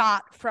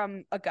shot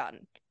from a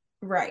gun.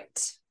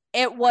 Right.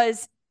 It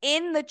was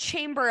in the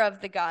chamber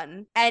of the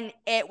gun, and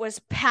it was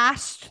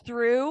passed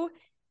through.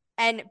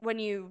 And when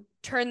you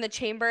turn the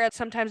chamber,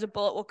 sometimes a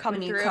bullet will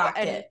come through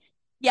and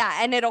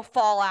and it'll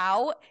fall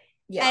out.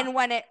 Yeah. And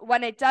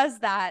when it does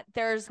that,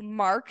 there's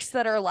marks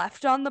that are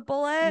left on the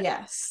bullet.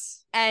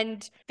 Yes.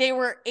 And they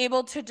were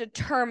able to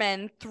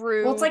determine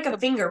through... Well, it's like a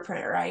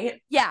fingerprint, right?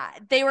 Yeah.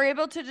 They were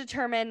able to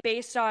determine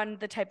based on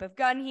the type of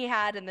gun he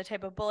had and the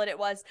type of bullet it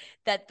was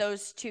that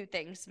those two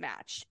things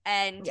matched.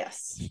 And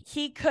yes,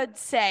 he could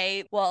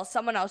say, well,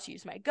 someone else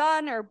used my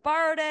gun or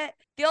borrowed it.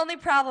 The only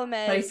problem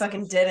is... But he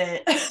fucking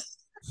didn't.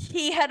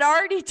 He had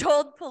already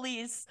told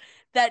police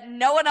that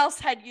no one else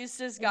had used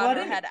his gun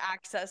or had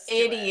access to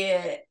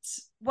it.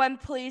 When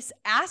police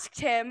asked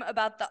him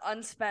about the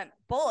unspent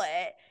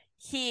bullet,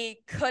 he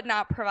could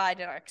not provide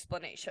an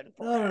explanation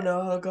for it. I don't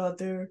know how it got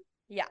there.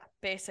 Yeah,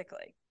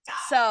 basically.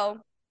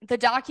 So the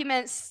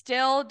document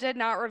still did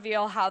not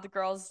reveal how the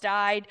girls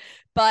died,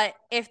 but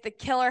if the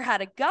killer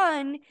had a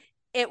gun,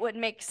 it would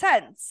make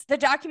sense. The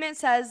document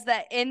says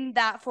that in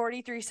that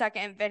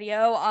 43-second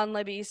video on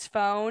Libby's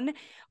phone,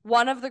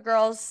 one of the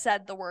girls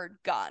said the word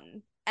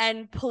gun.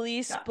 And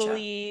police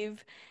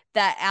believe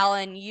that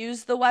Allen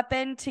used the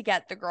weapon to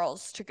get the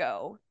girls to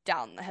go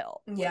down the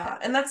hill. Yeah,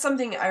 and that's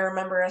something I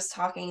remember us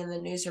talking in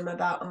the newsroom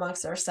about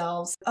amongst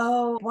ourselves.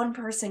 Oh, one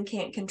person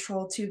can't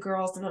control two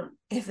girls, and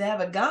if they have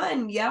a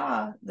gun,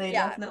 they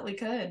definitely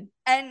could.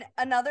 And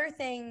another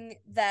thing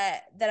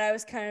that I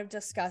was kind of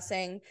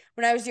discussing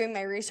when I was doing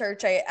my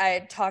research, I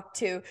had talked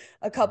to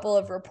a couple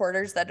of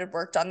reporters that had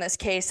worked on this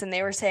case, and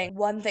they were saying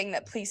one thing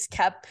that police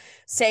kept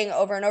saying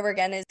over and over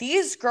again is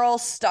these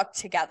girls stuck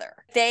together.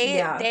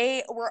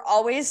 They were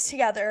always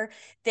together.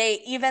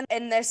 They, even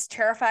in this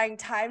terrifying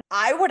time,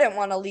 I wouldn't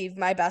want to leave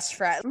my best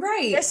friend.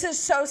 Right. This is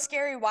so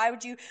scary. Why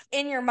would you,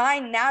 in your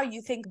mind now,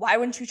 you think, why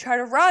wouldn't you try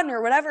to run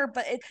or whatever?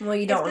 But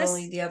you don't want to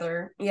leave the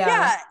other.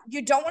 Yeah,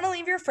 you don't want to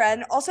leave your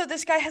friend. Also,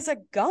 this guy has a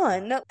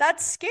gun.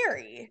 That's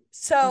scary.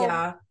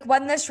 So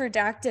when this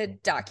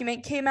redacted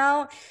document came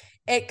out,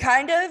 it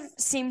kind of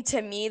seemed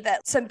to me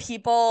that some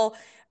people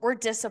were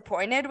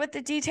disappointed with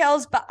the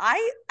details, but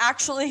I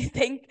actually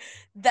think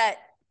that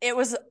it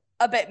was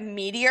a bit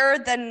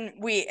meatier than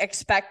we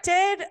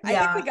expected. I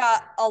think we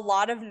got a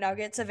lot of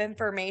nuggets of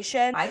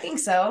information. I think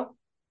so.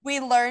 We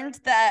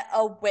learned that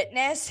a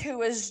witness who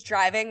was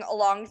driving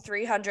along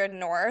 300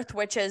 North,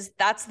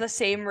 that's the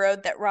same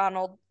road that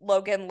Ronald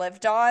Logan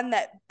lived on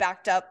that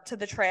backed up to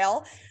the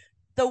trail.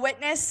 The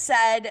witness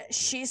said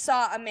she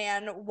saw a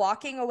man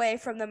walking away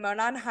from the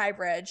Monon High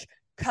Bridge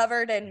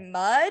covered in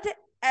mud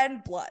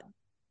and blood.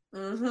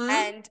 Mm-hmm.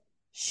 And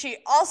she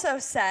also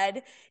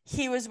said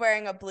he was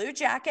wearing a blue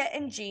jacket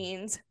and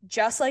jeans,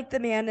 just like the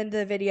man in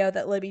the video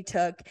that Libby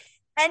took.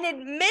 And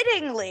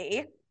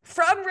admittingly,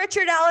 from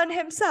Richard Allen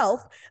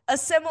himself, a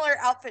similar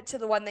outfit to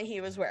the one that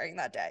he was wearing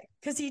that day.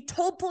 Because he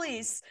told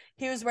police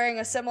he was wearing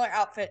a similar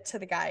outfit to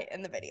the guy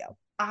in the video.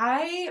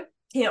 I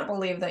can't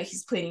believe that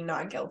he's pleading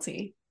not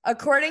guilty.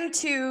 According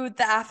to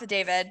the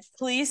affidavit,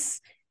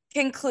 police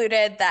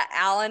concluded that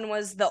Allen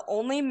was the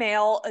only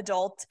male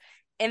adult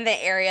in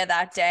the area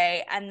that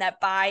day, and that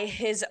by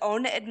his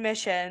own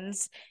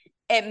admissions,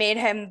 it made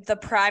him the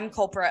prime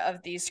culprit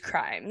of these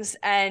crimes.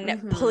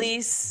 And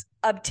police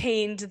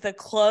obtained the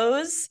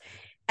clothes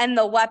and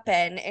the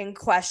weapon in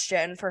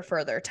question for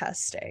further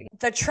testing.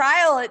 The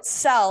trial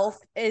itself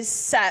is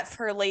set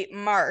for late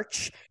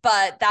March,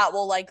 but that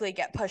will likely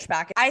get pushed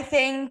back. I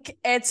think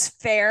it's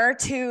fair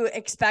to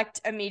expect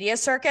a media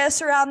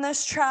circus around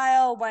this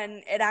trial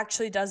when it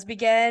actually does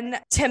begin.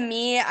 To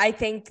me, I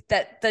think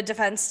that the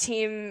defense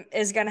team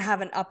is going to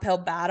have an uphill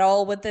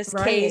battle with this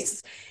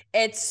case.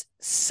 It's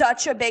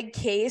such a big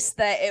case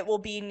that it will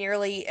be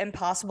nearly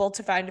impossible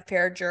to find a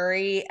fair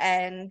jury,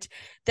 and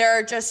there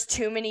are just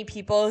too many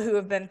people who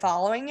have been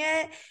following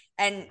it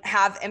and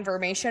have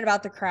information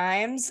about the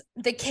crimes.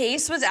 The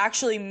case was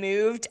actually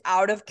moved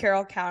out of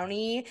Carroll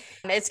County.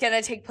 It's going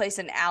to take place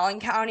in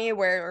Allen County,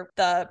 where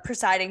the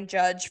presiding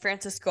judge,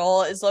 Francis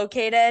Gull, is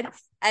located,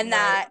 and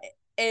that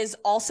is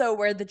also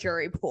where the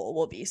jury pool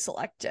will be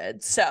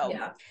selected. So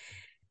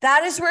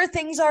that is where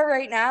things are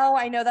right now.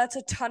 I know that's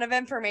a ton of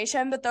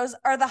information, but those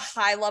are the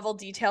high-level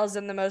details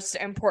and the most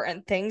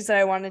important things that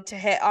I wanted to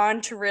hit on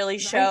to really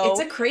show.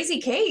 It's a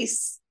crazy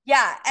case.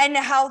 Yeah, and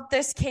how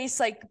this case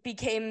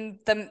became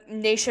the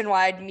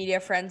nationwide media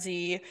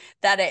frenzy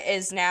that it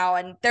is now.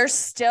 And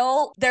there's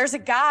a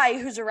guy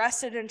who's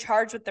arrested and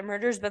charged with the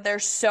murders, but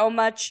there's so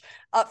much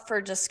up for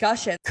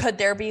discussion. Could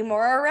there be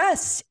more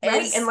arrests?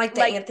 Right, and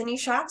the Anthony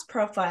Schatz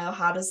profile,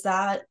 how does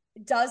that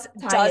does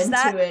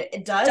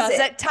it? Does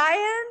it tie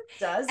in?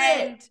 Does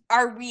and it?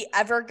 Are we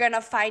ever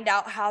gonna find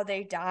out how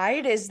they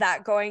died? Is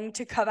that going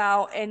to come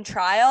out in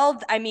trial?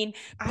 I mean,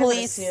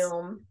 police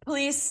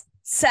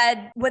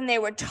said when they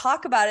would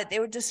talk about it, they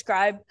would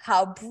describe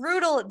how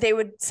brutal, they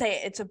would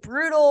say it's a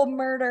brutal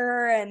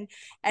murder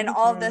and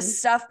all this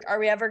stuff. Are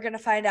we ever going to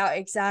find out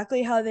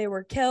exactly how they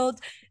were killed?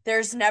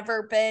 There's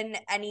never been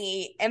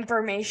any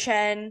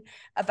information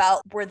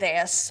about, were they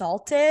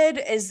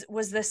assaulted?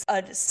 Was this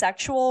a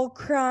sexual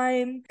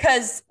crime?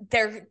 Because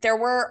there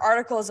were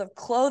articles of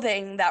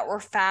clothing that were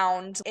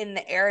found in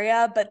the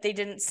area, but they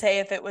didn't say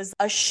if it was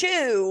a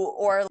shoe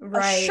or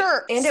a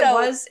shirt. And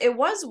it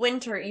was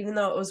winter, even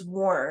though it was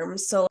warm.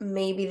 So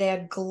maybe they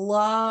had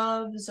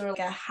gloves or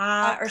a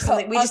hat or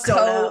something. We just don't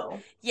know.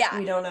 Yeah.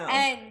 We don't know.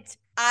 And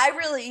I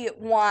really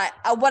want,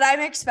 what I'm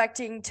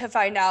expecting to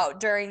find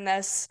out during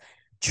this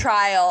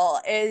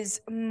trial is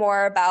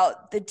more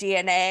about the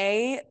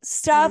DNA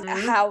stuff,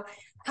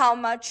 how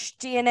much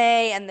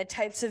DNA and the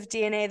types of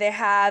DNA they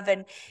have,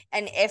 and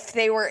if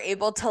they were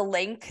able to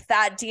link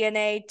that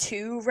DNA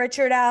to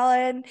Richard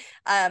Allen.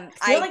 I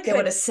feel like they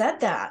would have said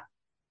that.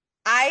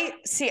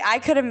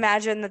 I could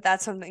imagine that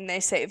that's something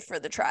they saved for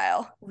the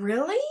trial.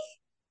 Really?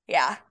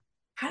 Yeah.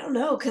 I don't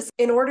know, because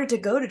in order to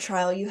go to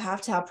trial, you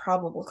have to have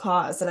probable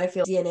cause, and I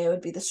feel DNA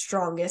would be the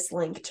strongest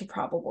link to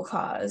probable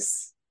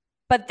cause.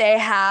 But they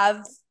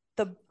have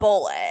the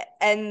bullet,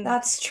 and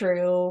that's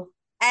true.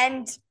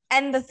 And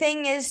the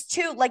thing is,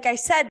 too, like I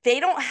said, they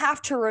don't have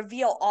to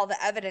reveal all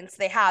the evidence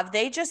they have.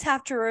 They just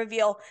have to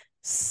reveal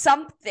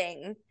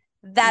something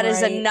that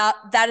is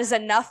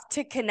enough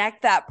to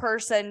connect that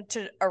person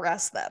to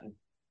arrest them.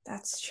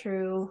 That's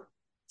true.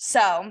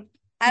 So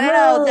I don't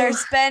know.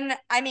 There's been,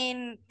 I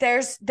mean,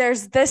 this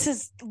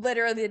is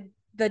literally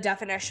the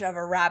definition of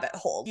a rabbit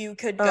hole. You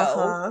could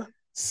go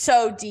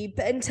so deep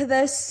into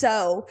this.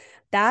 So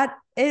that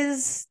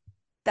is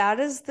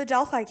the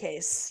Delphi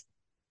case.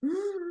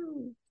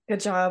 Good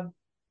job.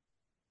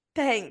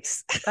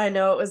 Thanks. I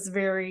know it was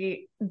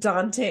very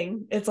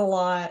daunting. It's a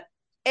lot.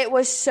 It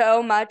was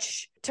so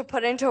much to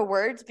put into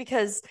words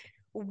because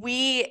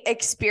we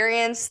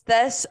experienced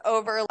this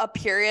over a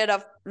period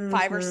of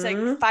 5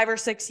 or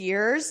 6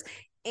 years.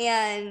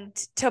 And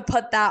to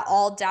put that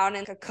all down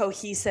in a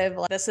cohesive,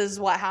 like, this is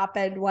what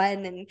happened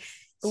when, and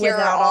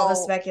without all the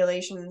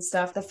speculation and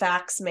stuff, the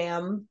facts,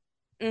 ma'am.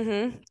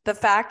 The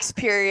facts,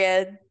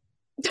 period.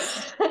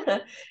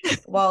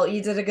 Well,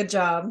 you did a good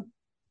job.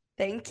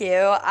 Thank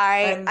you.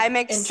 I'm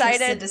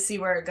excited to see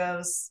where it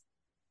goes.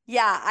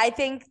 Yeah, I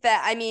think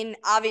that, I mean,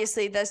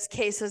 obviously this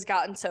case has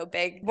gotten so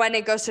big. When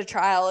it goes to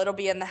trial, it'll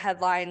be in the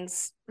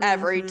headlines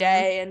every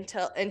day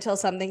until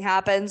something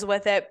happens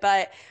with it.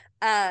 But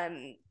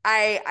I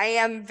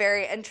am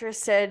very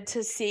interested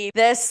to see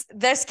this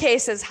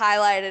case is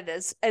highlighted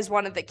as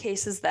one of the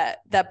cases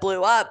that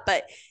blew up,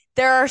 but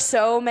there are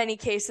so many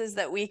cases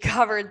that we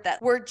covered that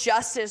were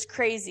just as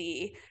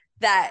crazy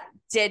that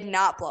did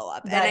not blow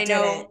up. And I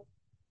know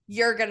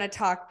you're going to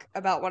talk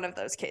about one of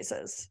those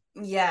cases.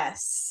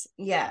 Yes.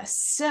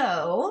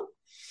 So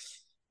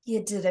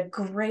you did a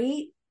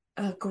great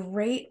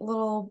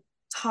little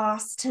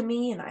toss to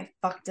me and I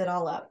fucked it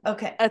all up.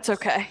 Okay. That's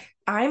okay.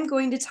 I'm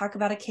going to talk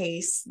about a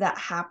case that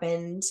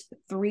happened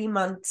 3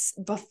 months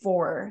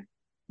before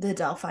the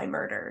Delphi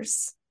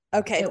murders.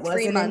 Okay. It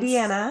was in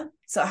Indiana.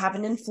 So it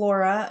happened in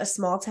Flora, a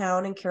small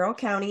town in Carroll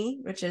County,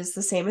 which is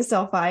the same as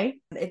Delphi.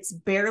 It's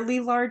barely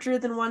larger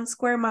than 1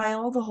 square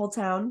mile, the whole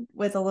town,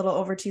 with a little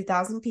over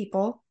 2,000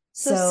 people.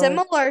 So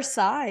similar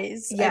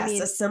size.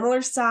 Yes, a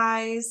similar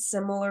size,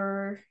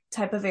 similar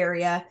type of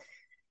area.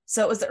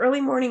 So it was the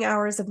early morning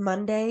hours of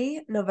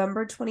Monday,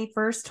 November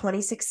 21st,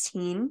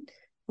 2016.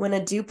 when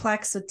a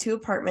duplex with 2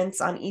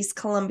 apartments on East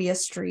Columbia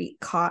Street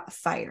caught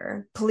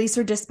fire. Police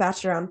were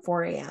dispatched around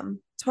 4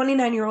 a.m.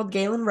 29-year-old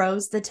Galen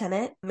Rose, the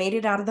tenant, made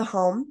it out of the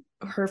home.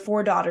 Her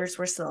 4 daughters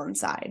were still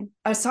inside.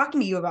 I was talking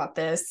to you about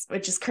this,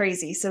 which is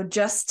crazy. So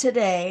just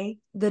today,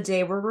 the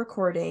day we're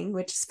recording,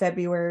 which is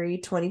February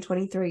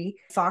 2023,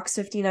 Fox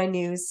 59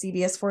 News,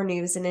 CBS 4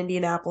 News in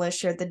Indianapolis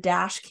shared the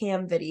dash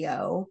cam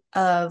video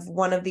of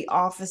one of the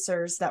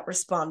officers that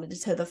responded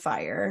to the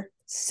fire.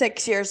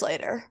 6 years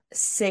later.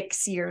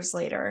 6 years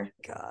later.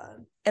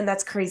 God. And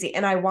that's crazy.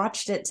 And I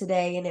watched it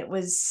today, and it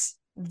was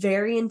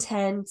very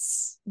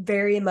intense,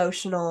 very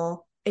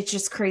emotional. It's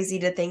just crazy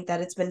to think that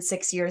it's been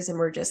 6 years and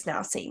we're just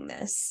now seeing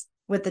this.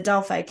 With the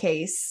Delphi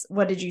case,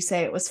 what did you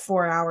say? It was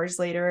 4 hours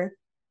later.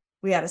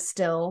 We had a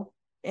still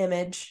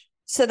image.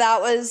 So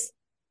that was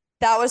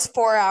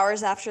 4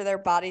 hours after their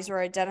bodies were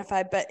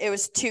identified, but it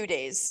was 2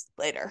 days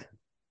later.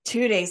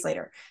 2 days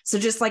later. So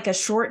just like a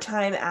short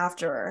time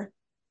after.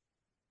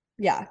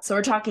 Yeah. So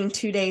we're talking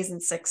 2 days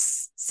and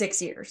six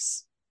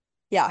years.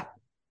 Yeah.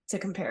 To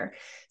compare.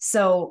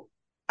 So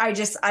I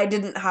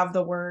didn't have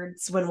the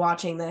words when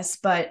watching this,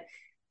 but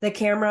the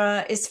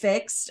camera is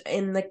fixed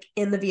in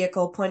the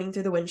vehicle pointing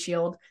through the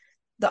windshield.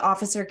 The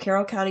officer,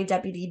 Carroll County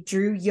Deputy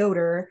Drew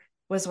Yoder,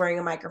 was wearing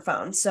a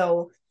microphone.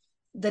 So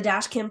the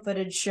dash cam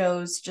footage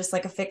shows just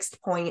like a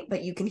fixed point,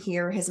 but you can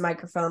hear his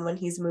microphone when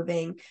he's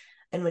moving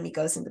and when he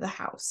goes into the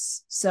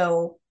house.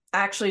 So I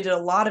actually did a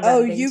lot of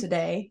editing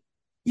today.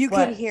 You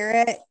can hear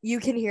it. You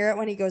can hear it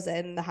when he goes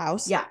in the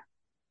house. Yeah.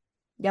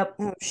 Yep.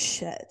 Oh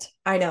shit.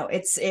 I know.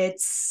 It's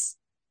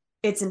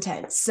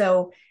intense.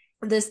 So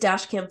this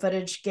dash cam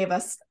footage gave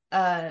us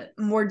a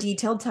more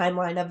detailed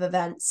timeline of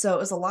events. So it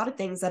was a lot of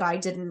things that I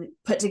didn't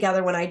put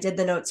together when I did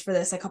the notes for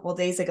this a couple of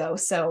days ago.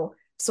 So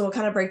we'll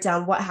kind of break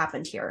down what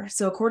happened here.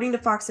 So according to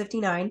Fox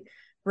 59,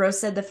 Rose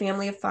said the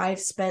family of 5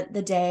 spent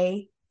the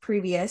day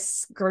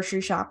previous grocery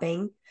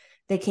shopping.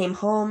 They came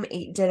home,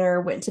 ate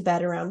dinner, went to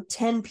bed around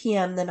 10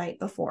 p.m. the night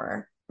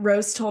before.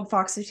 Rose told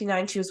Fox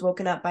 59 she was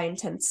woken up by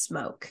intense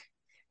smoke,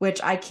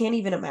 which I can't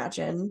even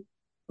imagine.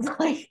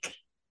 Like,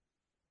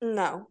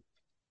 no.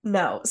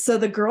 So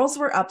the girls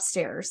were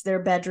upstairs. Their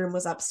bedroom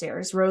was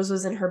upstairs. Rose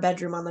was in her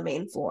bedroom on the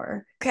main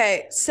floor.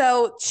 Okay,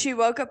 so she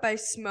woke up by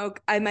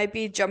smoke. I might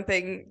be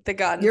jumping the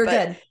gun. You're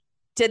good.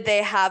 Did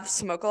they have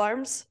smoke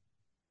alarms?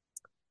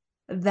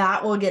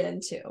 That we'll get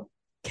into.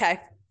 Okay.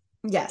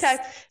 Yes. Okay.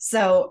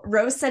 So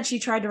Rose said she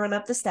tried to run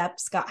up the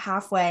steps, got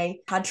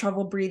halfway, had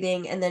trouble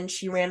breathing, and then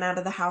she ran out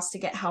of the house to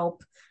get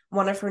help.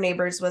 One of her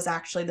neighbors was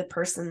actually the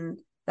person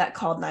that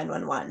called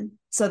 911.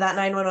 So that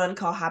 911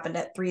 call happened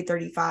at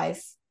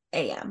 3:35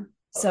 a.m.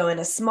 So in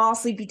a small,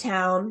 sleepy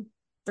town,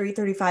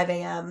 3:35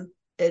 a.m.,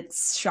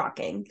 it's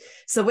shocking.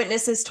 So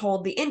witnesses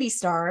told the Indy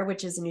Star,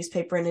 which is a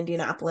newspaper in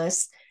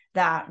Indianapolis,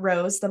 that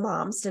Rose, the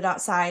mom, stood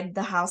outside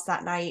the house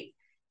that night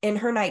in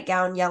her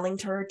nightgown, yelling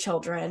to her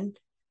children.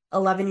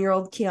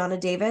 11-year-old Kiana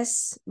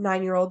Davis,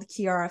 9-year-old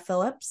Kiara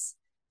Phillips,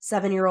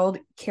 7-year-old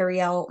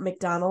Carrielle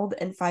McDonald,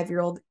 and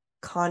 5-year-old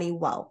Connie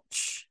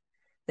Welch.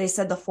 They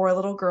said the 4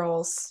 little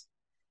girls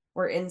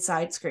were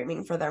inside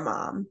screaming for their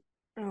mom.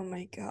 Oh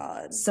my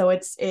God. So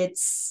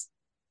it's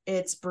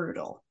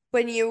brutal.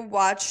 When you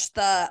watch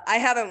I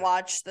haven't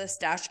watched this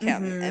dash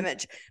cam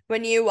image.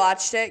 When you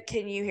watched it,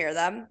 can you hear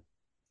them?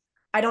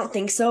 I don't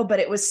think so, but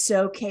it was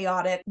so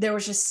chaotic. There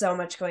was just so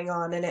much going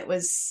on, and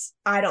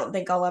I don't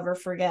think I'll ever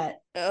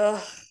forget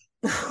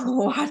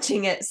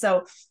watching it.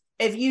 So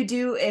if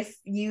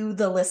you,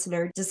 the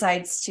listener,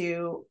 decides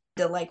to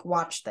like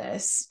watch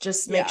this,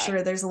 just make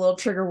sure there's a little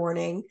trigger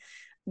warning.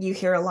 You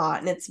hear a lot,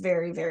 and it's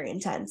very, very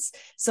intense.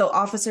 So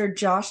Officer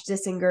Josh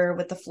Dissinger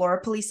with the Flora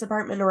Police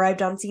Department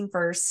arrived on scene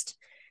first,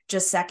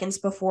 just seconds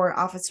before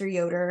Officer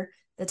Yoder.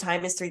 The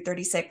time is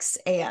 3:36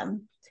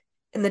 a.m.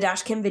 In the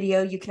dash cam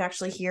video, you can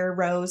actually hear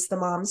Rose, the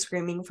mom,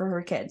 screaming for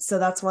her kids. So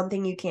that's one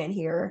thing you can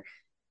hear.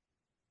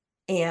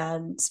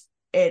 And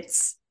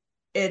it's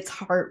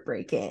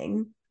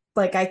heartbreaking.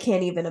 Like, I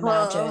can't even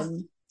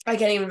imagine. I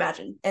can't even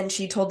imagine. And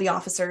she told the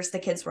officers the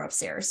kids were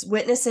upstairs.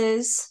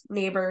 Witnesses,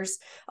 neighbors,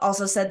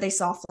 also said they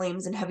saw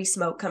flames and heavy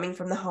smoke coming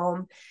from the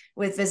home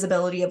with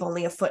visibility of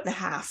only 1.5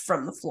 feet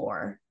from the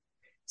floor.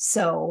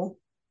 So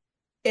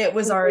it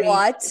was already...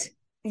 What?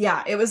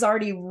 Yeah, it was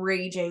already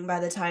raging by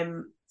the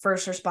time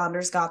first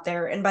responders got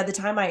there, and by the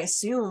time I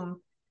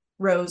assume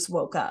Rose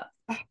woke up.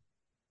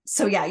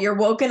 So yeah, you're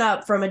woken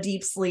up from a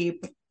deep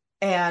sleep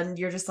and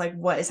you're just like,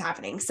 what is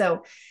happening?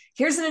 So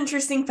here's an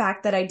interesting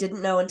fact that I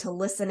didn't know until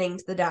listening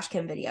to the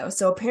dashcam video.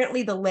 So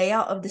apparently the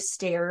layout of the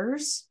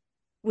stairs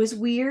was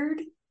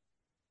weird.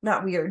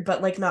 Not weird,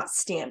 but like not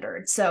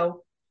standard.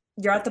 So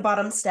you're at the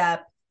bottom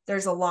step,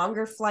 there's a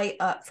longer flight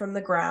up from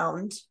the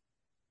ground,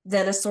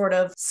 then a sort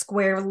of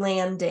square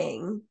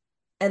landing,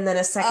 and then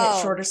a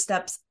second shorter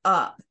steps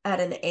up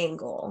at an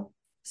angle.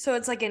 So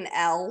it's like an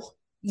L?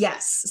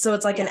 Yes. So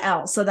it's like an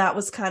L. So that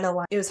was kind of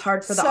like, it was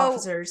hard for the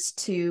officers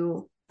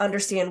to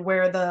understand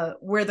where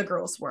the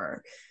girls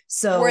were.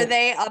 So were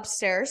they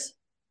upstairs?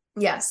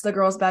 Yes. The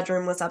girl's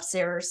bedroom was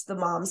upstairs. The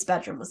mom's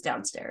bedroom was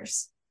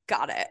downstairs.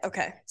 Got it.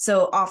 Okay.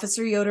 So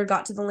Officer Yoder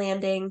got to the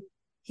landing.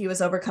 He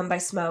was overcome by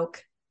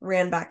smoke,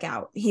 ran back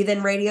out. He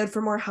then radioed for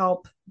more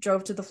help,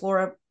 drove to the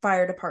Flora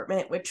Fire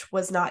Department, which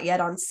was not yet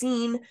on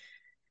scene,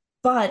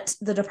 but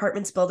the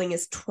department's building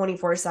is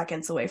 24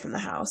 seconds away from the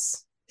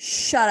house.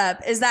 Shut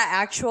up. Is that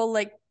actual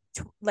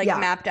Yeah.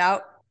 mapped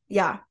out?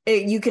 Yeah,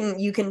 you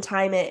can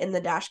time it in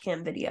the dash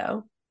cam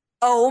video.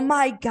 Oh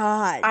my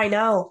God. I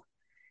know.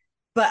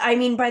 But I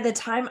mean, by the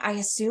time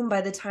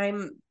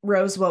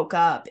Rose woke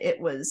up,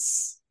 it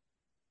was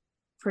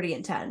pretty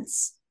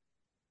intense.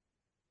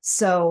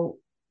 So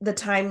the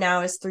time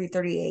now is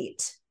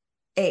 3:38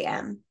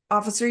 a.m.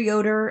 Officer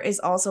Yoder is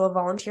also a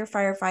volunteer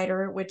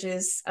firefighter, which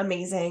is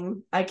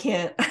amazing. I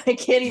can't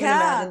even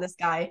imagine this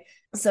guy.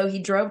 So he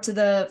drove to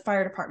the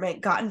fire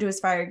department, got into his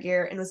fire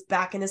gear, and was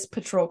back in his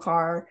patrol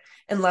car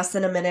in less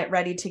than a minute,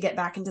 ready to get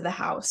back into the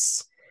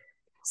house.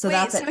 So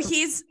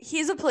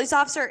he's a police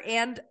officer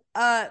and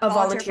a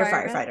volunteer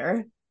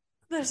firefighter.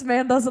 This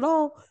man does it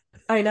all.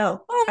 I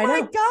know. Oh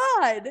my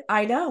God.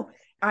 I know.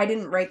 I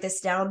didn't write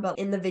this down, but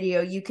in the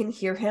video you can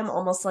hear him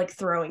almost like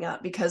throwing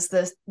up because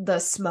the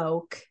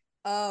smoke.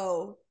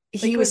 Oh.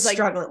 He was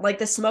struggling. Like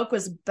the smoke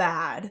was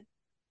bad.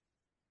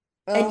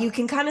 And you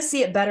can kind of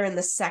see it better in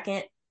the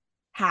second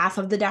half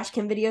of the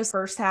dashcam videos.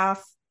 First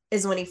half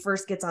is when he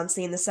first gets on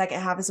scene. The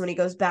second half is when he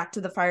goes back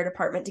to the fire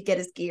department to get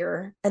his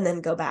gear and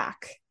then go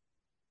back.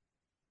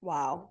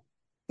 Wow.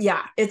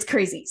 Yeah, it's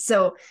crazy.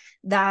 So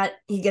that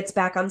he gets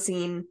back on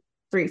scene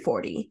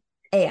 3:40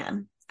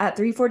 a.m. At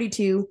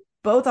 3:42,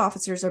 both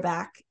officers are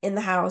back in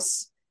the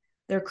house.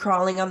 They're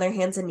crawling on their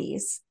hands and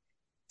knees.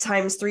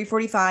 Times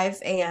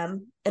 3:45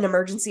 a.m. An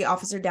emergency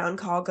officer down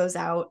call goes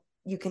out.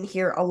 You can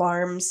hear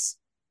alarms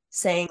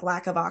saying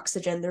lack of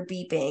oxygen. They're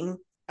beeping.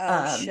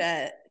 Oh,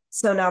 shit.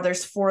 So now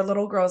there's 4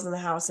 little girls in the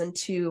house and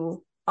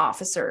 2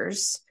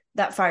 officers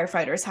that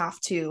firefighters have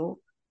to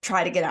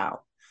try to get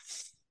out.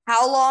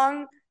 How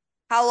long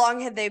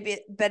had they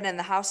been in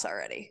the house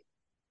already?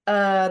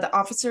 The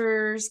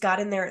officers got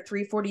in there at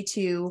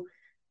 3:42.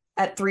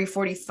 At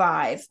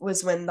 3:45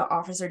 was when the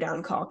officer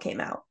down call came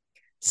out.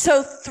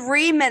 So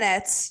 3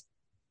 minutes,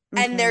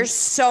 and there's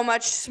so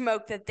much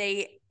smoke that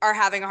they are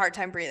having a hard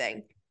time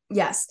breathing.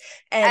 Yes.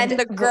 And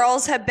the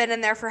girls have been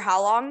in there for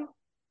how long?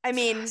 I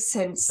mean,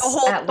 since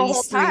at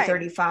least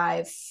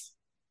 3:35.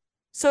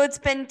 So it's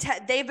been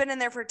they've been in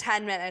there for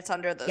 10 minutes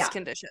under those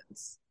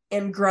conditions.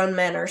 And grown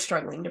men are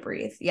struggling to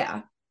breathe.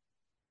 Yeah.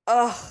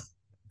 Ugh.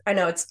 I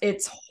know,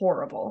 it's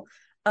horrible.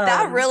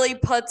 That really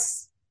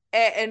puts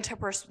it into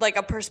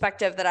a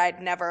perspective that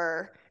I'd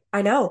never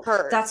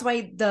heard. That's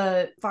why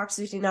the Fox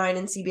 59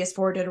 and CBS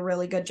 4 did a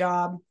really good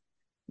job.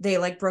 They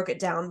broke it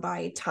down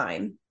by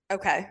time.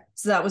 Okay.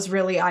 So that was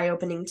really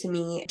eye-opening to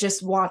me.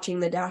 Just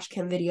watching the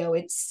dashcam video,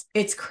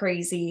 it's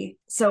crazy.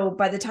 So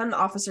by the time the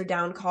officer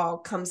down call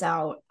comes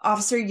out,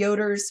 Officer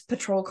Yoder's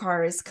patrol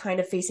car is kind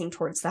of facing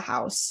towards the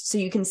house. So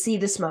you can see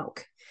the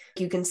smoke.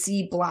 You can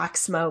see black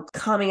smoke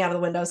coming out of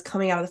the windows,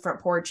 coming out of the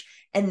front porch.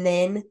 And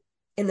then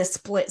in the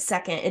split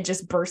second, it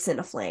just bursts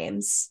into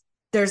flames.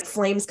 There's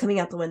flames coming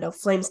out the window,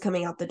 flames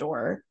coming out the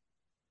door.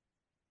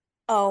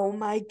 Oh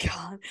my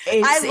God.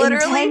 It's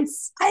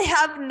intense. I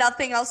have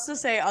nothing else to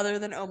say other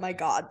than, oh my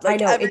God. I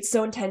know, it's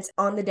so intense.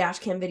 On the dash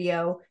cam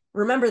video,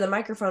 remember the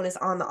microphone is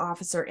on the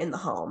officer in the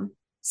home.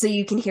 So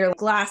you can hear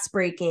glass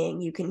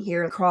breaking, you can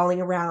hear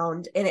crawling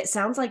around, and it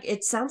sounds like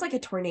a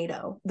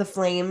tornado. The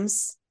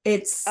flames,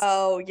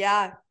 oh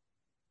yeah.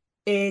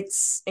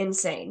 It's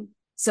insane.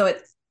 So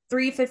at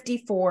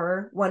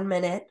 3:54, 1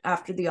 minute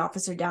after the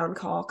officer down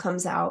call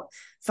comes out,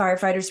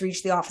 firefighters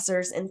reach the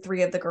officers and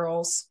 3 of the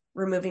girls,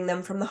 removing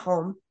them from the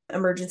home.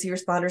 Emergency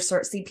responders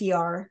start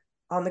CPR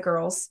on the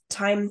girls.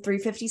 Time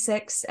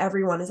 3:56,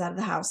 everyone is out of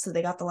the house, so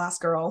they got the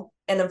last girl.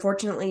 And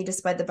unfortunately,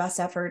 despite the best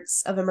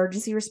efforts of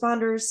emergency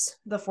responders,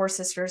 the 4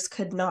 sisters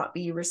could not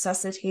be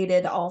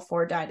resuscitated. All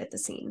 4 died at the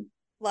scene.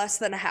 Less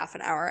than a half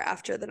an hour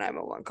after the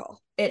 911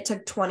 call. It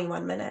took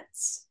 21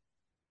 minutes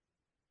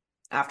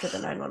after the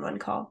 911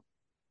 call.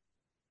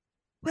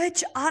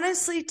 Which,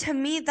 honestly, to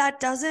me, that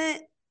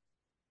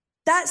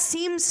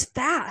seems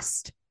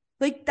fast.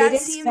 That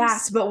seems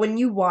fast, but when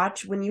you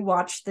watch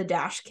the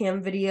dash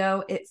cam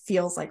video, it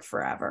feels like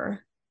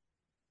forever.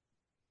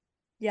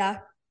 Yeah.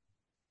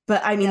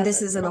 But I mean,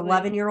 this is an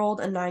 11-year-old,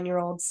 a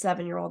 9-year-old,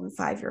 7-year-old, and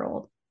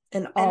 5-year-old,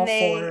 and all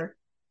 4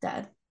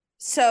 dead.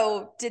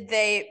 So did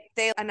they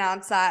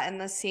announce that in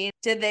the scene?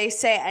 Did they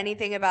say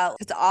anything about,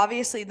 because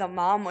obviously the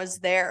mom was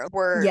there.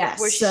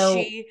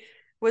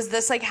 Was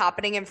this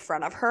happening in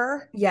front of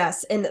her?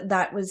 Yes, and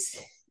that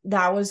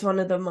was one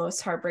of the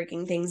most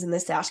heartbreaking things in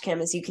this dash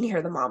cam is you can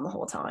hear the mom the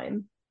whole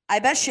time. I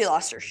bet she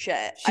lost her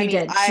shit. She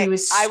did. She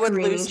was screaming, I would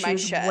lose my shit.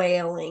 She was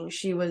wailing.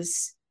 She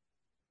was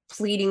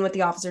pleading with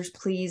the officers,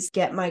 please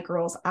get my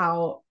girls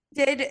out.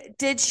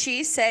 Did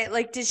she say,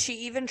 did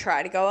she even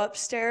try to go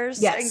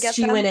upstairs? Yes, and get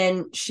she them? went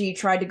in. She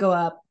tried to go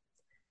up.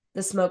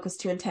 The smoke was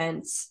too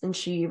intense, and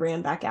she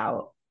ran back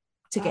out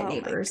to get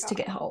neighbors, to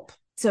get help.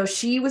 So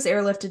she was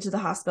airlifted to the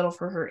hospital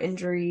for her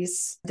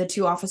injuries. The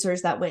 2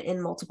 officers that went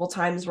in multiple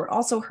times were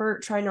also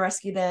hurt trying to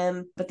rescue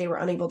them, but they were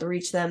unable to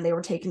reach them. They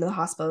were taken to the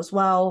hospital as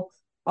well.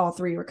 All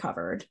 3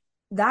 recovered.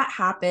 That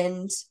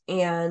happened,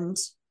 and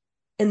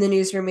in the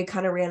newsroom, we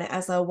kind of ran it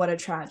as what a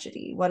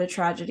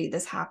tragedy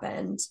this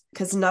happened,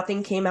 because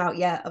nothing came out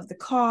yet of the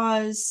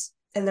cause,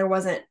 and there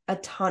wasn't a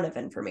ton of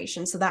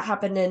information. So that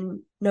happened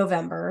in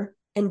November.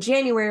 In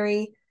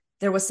January,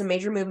 there was some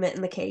major movement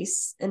in the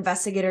case.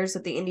 Investigators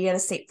at the Indiana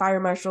State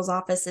Fire Marshal's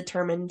office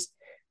determined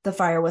the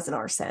fire was an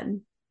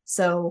arson.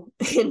 So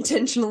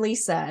intentionally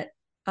set.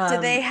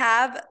 Did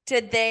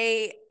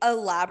they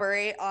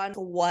elaborate on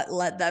what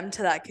led them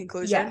to that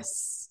conclusion?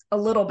 Yes, a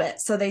little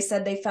bit. So they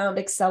said they found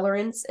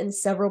accelerants in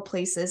several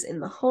places in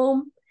the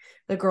home.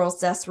 The girls'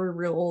 deaths were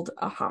ruled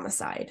a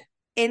homicide.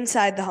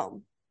 Inside the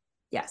home?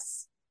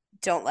 Yes.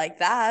 Don't like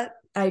that.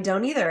 I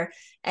don't either.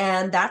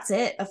 And that's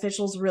it.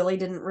 Officials really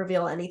didn't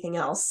reveal anything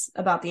else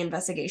about the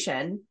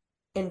investigation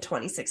in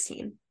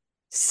 2016.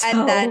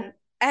 So,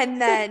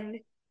 and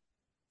then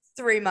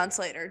 3 months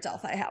later,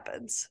 Delphi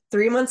happens.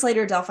 3 months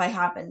later, Delphi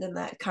happened, and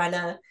that kind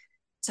of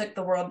took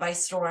the world by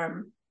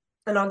storm.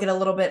 And I'll get a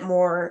little bit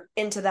more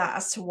into that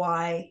as to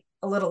why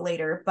a little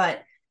later.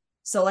 But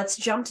so let's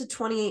jump to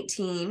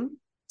 2018,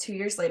 2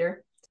 years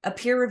later. A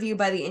peer review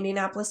by the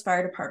Indianapolis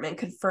Fire Department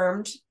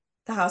confirmed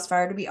the house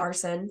fire to be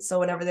arson. So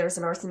whenever there's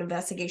an arson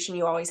investigation,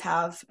 you always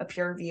have a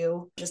peer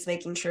review, just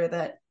making sure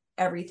that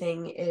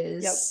everything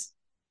is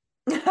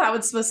how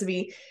it's supposed to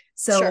be.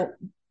 So, sure.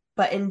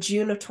 But in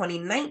June of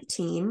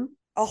 2019,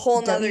 a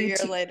whole nother year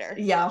later.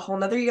 Yeah, a whole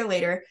nother year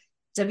later,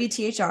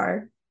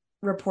 WTHR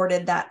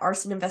reported that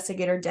arson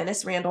investigator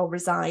Dennis Randall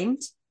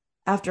resigned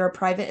after a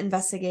private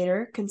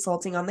investigator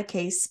consulting on the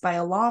case by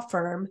a law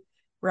firm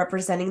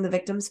representing the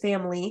victim's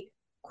family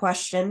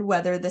questioned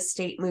whether the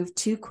state moved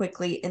too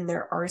quickly in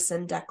their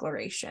arson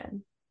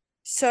declaration.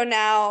 So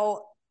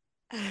now,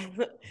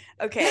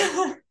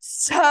 okay,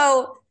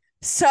 so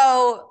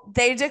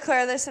they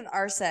declare this an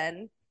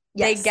arson.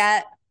 Yes.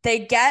 They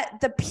get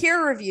the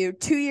peer review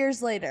 2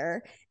 years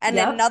later, and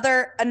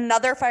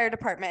another fire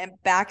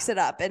department backs it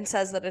up and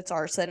says that it's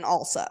arson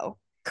also.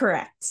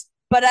 Correct.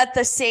 But at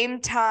the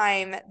same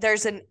time,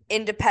 there's an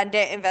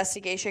independent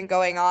investigation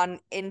going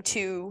on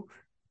into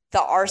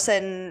the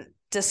arson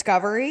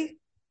discovery.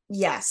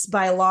 Yes,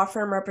 by a law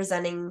firm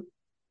representing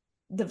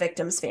the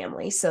victim's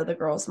family, so the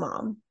girl's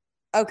mom.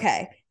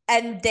 Okay.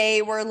 And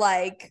they were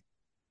like,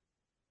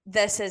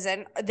 this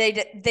isn't, they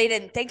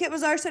didn't think it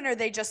was arson, or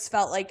they just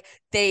felt like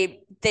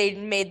they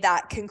made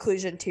that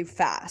conclusion too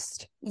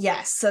fast?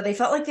 Yes, so they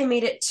felt like they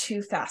made it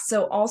too fast.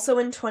 So also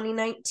in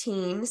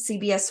 2019,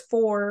 CBS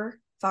 4,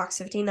 Fox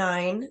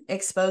 59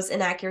 exposed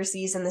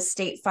inaccuracies in the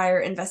state fire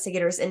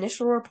investigator's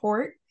initial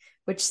report,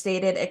 which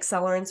stated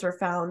accelerants were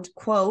found,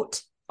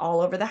 quote,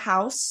 all over the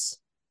house.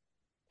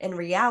 In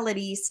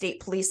reality, state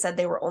police said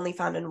they were only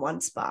found in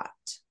one spot.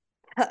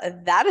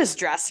 That is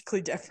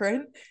drastically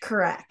different.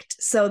 Correct.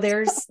 So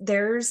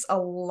there's a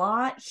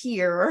lot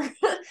here,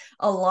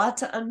 a lot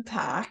to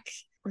unpack.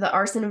 The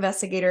arson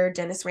investigator,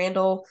 Dennis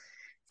Randall,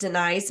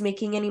 denies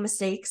making any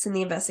mistakes in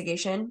the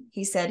investigation.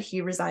 He said he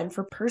resigned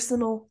for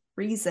personal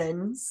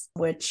reasons,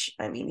 which,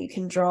 I mean, you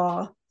can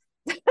draw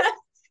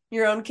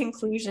your own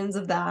conclusions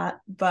of that,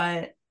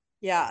 but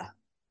yeah.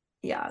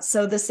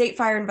 So the state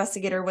fire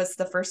investigator was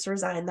the first to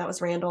resign. That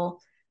was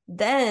Randall.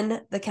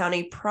 Then the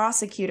county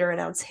prosecutor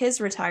announced his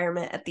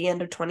retirement at the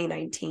end of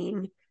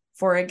 2019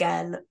 for,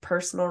 again,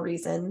 personal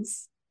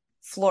reasons.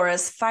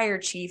 Flora's fire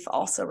chief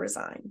also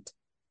resigned.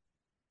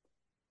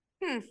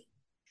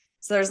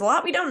 So there's a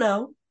lot we don't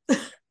know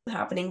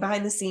happening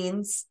behind the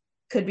scenes.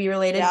 Could be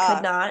related,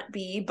 could not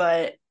be,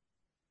 but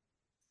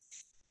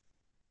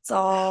it's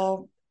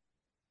all,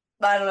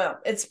 I don't know.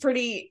 It's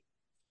pretty,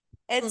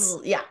 It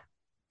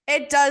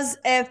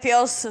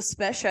feels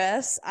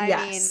suspicious. I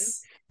mean,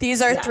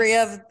 these are 3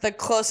 of the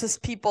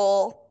closest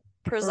people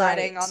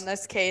presiding on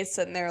this case,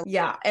 and they're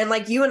and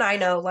like you and I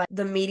know, like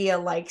the media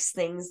likes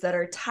things that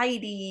are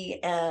tidy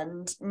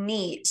and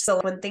neat. So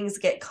when things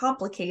get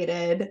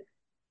complicated,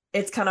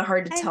 it's kind of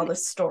hard to tell the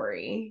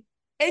story.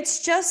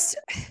 It's just,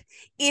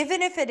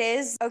 even if it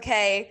is,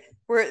 okay,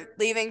 we're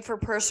leaving for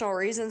personal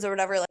reasons or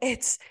whatever, like,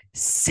 it's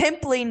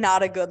simply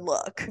not a good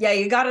look. Yeah,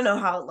 you got to know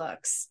how it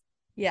looks.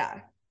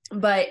 Yeah.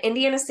 But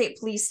Indiana State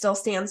Police still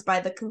stands by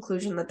the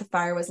conclusion that the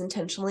fire was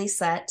intentionally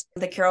set.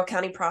 The Carroll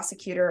County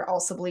prosecutor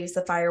also believes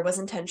the fire was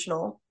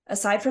intentional.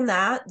 Aside from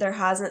that, there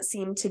hasn't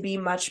seemed to be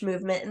much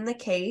movement in the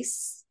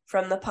case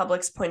from the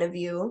public's point of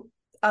view,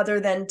 other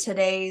than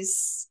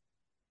today's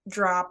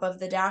drop of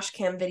the dash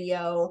cam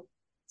video.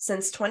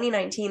 Since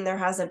 2019, there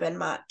hasn't been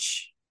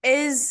much.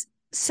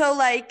 So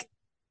like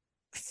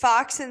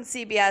Fox and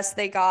CBS,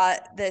 they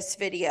got this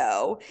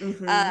video.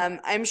 Mm-hmm.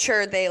 I'm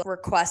sure they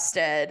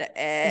requested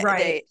it.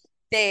 Right.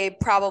 They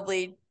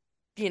probably,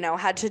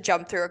 had to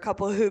jump through a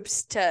couple of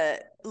hoops to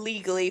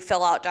legally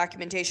fill out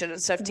documentation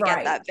and stuff to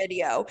get that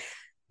video.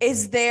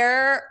 Is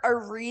there a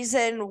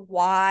reason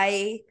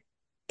why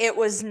it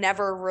was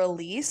never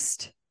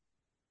released?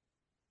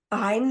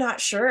 I'm not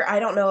sure. I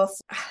don't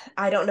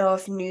know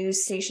if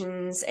news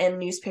stations and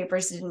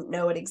newspapers didn't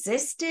know it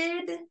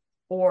existed,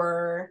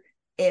 or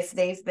if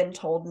they've been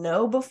told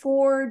no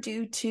before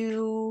due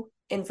to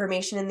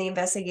information in the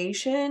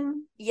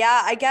investigation.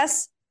 Yeah, I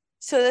guess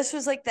so. This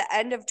was like the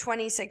end of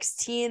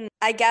 2016.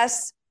 I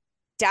guess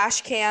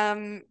dash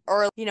cam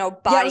or, Yeah,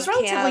 it body was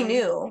relatively cam,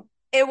 new.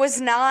 it was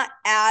not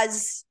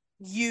as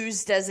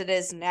used as it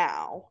is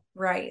now.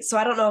 Right. So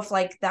I don't know if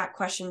like that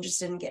question just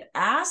didn't get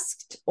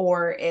asked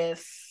or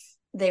if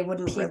they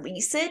wouldn't Pe-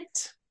 release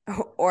it,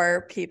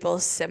 Or people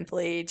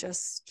simply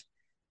just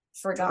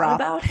forgot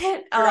about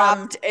it.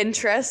 dropped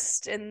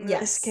interest in this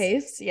Yes.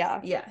 case. Yeah.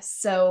 Yes.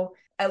 So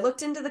I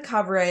looked into the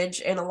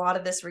coverage and a lot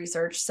of this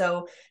research.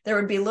 So there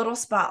would be little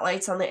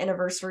spotlights on the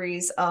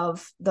anniversaries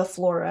of the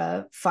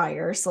Flora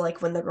fire. So,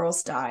 like when the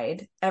girls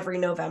died every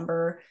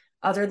November.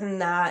 Other than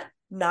that,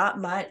 not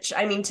much.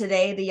 I mean,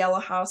 today the yellow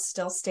house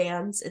still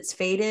stands. It's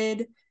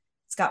faded.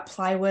 It's got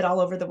plywood all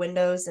over the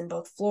windows and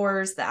both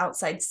floors. The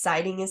outside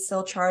siding is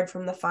still charred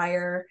from the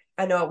fire.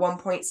 I know at one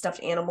point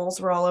stuffed animals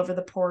were all over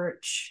the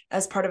porch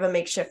as part of a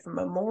makeshift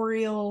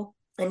memorial.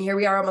 And here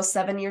we are almost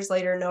 7 years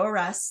later, no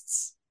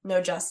arrests,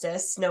 no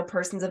justice, no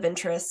persons of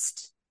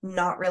interest,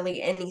 not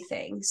really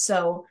anything.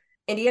 So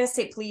Indiana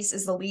State Police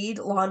is the lead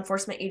law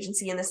enforcement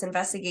agency in this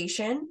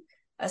investigation.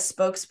 A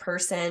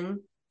spokesperson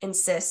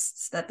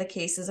insists that the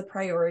case is a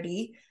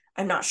priority.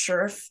 I'm not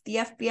sure if the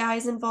FBI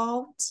is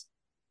involved.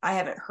 I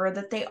haven't heard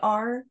that they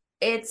are.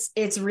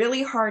 It's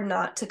really hard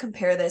not to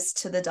compare this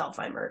to the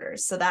Delphi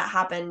murders. So that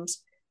happened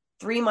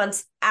 3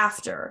 months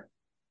after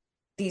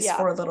these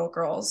four little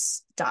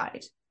girls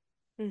died.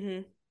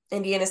 Mm-hmm.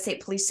 Indiana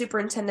State Police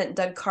Superintendent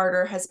Doug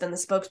Carter has been the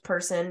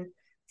spokesperson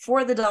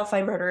for the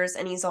Delphi murders,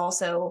 and he's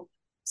also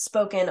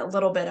spoken a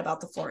little bit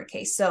about the Flora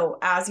case. So,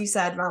 as you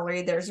said,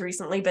 Valerie, there's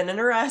recently been an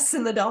arrest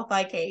in the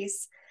Delphi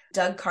case.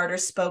 Doug Carter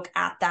spoke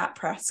at that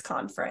press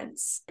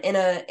conference. In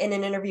an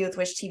interview with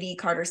Wish TV,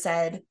 Carter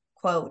said,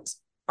 quote,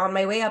 "On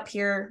my way up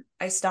here,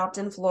 I stopped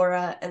in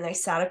Flora and I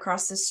sat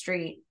across the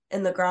street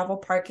in the gravel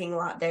parking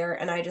lot there,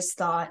 and I just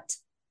thought,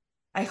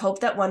 I hope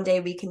that one day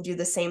we can do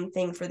the same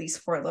thing for these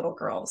four little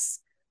girls.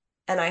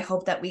 And I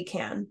hope that we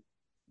can.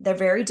 They're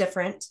very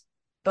different,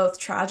 both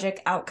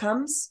tragic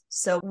outcomes.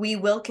 So we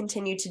will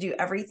continue to do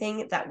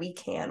everything that we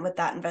can with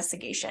that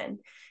investigation.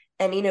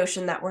 Any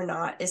notion that we're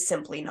not is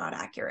simply not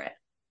accurate."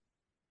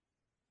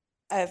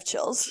 I have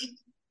chills.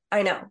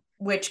 I know,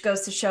 which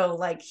goes to show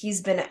like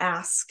he's been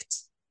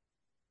asked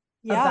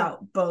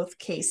about both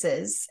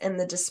cases and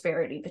the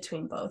disparity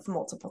between both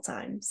multiple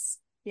times.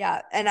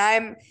 Yeah. And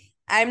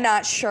I'm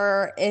not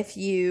sure if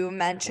you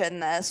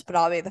mentioned this, but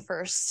I'll be the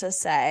first to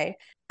say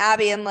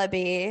Abby and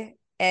Libby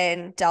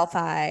and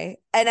Delphi.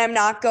 And I'm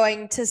not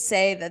going to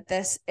say that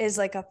this is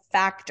like a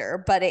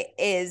factor, but it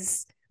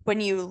is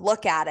when you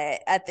look at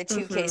it at the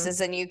two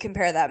cases and you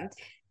compare them.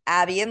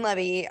 Abby and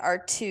Libby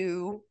are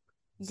two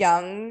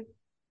young,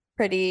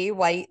 pretty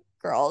white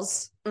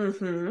girls.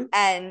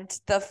 And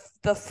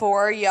the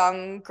four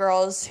young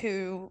girls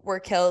who were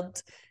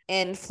killed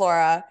in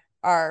Flora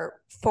are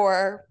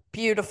four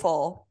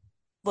beautiful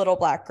little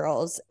Black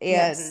girls.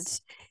 And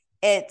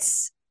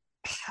it's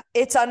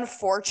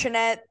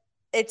unfortunate.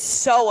 It's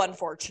so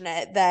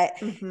unfortunate that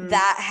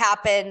that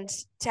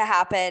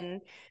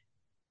happened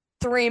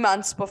 3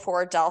 months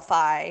before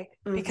Delphi,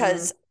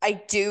 because I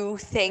do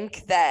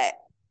think that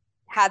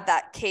had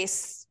that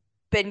case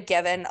been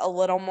given a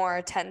little more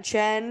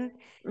attention,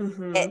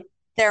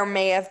 there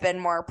may have been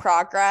more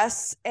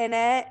progress in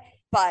it.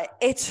 But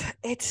it's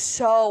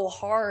so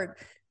hard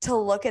to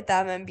look at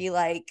them and be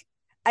like,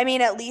 I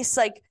mean, at least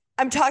like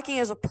I'm talking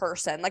as a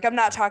person, like I'm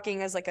not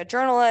talking as like a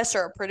journalist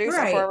or a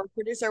producer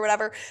or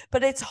whatever,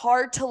 but it's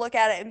hard to look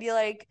at it and be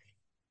like,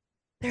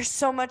 there's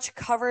so much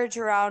coverage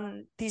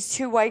around these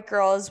two white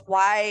girls.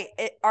 Why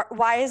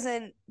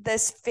isn't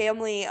this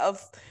family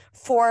of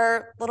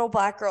four little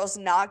Black girls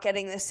not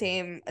getting the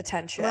same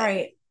attention?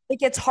 Right.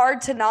 Like it's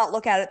hard to not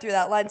look at it through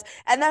that lens.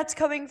 And that's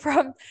coming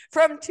from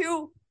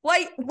two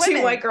white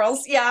women. Two white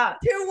girls. Yeah.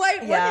 Two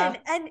white women.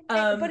 And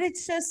but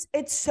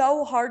it's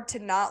so hard to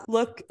not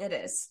look It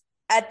is.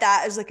 at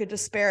that as like a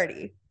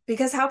disparity.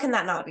 Because how can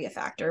that not be a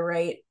factor,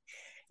 right?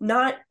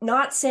 Not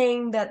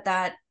saying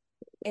that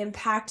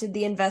impacted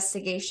the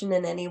investigation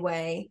in any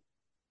way.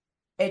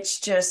 It's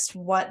just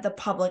what the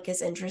public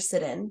is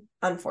interested in,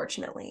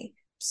 unfortunately.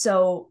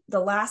 So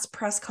the last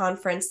press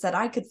conference that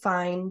I could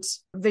find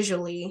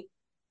visually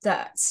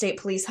that state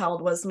police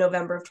held was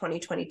November of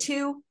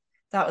 2022.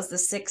 That was the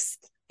 6th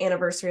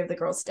anniversary of the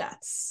girls'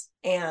 deaths.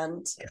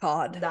 And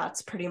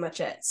that's pretty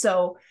much it.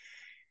 So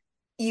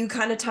you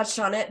kind of touched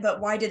on it, but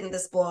why didn't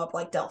this blow up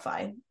like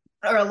Delphi?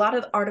 Or a lot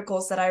of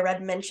articles that I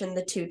read mentioned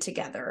the two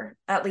together,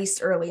 at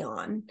least early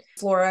on.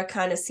 Flora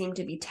kind of seemed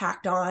to be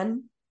tacked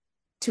on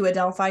to a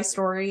Delphi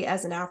story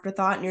as an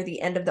afterthought near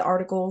the end of the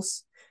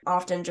articles,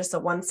 often just a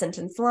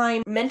one-sentence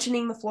line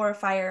mentioning the Flora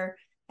fire.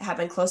 It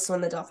happened close to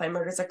when the Delphi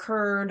murders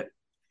occurred.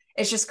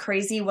 It's just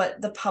crazy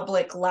what the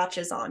public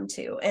latches on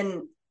to.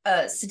 And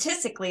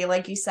statistically,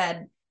 like you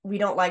said, we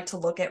don't like to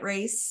look at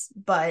race,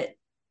 but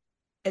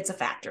it's a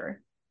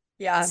factor.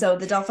 Yeah. So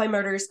the Delphi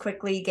murders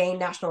quickly gained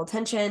national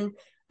attention.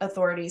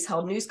 Authorities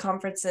held news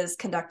conferences,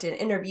 conducted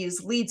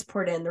interviews, leads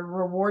poured in, the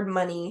reward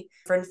money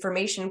for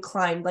information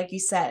climbed, like you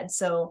said.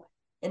 So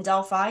in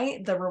Delphi,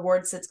 the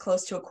reward sits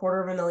close to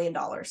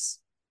 $250,000.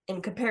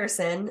 In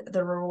comparison,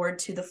 the reward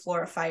to the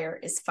Flora fire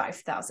is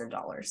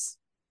 $5,000.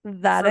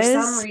 That For is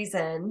some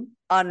reason,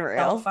 unreal.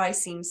 Delphi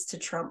seems to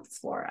trump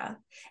Flora.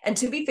 And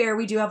to be fair,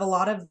 we do have a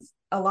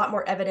lot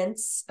more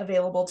evidence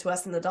available to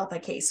us in the Delphi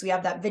case. We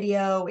have that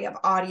video, we have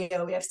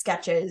audio, we have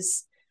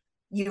sketches.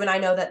 You and I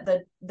know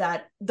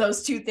that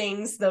those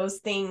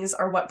things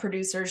are what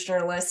producers,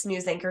 journalists,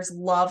 news anchors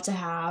love to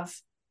have.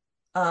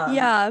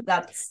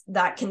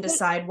 That can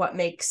decide what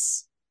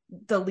makes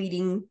the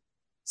leading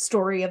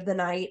story of the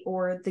night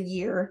or the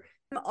year.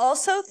 I'm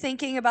also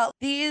thinking about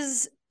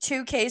these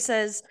two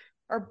cases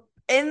are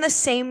in the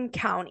same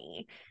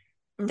county.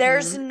 Mm-hmm.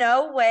 There's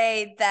no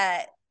way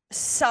that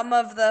some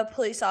of the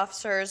police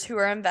officers who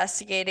are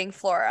investigating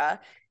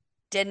Flora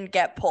didn't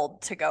get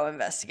pulled to go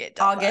investigate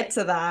Delphi. I'll get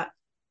to that.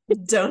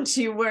 Don't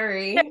you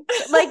worry.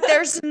 Like,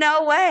 there's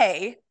no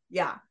way.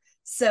 Yeah.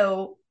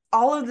 So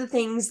all of the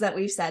things that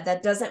we've said,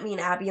 that doesn't mean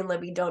Abby and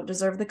Libby don't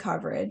deserve the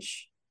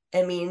coverage.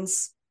 It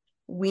means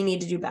we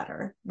need to do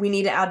better. We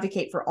need to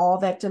advocate for all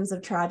victims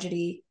of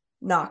tragedy,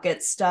 not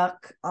get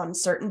stuck on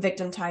certain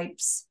victim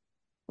types.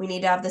 We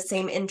need to have the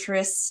same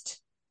interest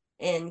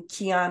in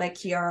Kiana,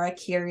 Kiara,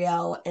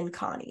 Kiriel, and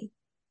Connie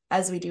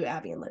as we do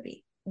Abby and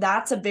Libby.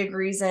 That's a big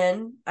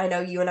reason. I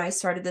know you and I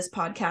started this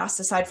podcast,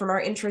 aside from our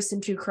interest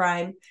in true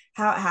crime,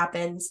 how it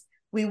happens.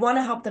 We want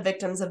to help the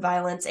victims of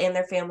violence and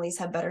their families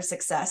have better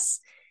success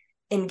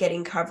in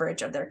getting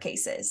coverage of their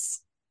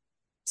cases.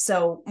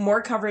 So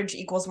more coverage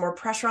equals more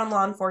pressure on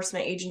law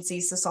enforcement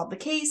agencies to solve the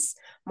case,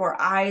 more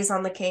eyes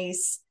on the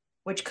case,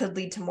 which could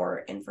lead to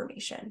more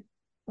information.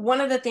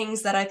 One of the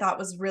things that I thought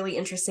was really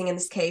interesting in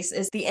this case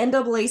is the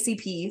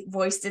NAACP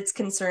voiced its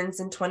concerns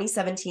in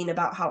 2017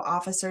 about how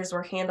officers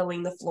were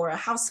handling the Flora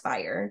house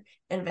fire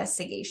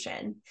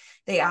investigation.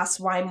 They asked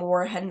why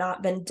more had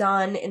not been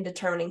done in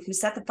determining who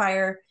set the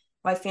fire,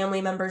 why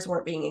family members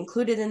weren't being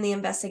included in the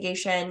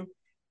investigation.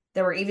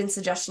 There were even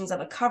suggestions of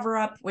a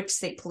cover-up, which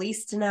state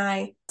police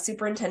deny.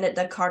 Superintendent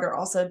Doug Carter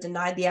also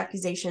denied the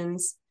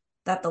accusations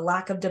that the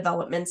lack of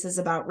developments is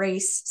about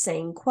race,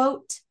 saying,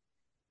 quote,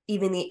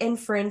 "Even the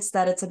inference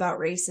that it's about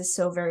race is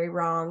so very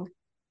wrong.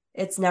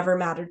 It's never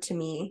mattered to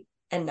me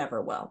and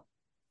never will."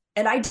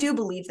 And I do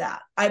believe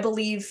that. I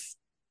believe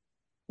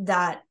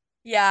that.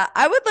 Yeah,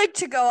 I would like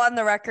to go on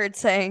the record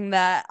saying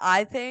that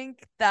I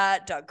think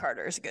that Doug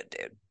Carter is a good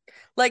dude.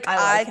 Like,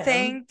 I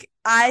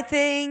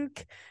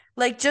think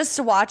like just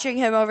watching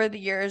him over the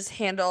years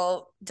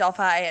handle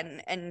Delphi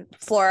and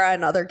Flora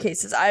and other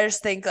cases, I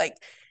just think like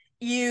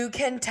you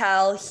can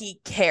tell he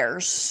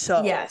cares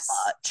so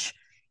much.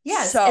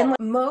 Yes, so. And like,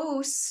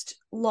 most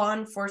law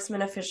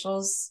enforcement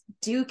officials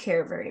do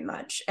care very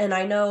much. And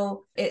I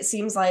know it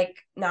seems like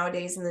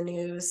nowadays in the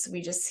news,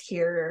 we just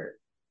hear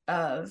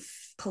of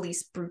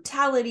police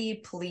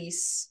brutality,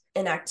 police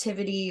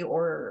inactivity,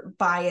 or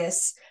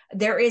bias.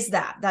 There is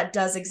that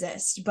does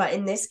exist. But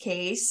in this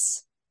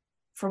case,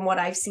 from what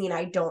I've seen,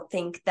 I don't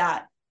think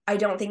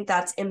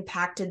that's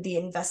impacted the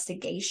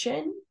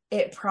investigation.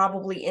 It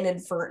probably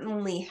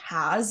inadvertently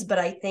has, but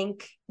I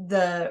think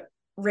the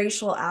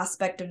racial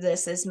aspect of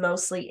this is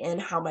mostly in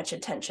how much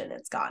attention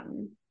it's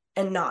gotten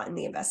and not in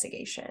the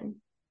investigation.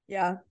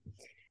 Yeah.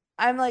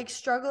 I'm like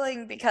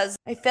struggling because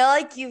I feel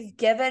like you've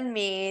given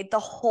me the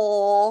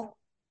whole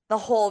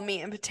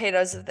meat and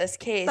potatoes of this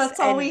case. That's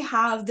all we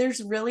have.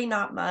 There's really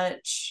not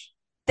much.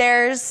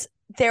 There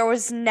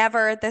was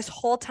never this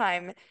whole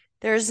time.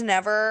 There's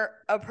never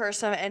a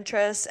person of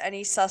interest,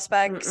 any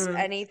suspects,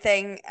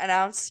 anything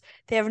announced.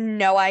 They have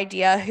no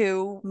idea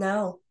who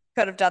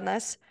could have done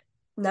this.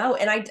 No,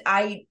 and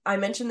I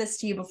mentioned this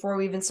to you before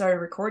we even started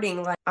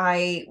recording. Like,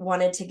 I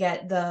wanted to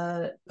get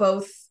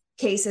both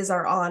cases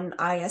are on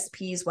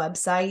ISP's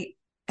website,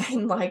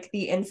 and like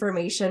the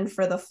information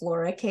for the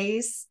Flora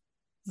case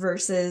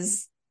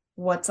versus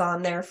what's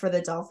on there for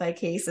the Delphi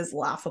case is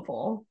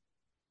laughable.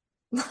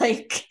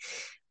 Like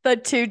the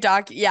two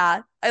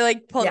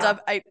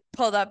I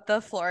pulled up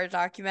the Flora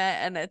document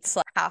and it's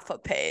like half a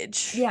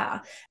page. Yeah.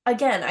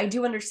 Again, I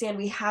do understand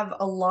we have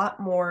a lot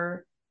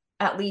more,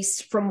 at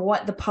least from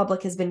what the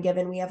public has been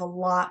given, we have a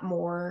lot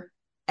more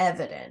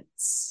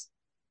evidence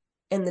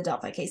in the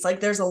Delphi case. Like,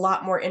 there's a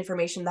lot more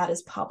information that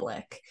is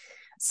public.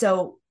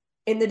 So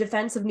in the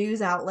defense of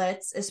news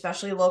outlets,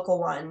 especially local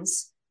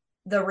ones,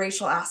 the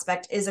racial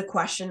aspect is a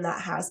question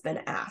that has been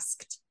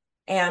asked.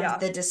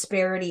 And the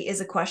disparity is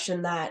a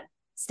question that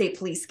state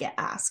police get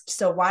asked.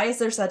 So why is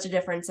there such a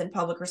difference in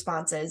public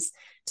responses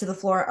to the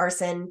Flora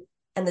arson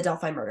and the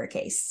Delphi murder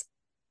case?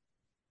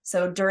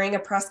 So during a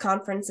press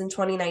conference in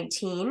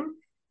 2019,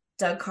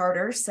 Doug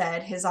Carter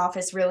said his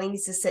office really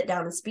needs to sit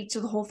down and speak to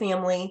the whole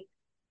family,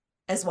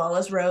 as well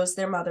as Rose,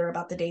 their mother,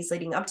 about the days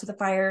leading up to the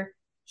fire.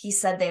 He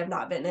said they have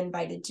not been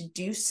invited to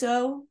do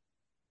so,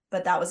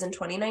 but that was in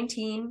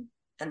 2019.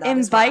 And that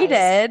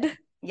invited?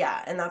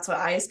 And that's what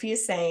ISP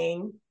is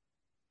saying.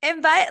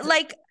 Invite,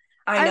 like,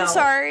 I I'm know.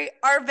 sorry,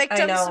 are I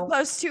victims know.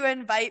 supposed to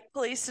invite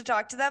police to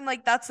talk to them?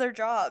 Like, that's their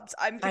jobs.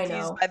 I'm I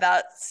confused know. by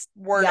that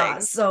Yeah.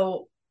 wording.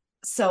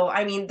 So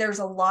I mean, there's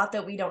a lot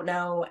that we don't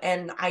know,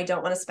 and I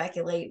don't want to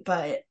speculate,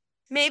 but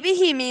Maybe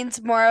he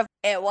means more of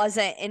it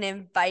wasn't an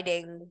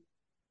inviting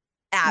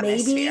maybe,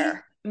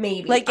 atmosphere.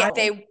 maybe Like I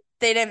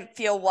they didn't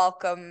feel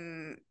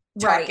welcome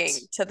right. talking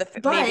to the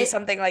maybe But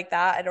something like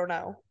that. I don't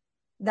know.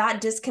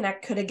 that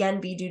disconnect could again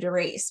be due to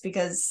race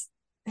because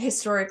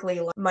historically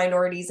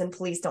minorities and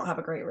police don't have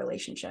a great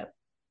relationship.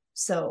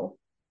 So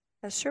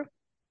That's true.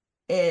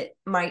 it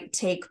might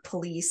take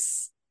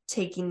police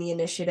taking the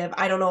initiative.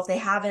 I don't know if they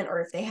haven't or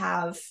if they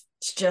have.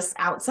 It's just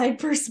outside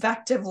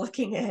perspective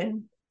looking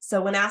in.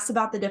 So when asked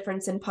about the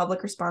difference in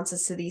public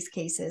responses to these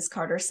cases,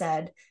 Carter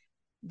said,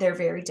 they're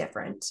very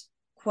different.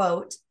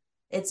 Quote,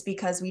 it's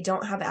because we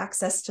don't have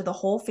access to the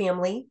whole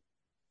family.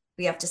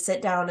 We have to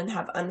sit down and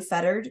have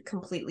unfettered,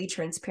 completely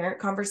transparent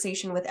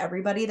conversation with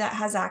everybody that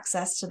has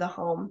access to the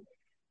home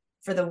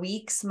for the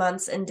weeks,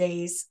 months, and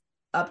days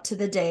up to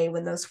the day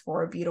when those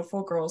 4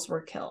 beautiful girls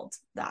were killed.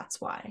 That's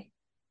why.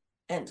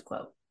 End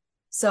quote.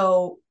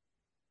 So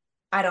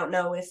I don't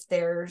know if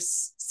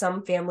there's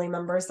some family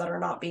members that are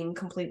not being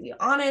completely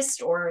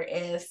honest or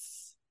if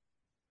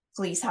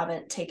police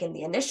haven't taken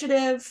the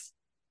initiative.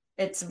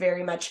 It's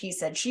very much he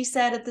said, she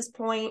said at this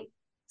point.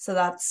 So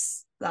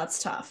that's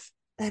tough.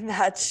 And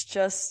that's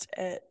just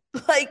it.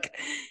 Like,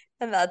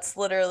 and that's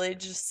literally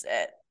just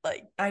it.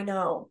 Like, I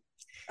know.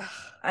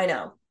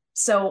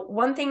 So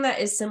one thing that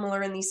is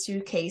similar in these two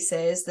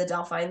cases, the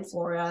Delphi and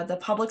Flora, the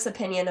public's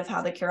opinion of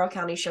how the Carroll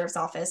County Sheriff's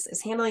Office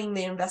is handling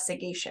the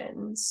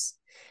investigations.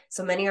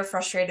 So many are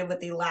frustrated with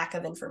the lack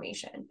of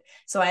information.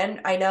 So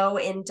I know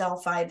in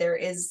Delphi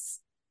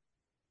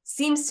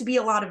seems to be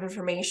a lot of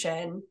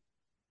information,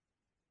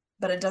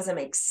 but it doesn't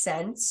make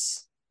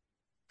sense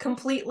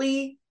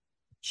completely.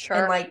 sure.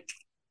 And like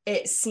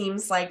it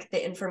seems like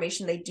the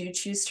information they do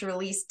choose to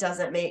release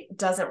doesn't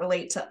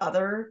relate to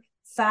other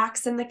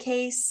facts in the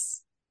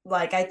case.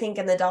 Like I think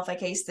in the Delphi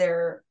case,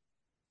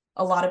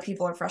 a lot of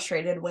people are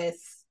frustrated with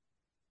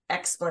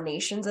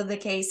explanations of the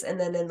case, and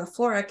then in the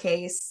Flora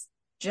case,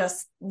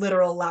 just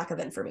literal lack of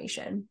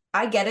information.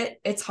 I get it.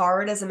 It's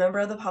hard as a member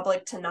of the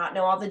public to not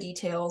know all the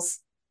details,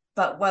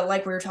 but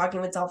like we were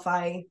talking with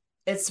Delphi,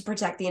 it's to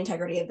protect the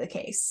integrity of the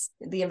case,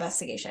 the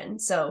investigation.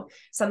 So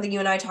something you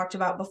and I talked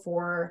about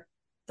before,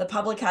 the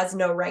public has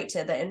no right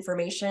to the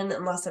information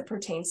unless it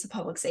pertains to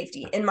public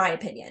safety, in my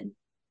opinion.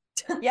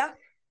 Yeah.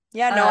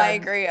 Yeah, no, I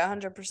agree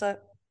 100%.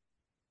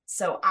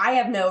 So I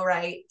have no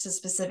right to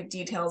specific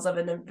details of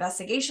an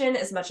investigation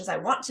as much as I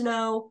want to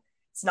know.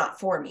 It's not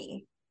for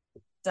me.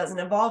 It doesn't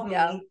involve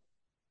me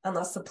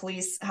unless the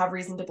police have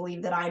reason to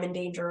believe that I'm in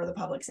danger or the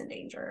public's in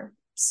danger.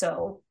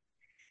 So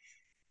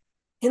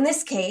in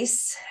this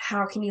case,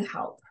 how can you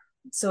help?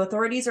 So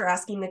authorities are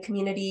asking the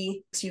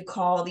community to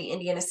call the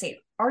Indiana State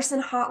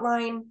Arson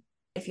Hotline.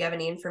 If you have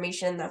any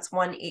information, that's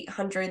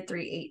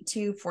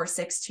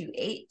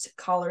 1-800-382-4628.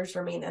 Callers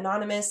remain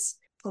anonymous.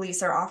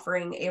 Police are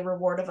offering a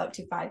reward of up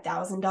to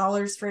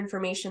 $5,000 for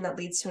information that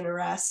leads to an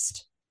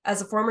arrest.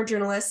 As a former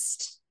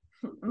journalist,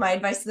 my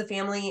advice to the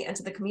family and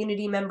to the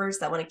community members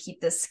that want to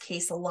keep this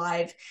case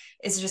alive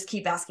is to just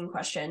keep asking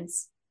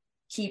questions.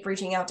 Keep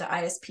reaching out to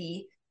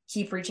ISP.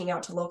 Keep reaching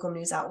out to local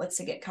news outlets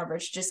to get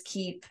coverage. Just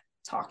keep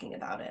talking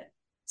about it.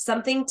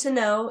 Something to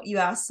know, you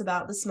asked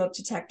about the smoke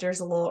detectors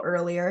a little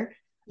earlier.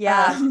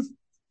 Yeah.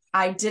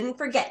 I didn't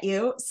forget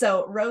you.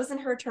 So Rose and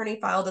her attorney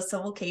filed a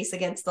civil case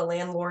against the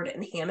landlord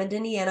in Hammond,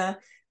 Indiana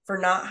for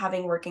not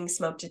having working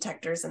smoke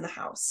detectors in the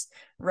house.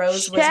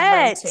 Rose was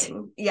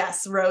renting.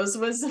 Yes, Rose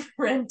was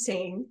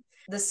renting.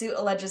 The suit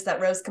alleges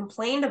that Rose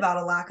complained about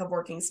a lack of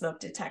working smoke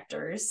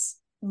detectors,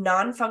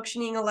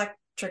 non-functioning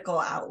electrical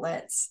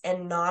outlets,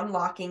 and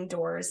non-locking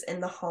doors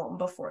in the home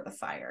before the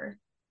fire.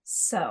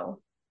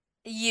 So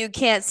you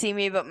can't see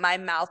me, but my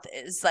mouth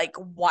is like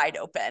wide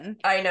open.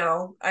 I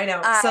know.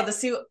 So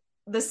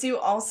the suit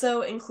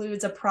also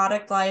includes a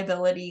product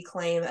liability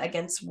claim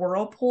against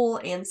Whirlpool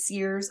and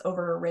Sears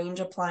over a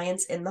range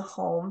appliance in the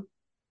home.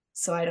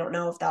 So I don't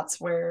know if that's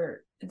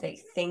where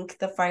they think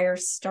the fire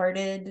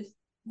started.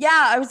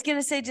 Yeah, I was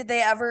gonna say, did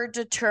they ever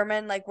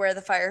determine like where the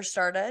fire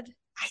started?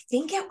 I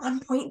think at one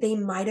point they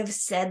might have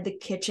said the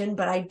kitchen,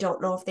 but I don't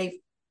know if they've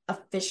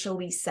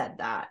officially said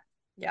that.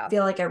 Yeah. I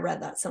feel like I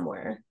read that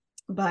somewhere.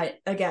 But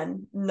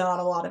again, not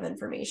a lot of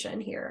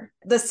information here.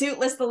 The suit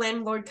lists the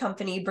landlord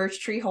company, Birch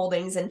Tree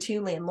Holdings, and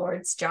 2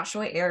 landlords,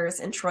 Joshua Ayers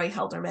and Troy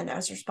Helderman,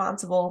 as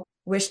responsible.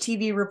 Wish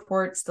TV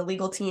reports the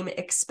legal team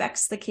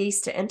expects the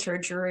case to enter a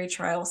jury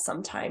trial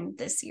sometime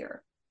this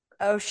year.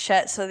 Oh,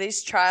 shit. So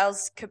these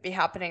trials could be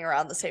happening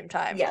around the same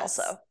time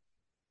also.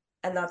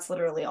 And that's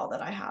literally all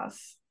that I have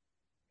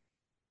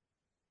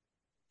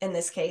in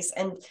this case.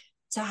 And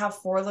to have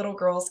 4 little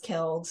girls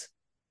killed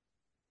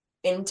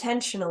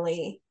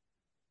intentionally.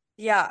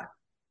 Yeah.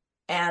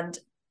 And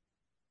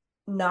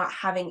not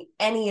having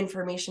any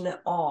information at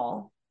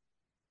all,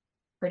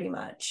 pretty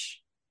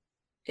much,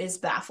 is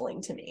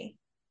baffling to me.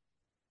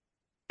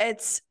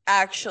 It's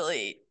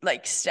actually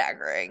like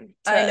staggering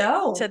I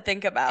know. to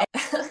think about.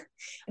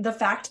 The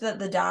fact that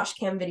the dash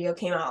cam video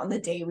came out on the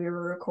day we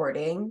were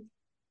recording.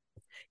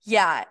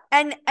 Yeah.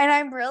 And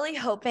I'm really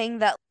hoping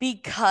that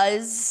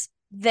because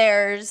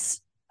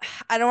there's,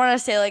 I don't want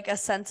to say like a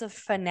sense of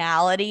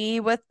finality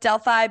with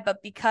Delphi,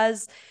 but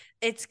because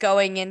it's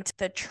going into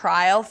the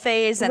trial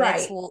phase and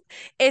Right.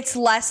 it's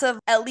less of,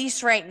 at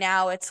least right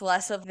now, it's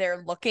less of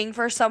they're looking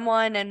for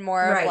someone and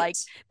more of like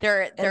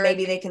they're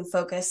maybe they can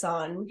focus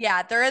on.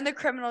 Yeah, they're in the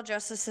criminal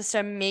justice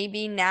system.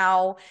 Maybe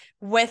now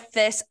with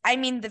this, I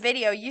mean, the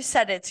video, you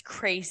said it's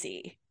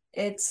crazy.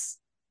 It's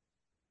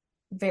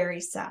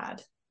very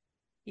sad.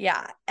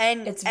 Yeah.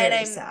 And it's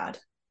very sad.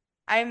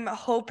 I'm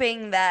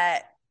hoping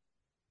that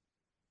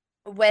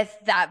with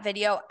that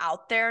video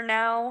out there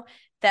now,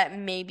 that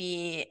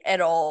maybe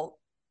it'll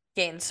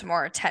gain some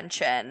more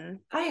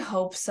attention. I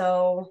hope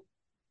so.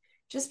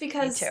 Just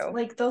because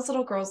like those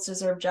little girls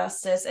deserve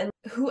justice, and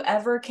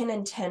whoever can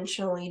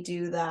intentionally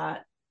do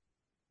that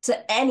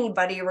to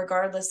anybody,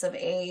 regardless of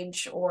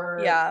age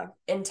or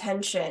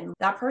intention,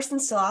 that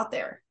person's still out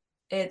there.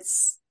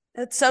 It's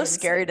so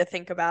scary to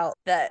think about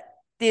that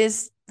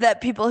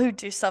people who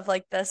do stuff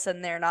like this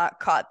and they're not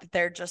caught, that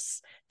they're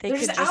just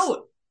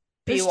out.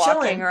 Be just walking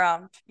chilling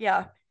around.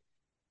 Yeah.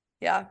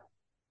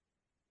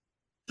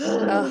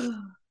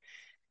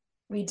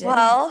 We did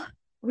it.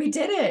 We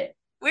did it.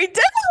 We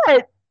did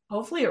it.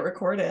 Hopefully it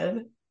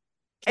recorded.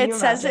 It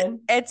says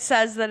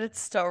that it's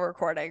still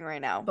recording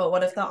right now. But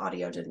what if the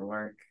audio didn't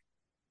work?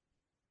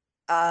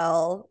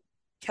 I'll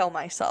kill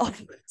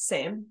myself.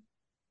 Same.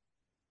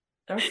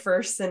 Our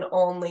first and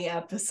only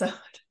episode.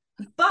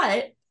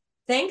 But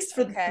thanks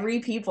for the 3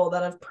 people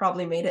that have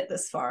probably made it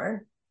this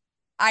far.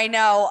 I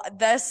know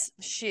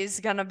she's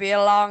gonna be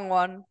a long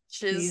one.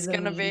 She's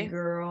gonna be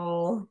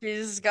girl.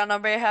 She's gonna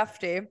be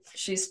hefty.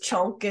 She's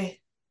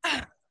chunky.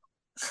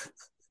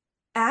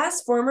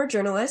 As former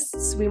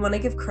journalists, we want to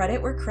give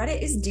credit where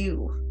credit is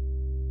due.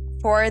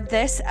 For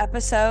this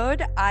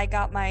episode, I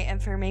got my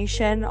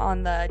information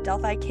on the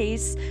Delphi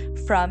case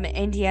from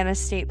Indiana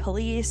State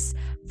Police,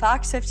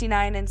 Fox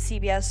 59 and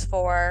CBS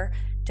 4,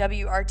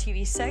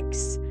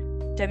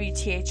 WRTV6,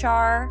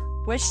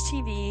 WTHR, Wish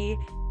TV,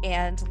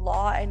 and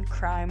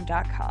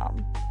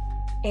lawandcrime.com.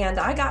 And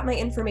I got my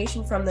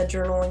information from the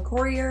Journal and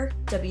Courier,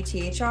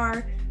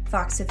 WTHR,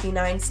 Fox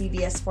 59,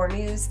 CBS 4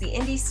 News, The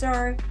Indy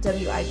Star,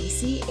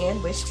 WIBC,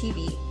 and Wish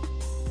TV.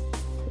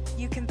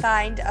 You can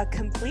find a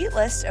complete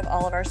list of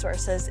all of our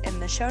sources in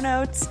the show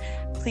notes.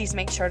 Please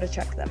make sure to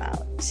check them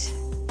out.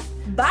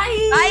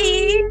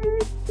 Bye!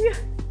 Bye!